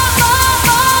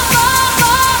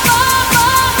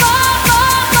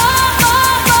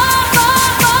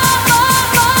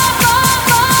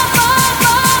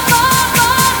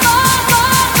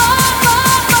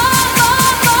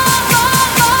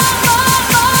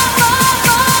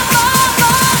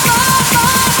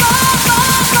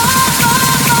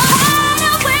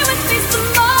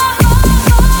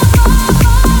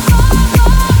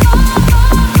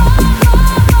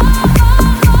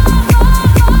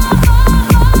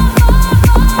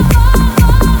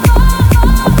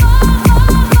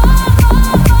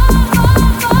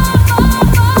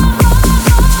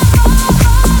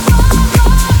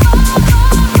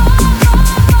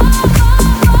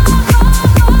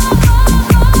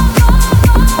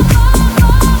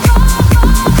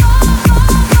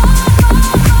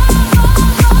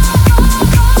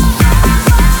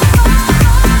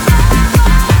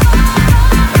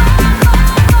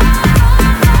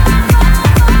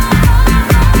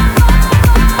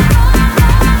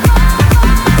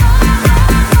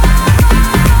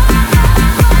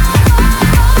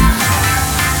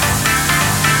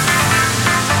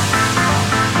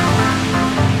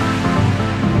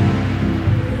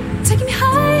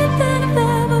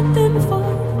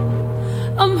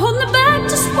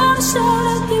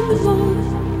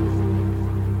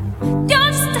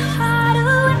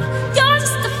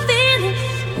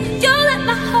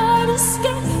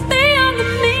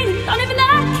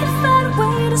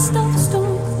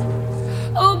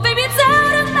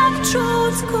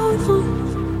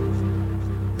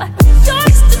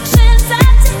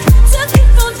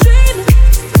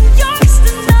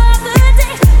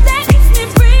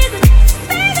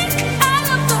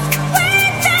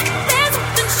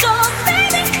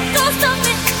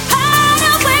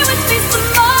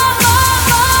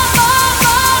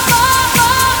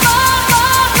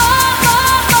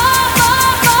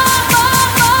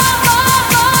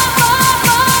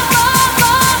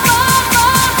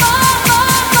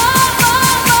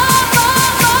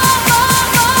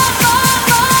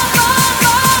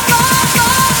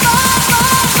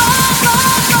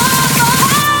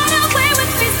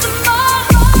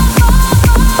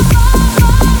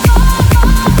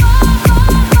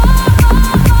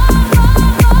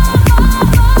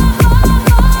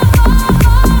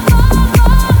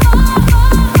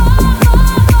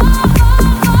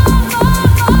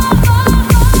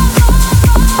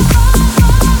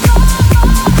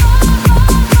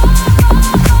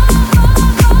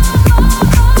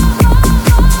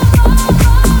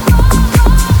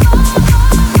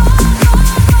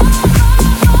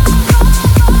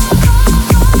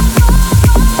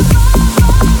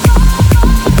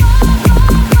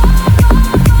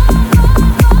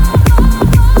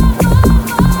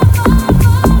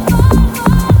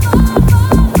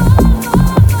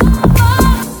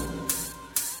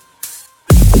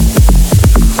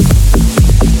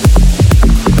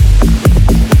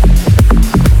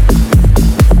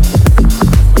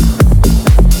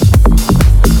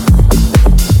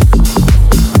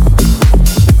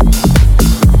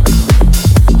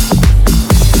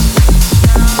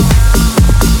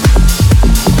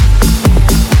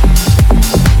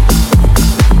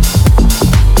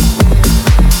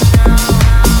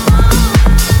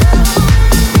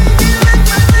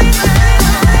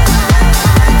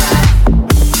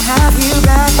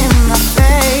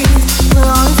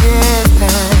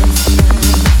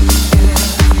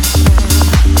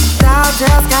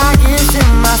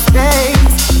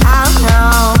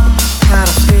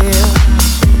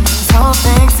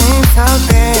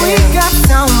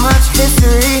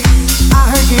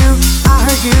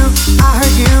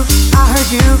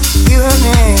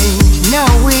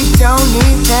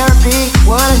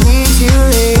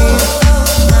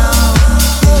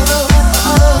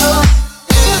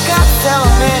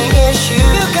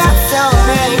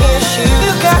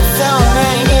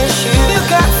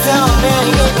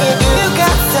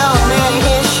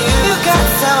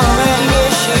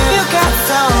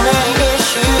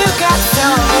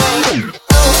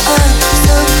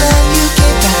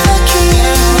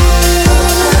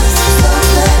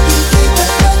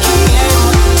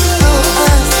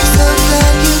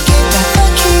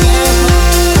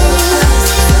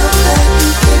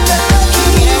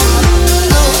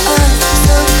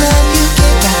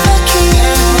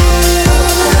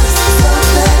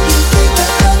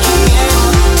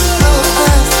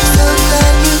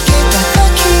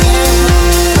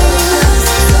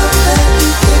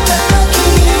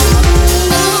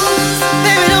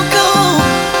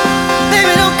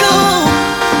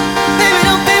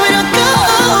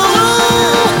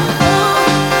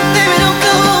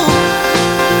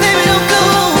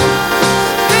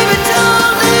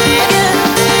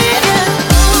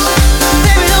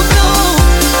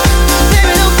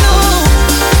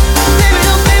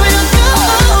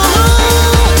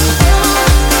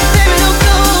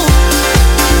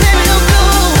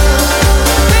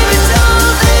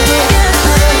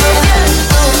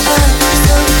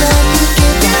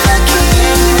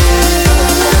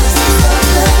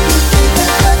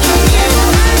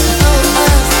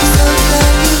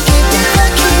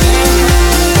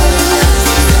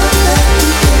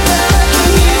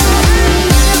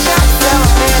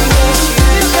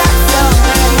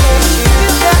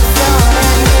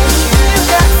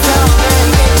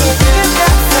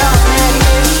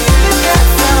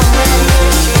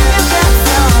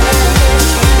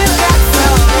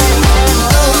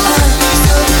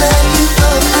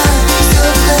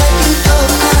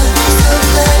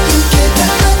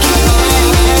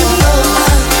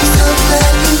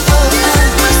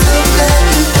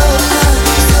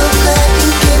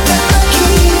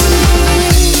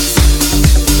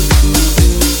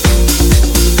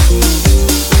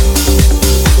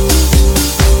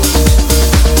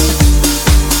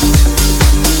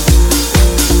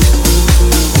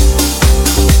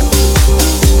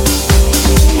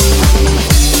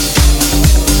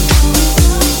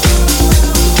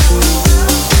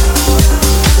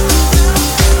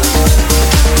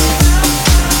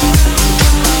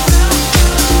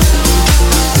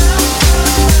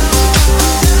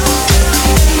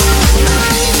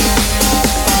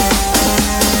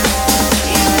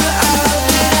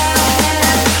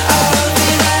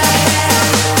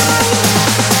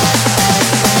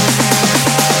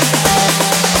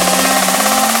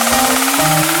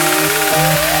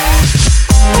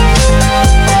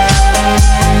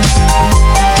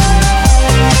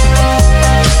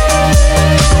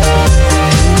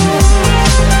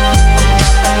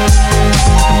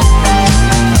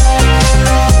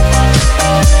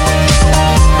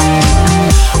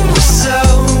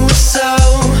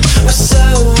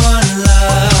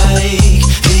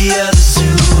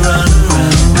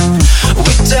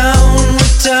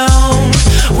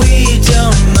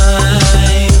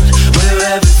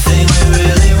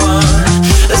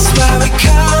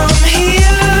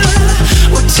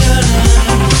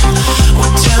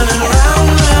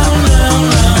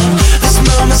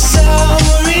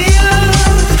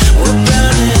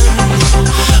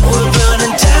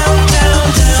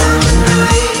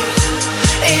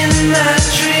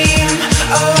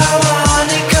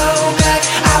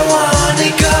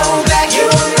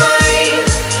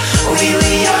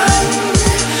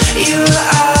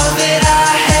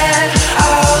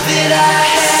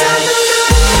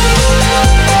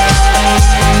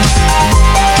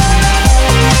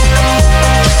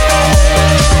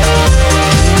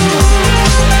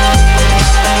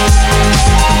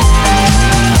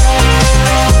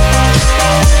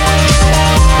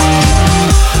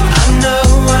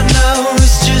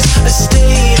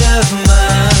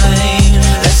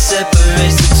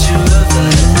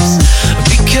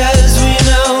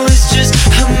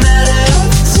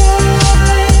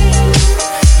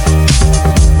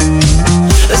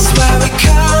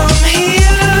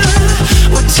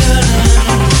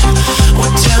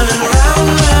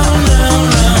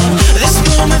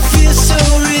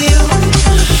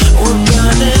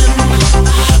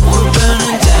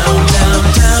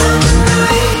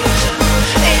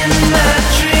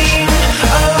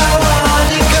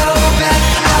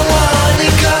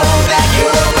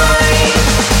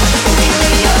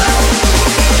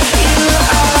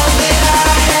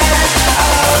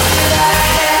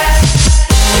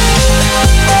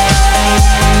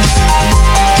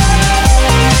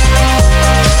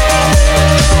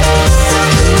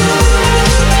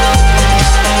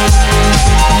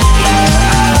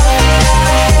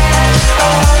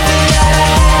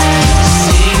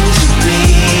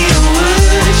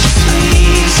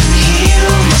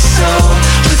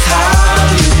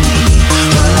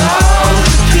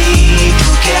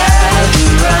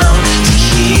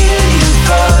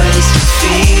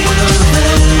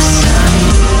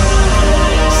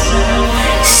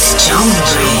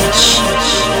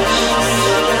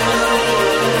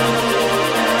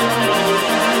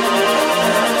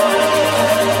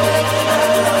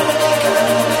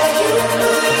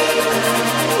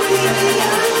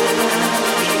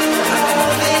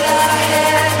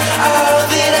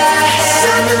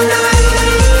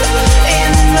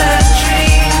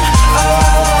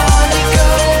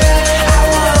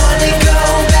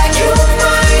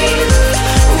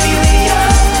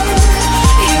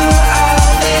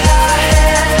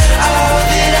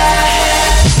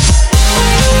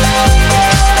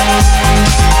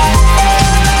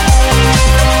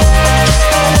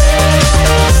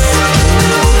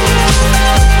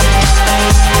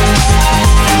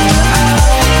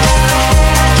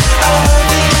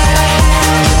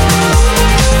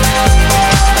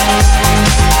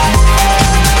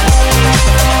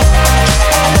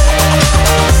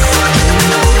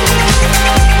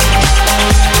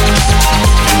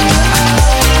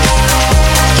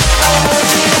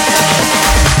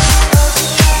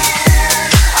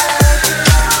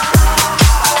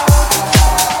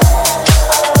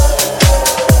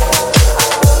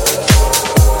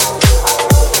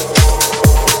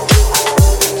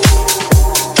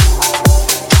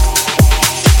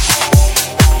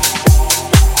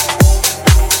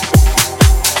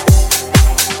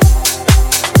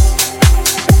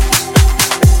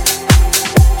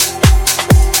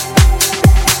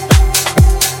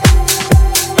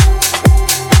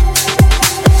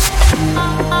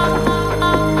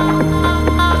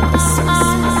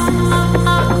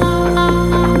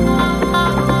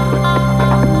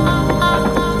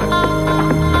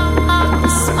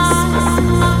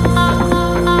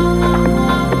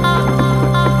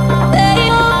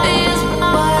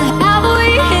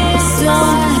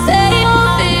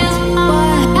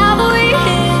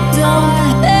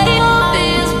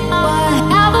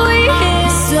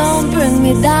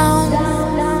 me down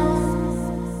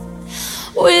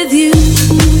with you.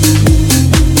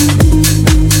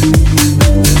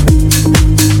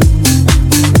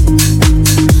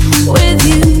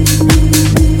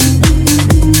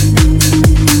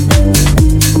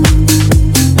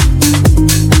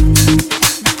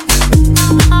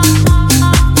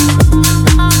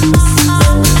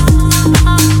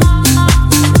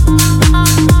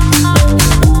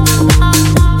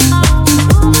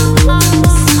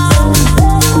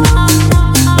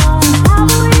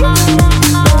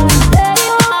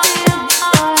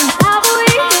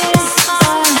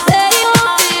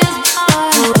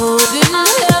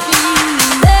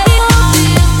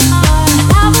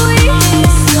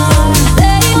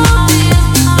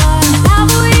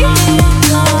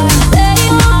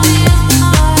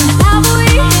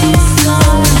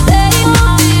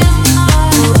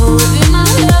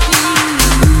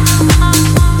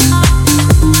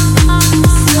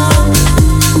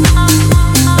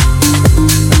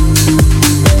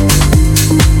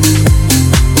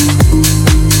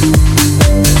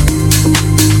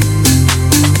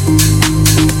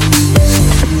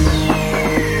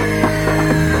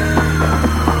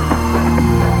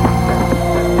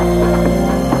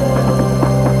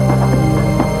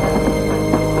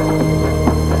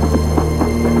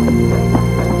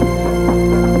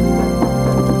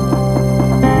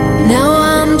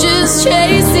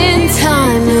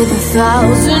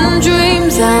 Thousand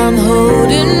dreams I'm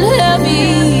holding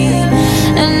heavy,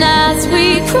 and as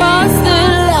we cross the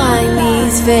line,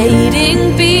 these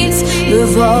fading beats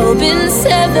have all been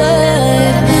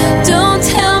severed. Don't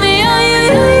tell me our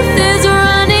youth is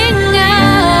running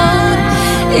out.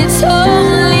 It's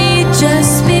only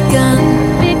just begun.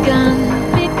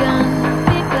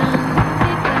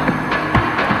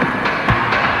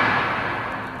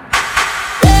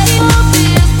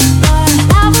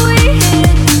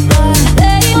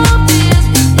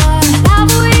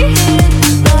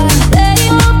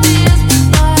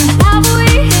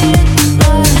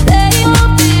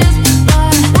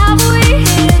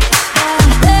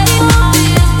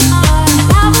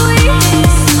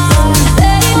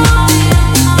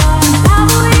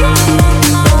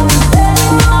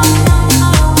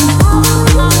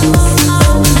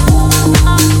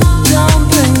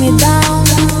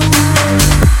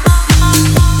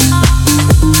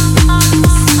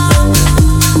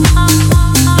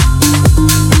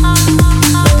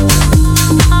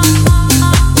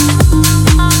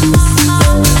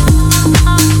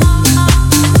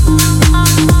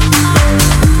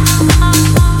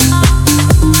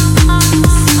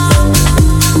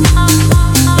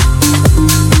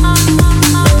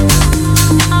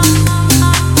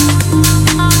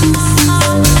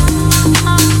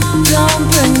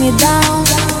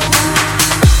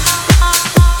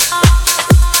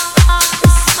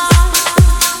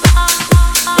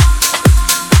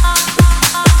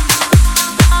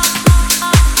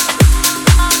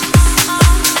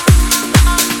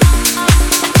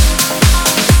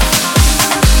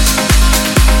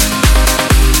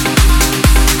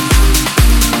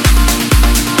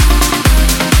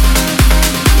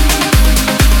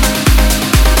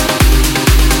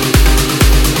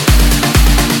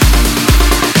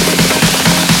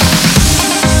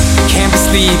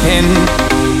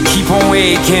 Keep on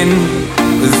waking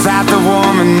without the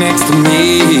woman next to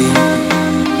me.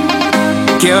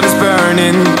 Guilt is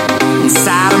burning,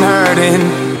 inside I'm hurting.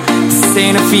 This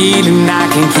ain't a feeling I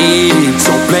can keep.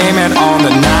 So blame it on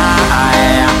the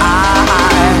night.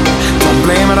 Don't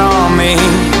blame it on me.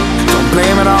 Don't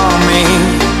blame it on me.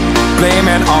 Blame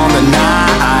it on the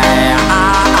night.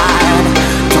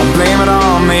 Don't blame it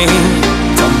on me.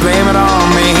 Don't blame it on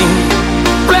me.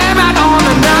 Blame it on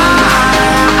the night.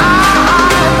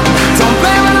 Don't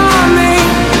blame it on me.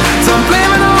 Don't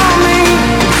blame it on me.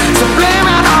 So blame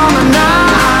it on the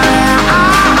night.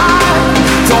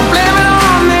 Don't blame it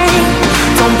on me.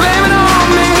 Don't blame it on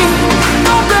me.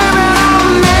 Don't blame it on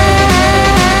me.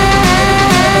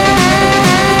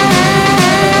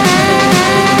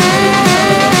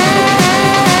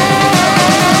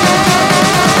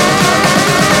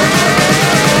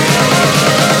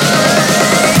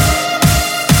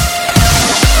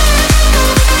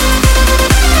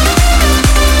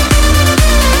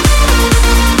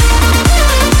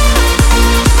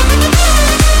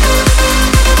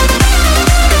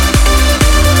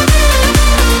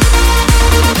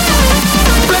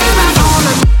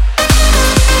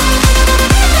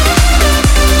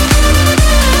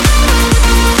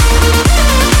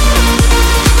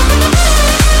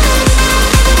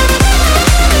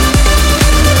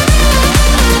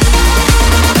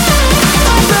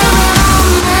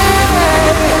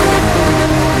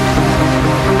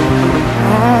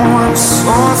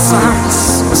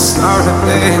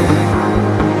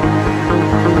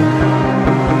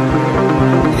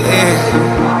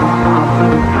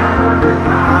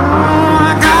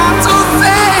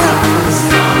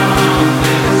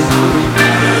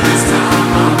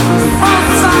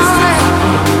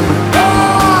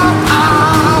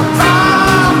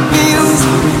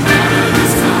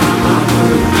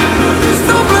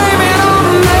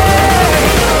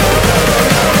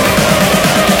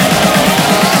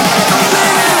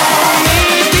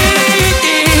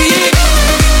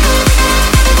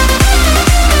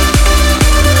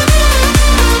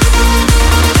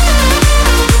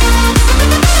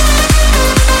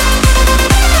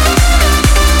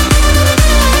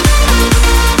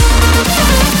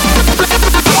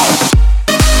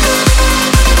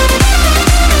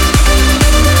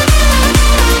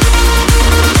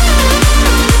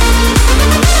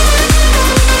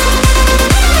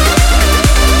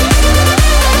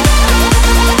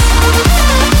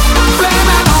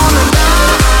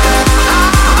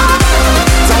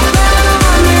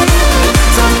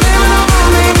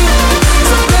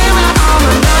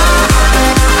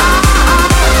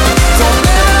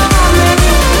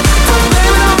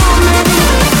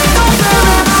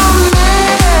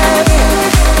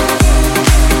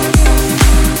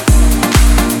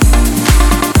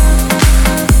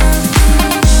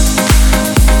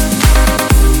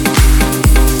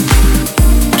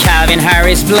 Calvin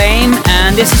Harris Blame,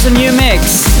 and this is a new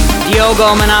mix,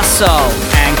 Diogo Manasso,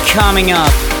 and coming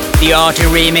up, the Artie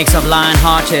remix of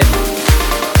Lionhearted.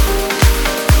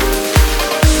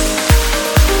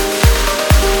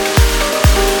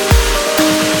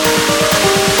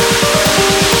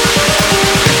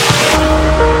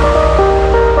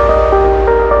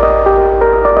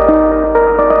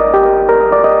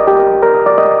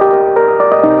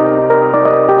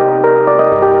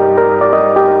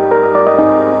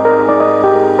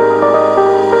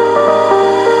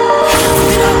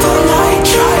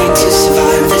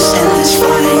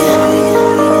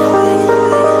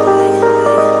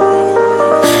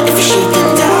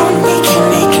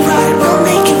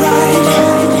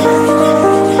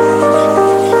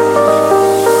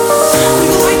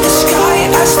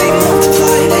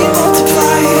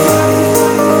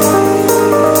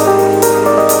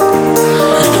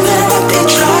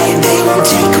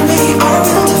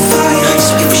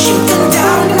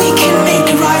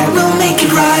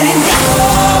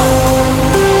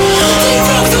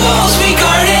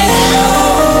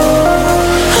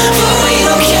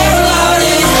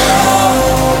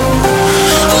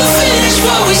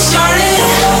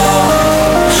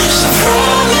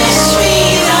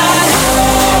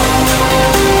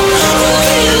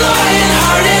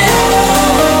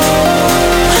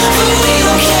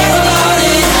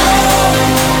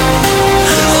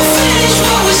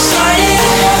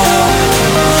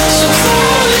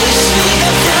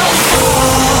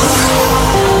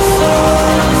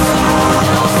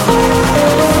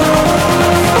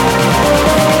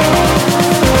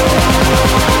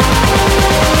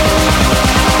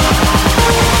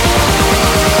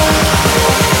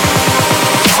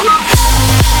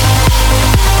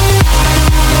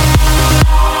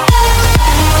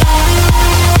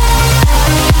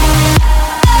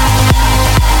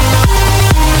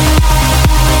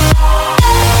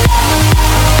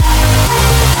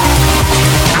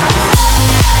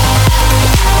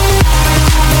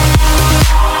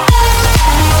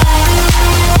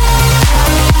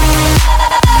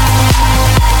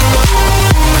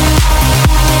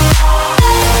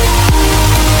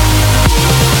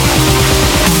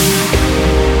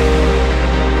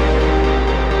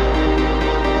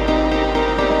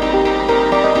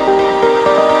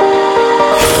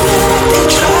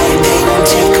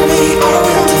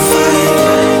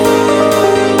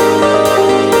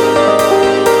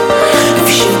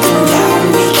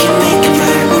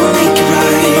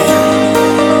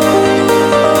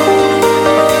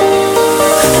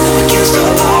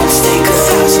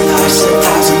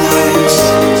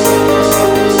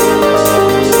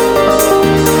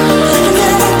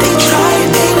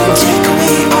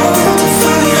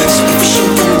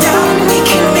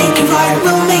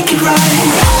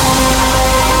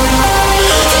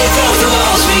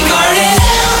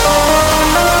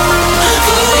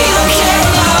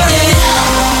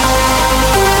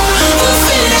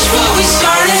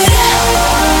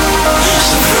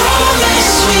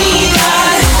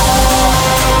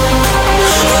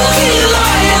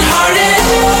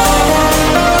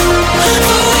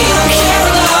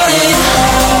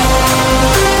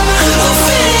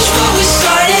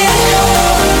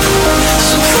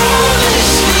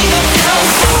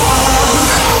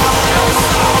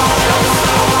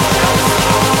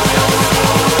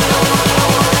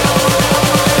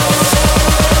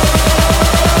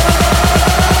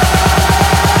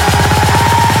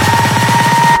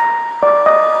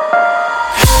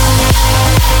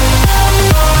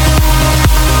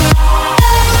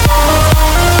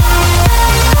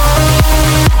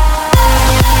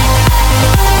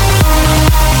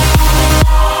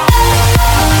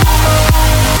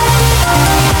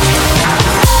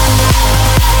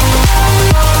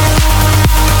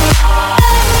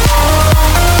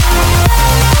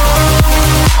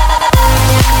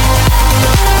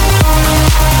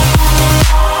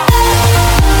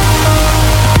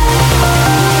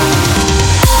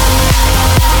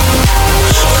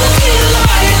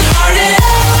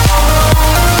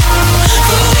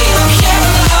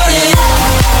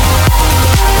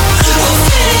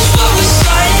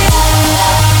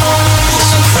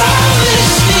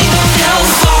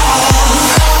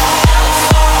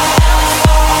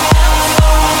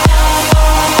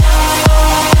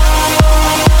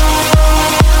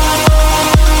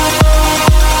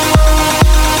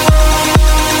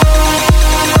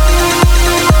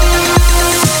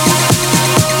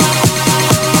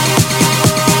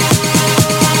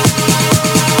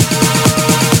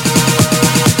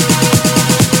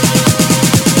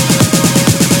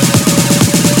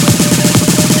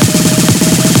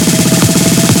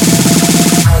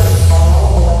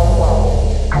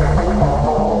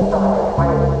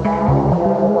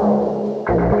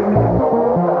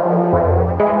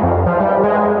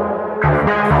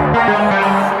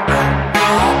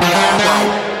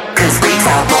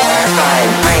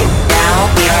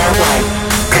 are one.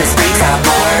 'Cause we have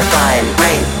more fun.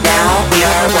 Right now we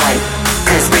are one.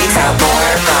 'Cause we have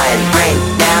more fun. Right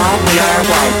now we are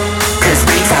one. 'Cause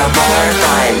we have more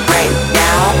fun. Right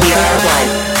now we are one.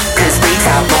 'Cause we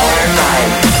have more fun.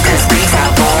 'Cause we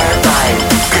have more fun.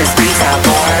 'Cause we have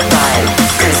more fun.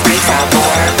 'Cause we have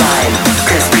more fun.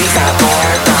 'Cause we have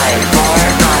more fun. More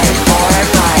fun. More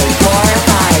fun. More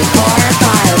fun. More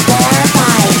fun. More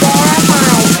fun. More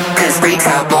fun. 'Cause we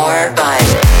have more fun.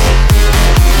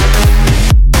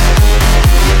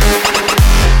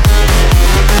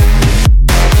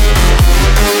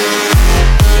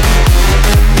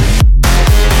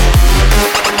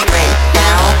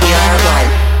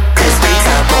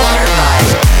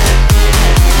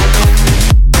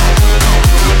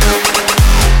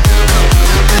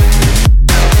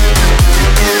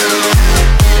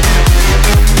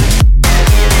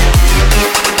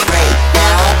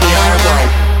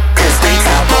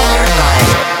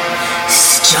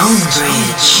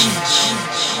 StoneBridge.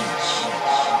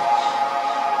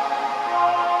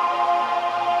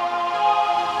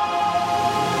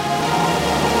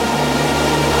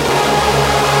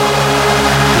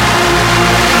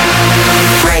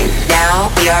 Right now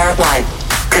we are one.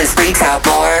 'Cause we have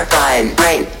more fun.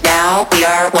 Right now we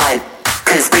are one.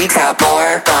 'Cause we have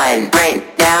more fun. Right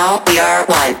now we are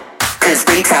one. 'Cause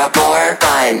we have more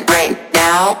fun. Right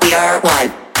now we are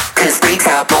one. 'Cause we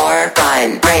have more fun.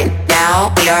 Right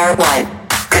now we are one.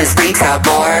 'Cause we have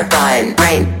more fun.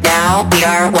 Right now we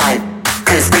are one.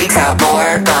 'Cause we have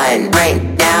more fun. Right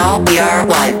now we are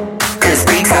one. 'Cause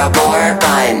we have more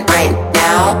fun. Right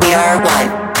now we are one.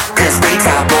 'Cause we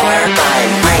have more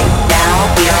fun. Right now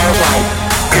we are one.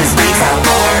 'Cause we have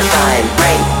more fun.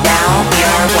 Right now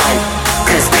we are one.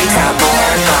 'Cause we have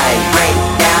more fun. Right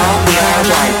now we are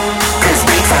one. 'Cause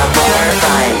we have more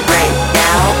fun. Right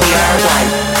now we are one.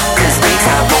 'Cause we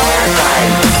have more fun.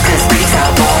 'Cause we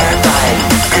have more fun.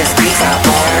 'Cause we have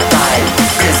more fun.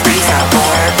 'Cause we have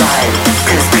more fun.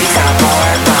 'Cause we have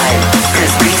more fun.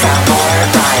 'Cause we have more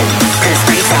fun. 'Cause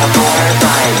we have more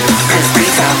fun. 'Cause we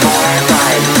have more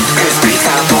fun. 'Cause we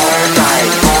have more fun. More fun.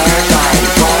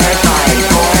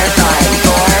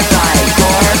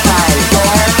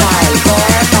 More fun.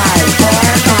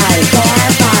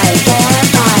 More fun. More fun. More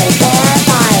fun. More fun. More fun. More fun. More fun. More fun. More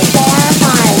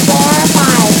fun. More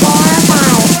fun. More fun. More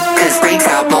fun. 'Cause we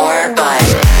have more fun.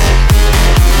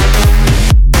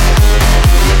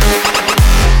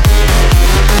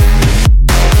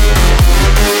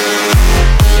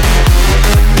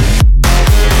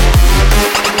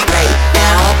 Right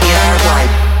now we are one.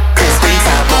 'Cause we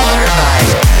have more fun. Right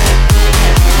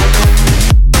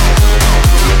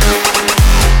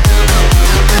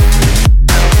now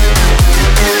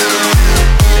we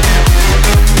are one. 'Cause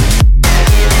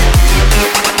we have more fun.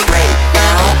 Right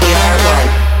now we are one.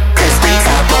 'Cause we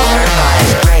have more fun. Right now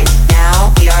we are one. 'Cause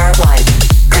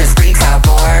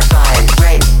we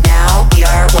have more fun. Right now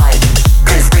we are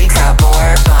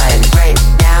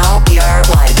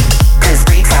one. 'Cause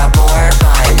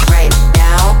we have more fun. Right now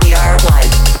we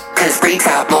are one. 'Cause we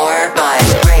have more fun.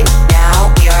 Right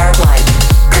now we are one.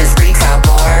 'Cause we have more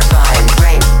fun.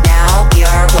 Right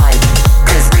now we are one.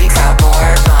 'Cause we have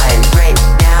more fun. Right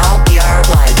now we are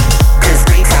one. 'Cause we have more fun. Right now we are one. 'Cause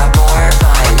we have more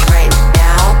fun. Right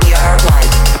now we are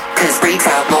one. 'Cause we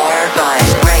have more fun.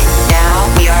 Right now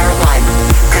we are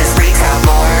one. 'Cause we have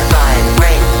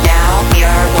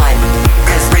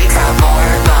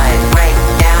more fun. Right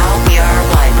now we are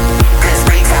one. 'Cause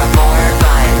we have more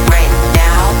fun. Right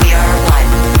now we are one.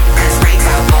 'Cause we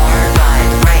have more fun.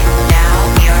 Right now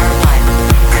we are one.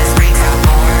 'Cause we have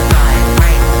more fun.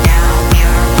 Right now we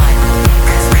are one.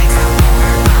 'Cause we have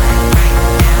more fun. Right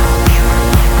now we are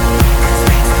one. 'Cause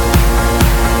we have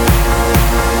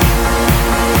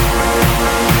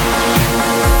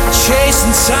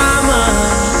Chasing summer,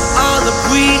 all that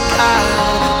we got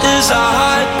is our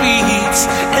heartbeats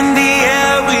and the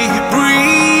air we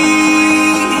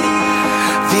breathe,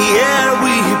 the air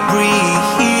we breathe.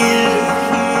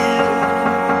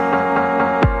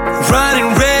 Running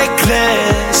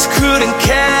reckless, couldn't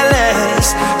care less,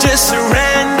 just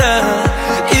surrender.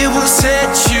 It will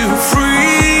set you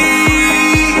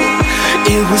free.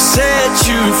 It will set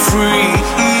you free.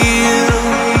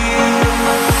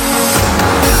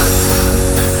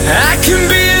 I can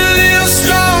be a little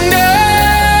stronger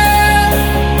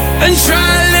and try a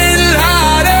little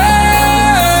harder.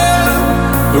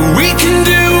 We can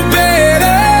do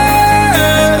better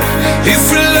if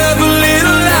we love a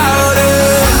little louder.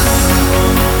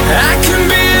 I can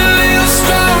be a little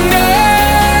stronger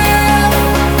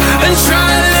and try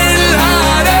a little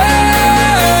harder.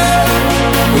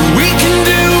 We can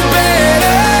do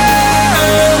better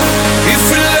if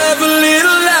we love a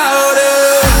little louder.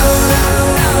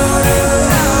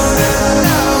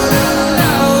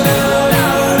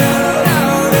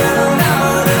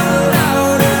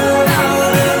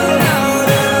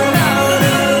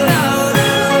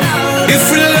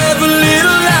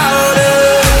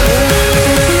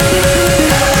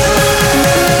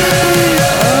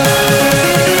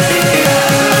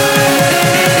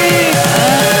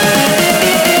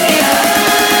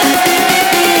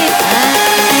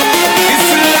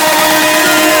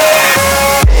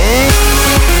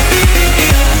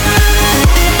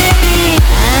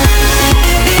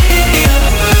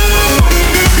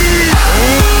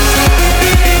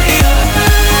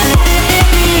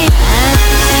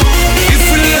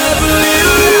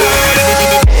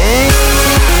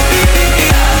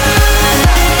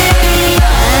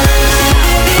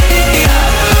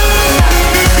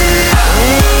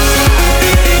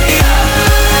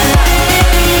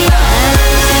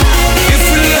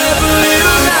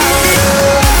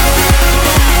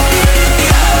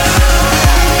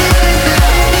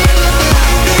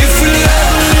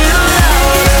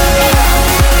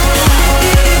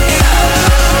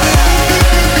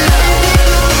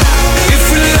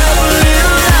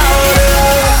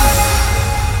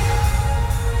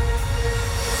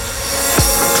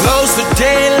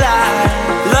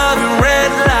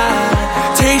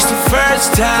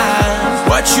 time.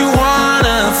 What you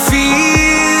wanna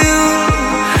feel,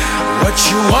 what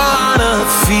you wanna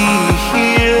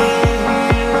feel.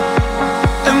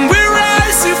 And we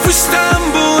rise if we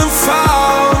stumble and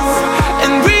fall,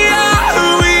 and we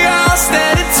are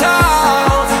standing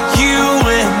tall. You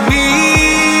and me,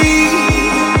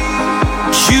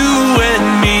 you and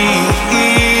me.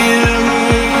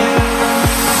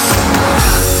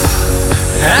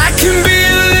 I can be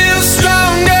a little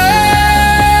stronger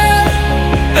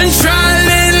and try a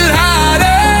little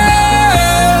harder.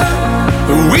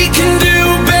 We can do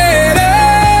better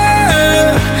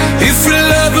if we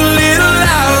love a little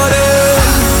louder.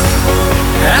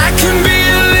 I can be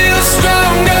a little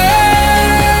stronger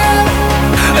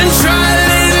and try a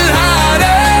little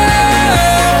harder.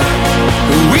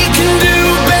 We can do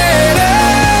better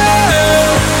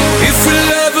if we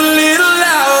love a little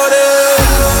louder.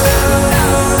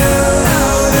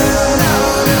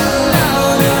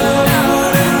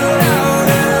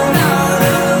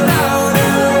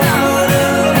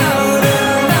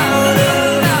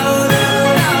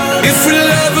 If we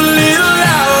love a little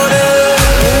louder.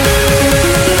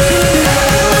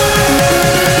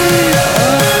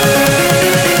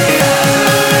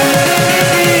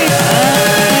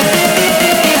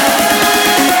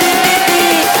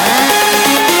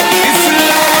 If we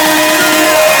love a little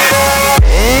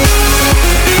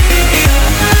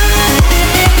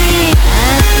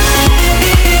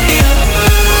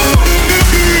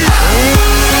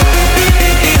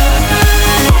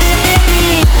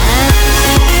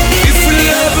If we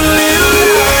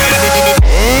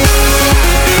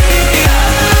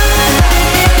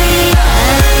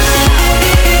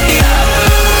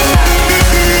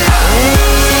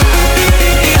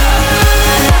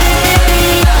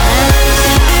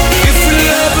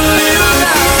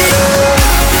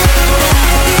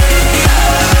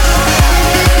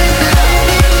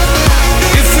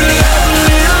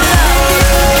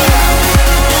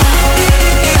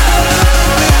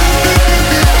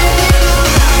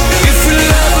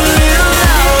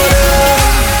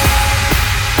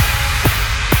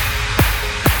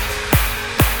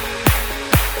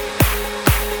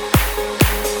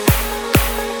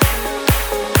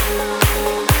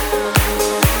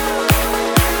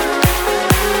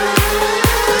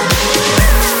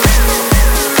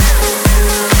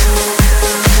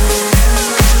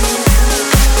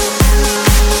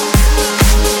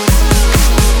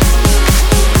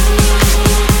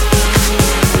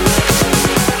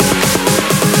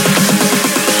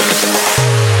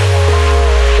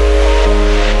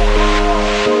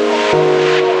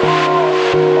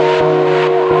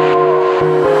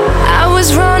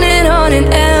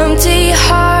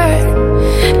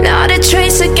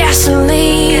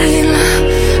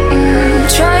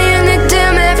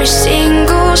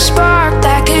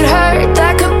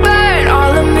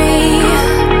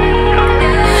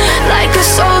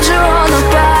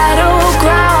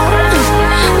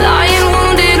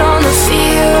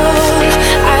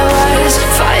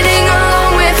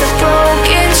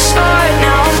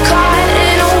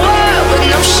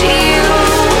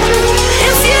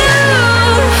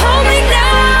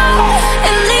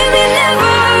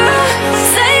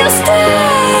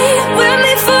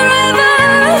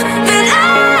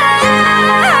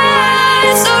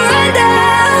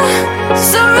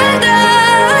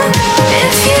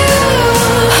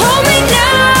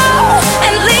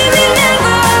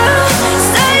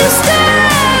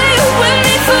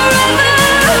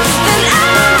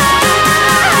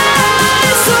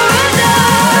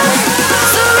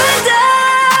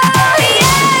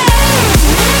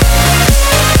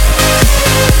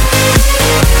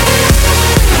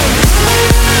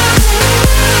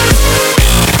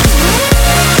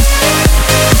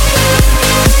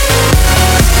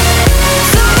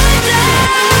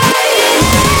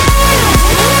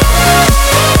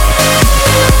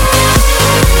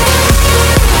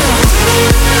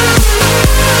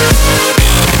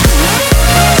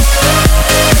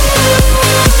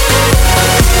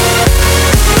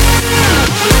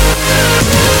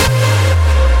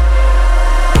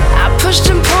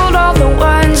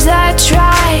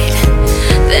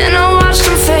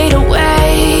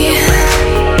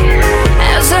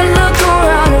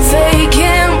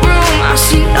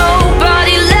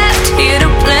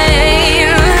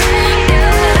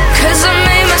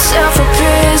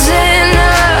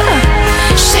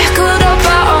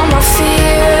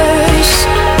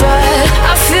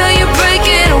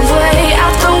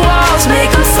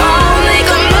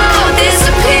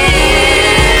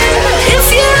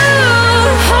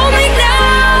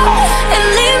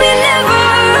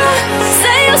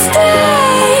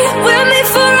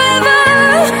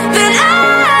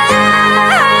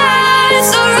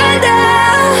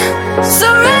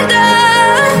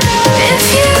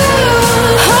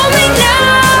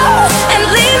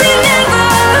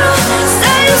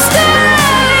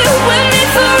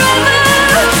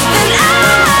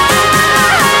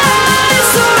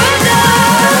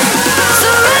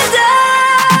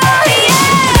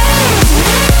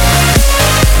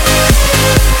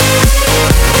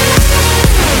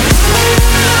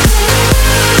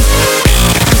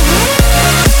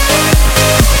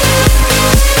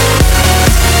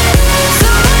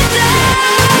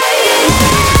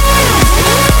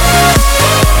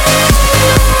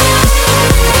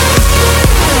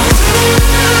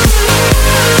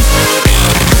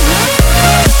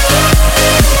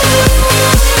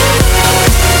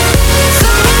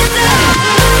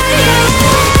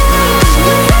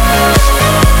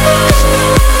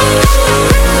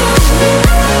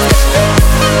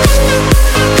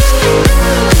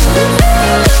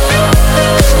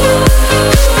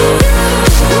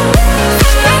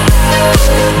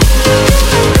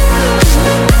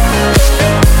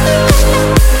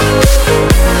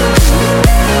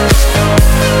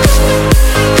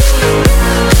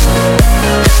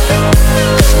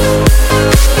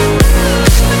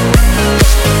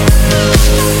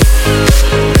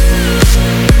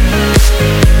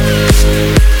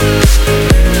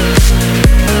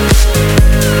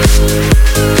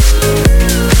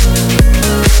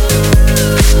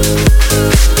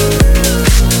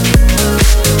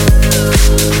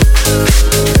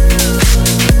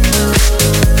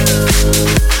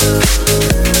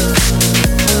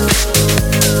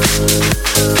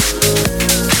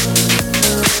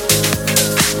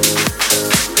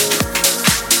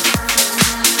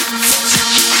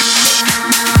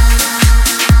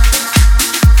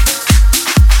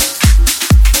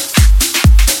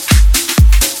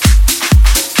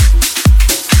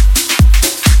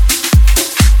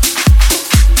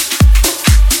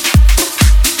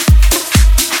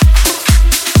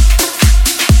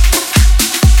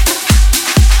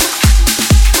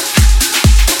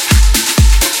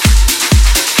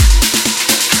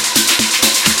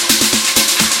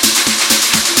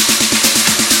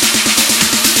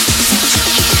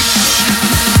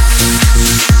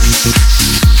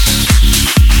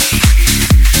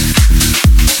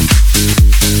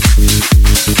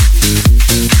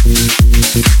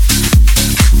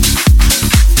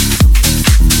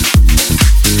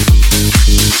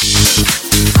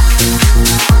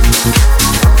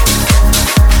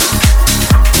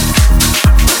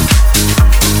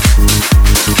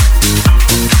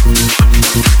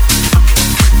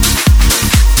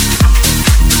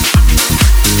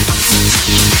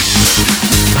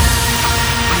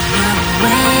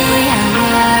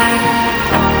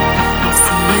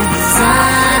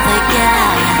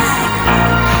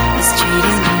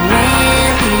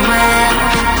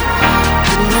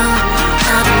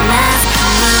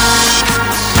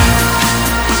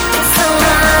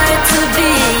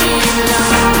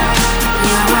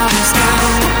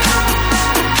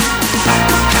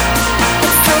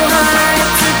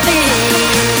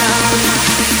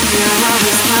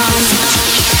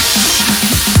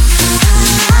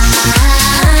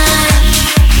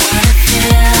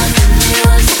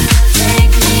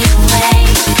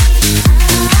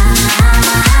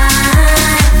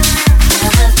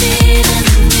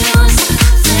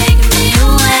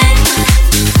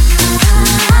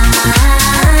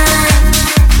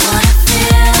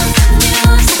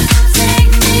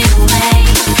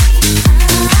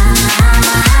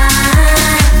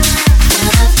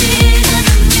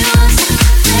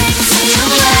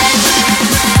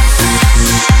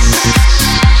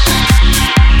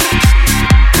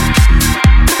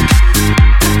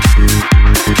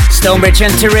StoneBridge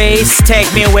and Therese, Take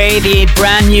Me Away, the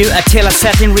brand new Attila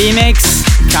Setting remix,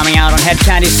 coming out on Head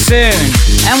Candy soon.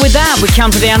 And with that, we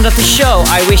come to the end of the show.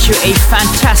 I wish you a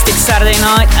fantastic Saturday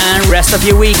night and rest of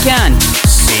your weekend.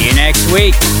 See you next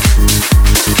week.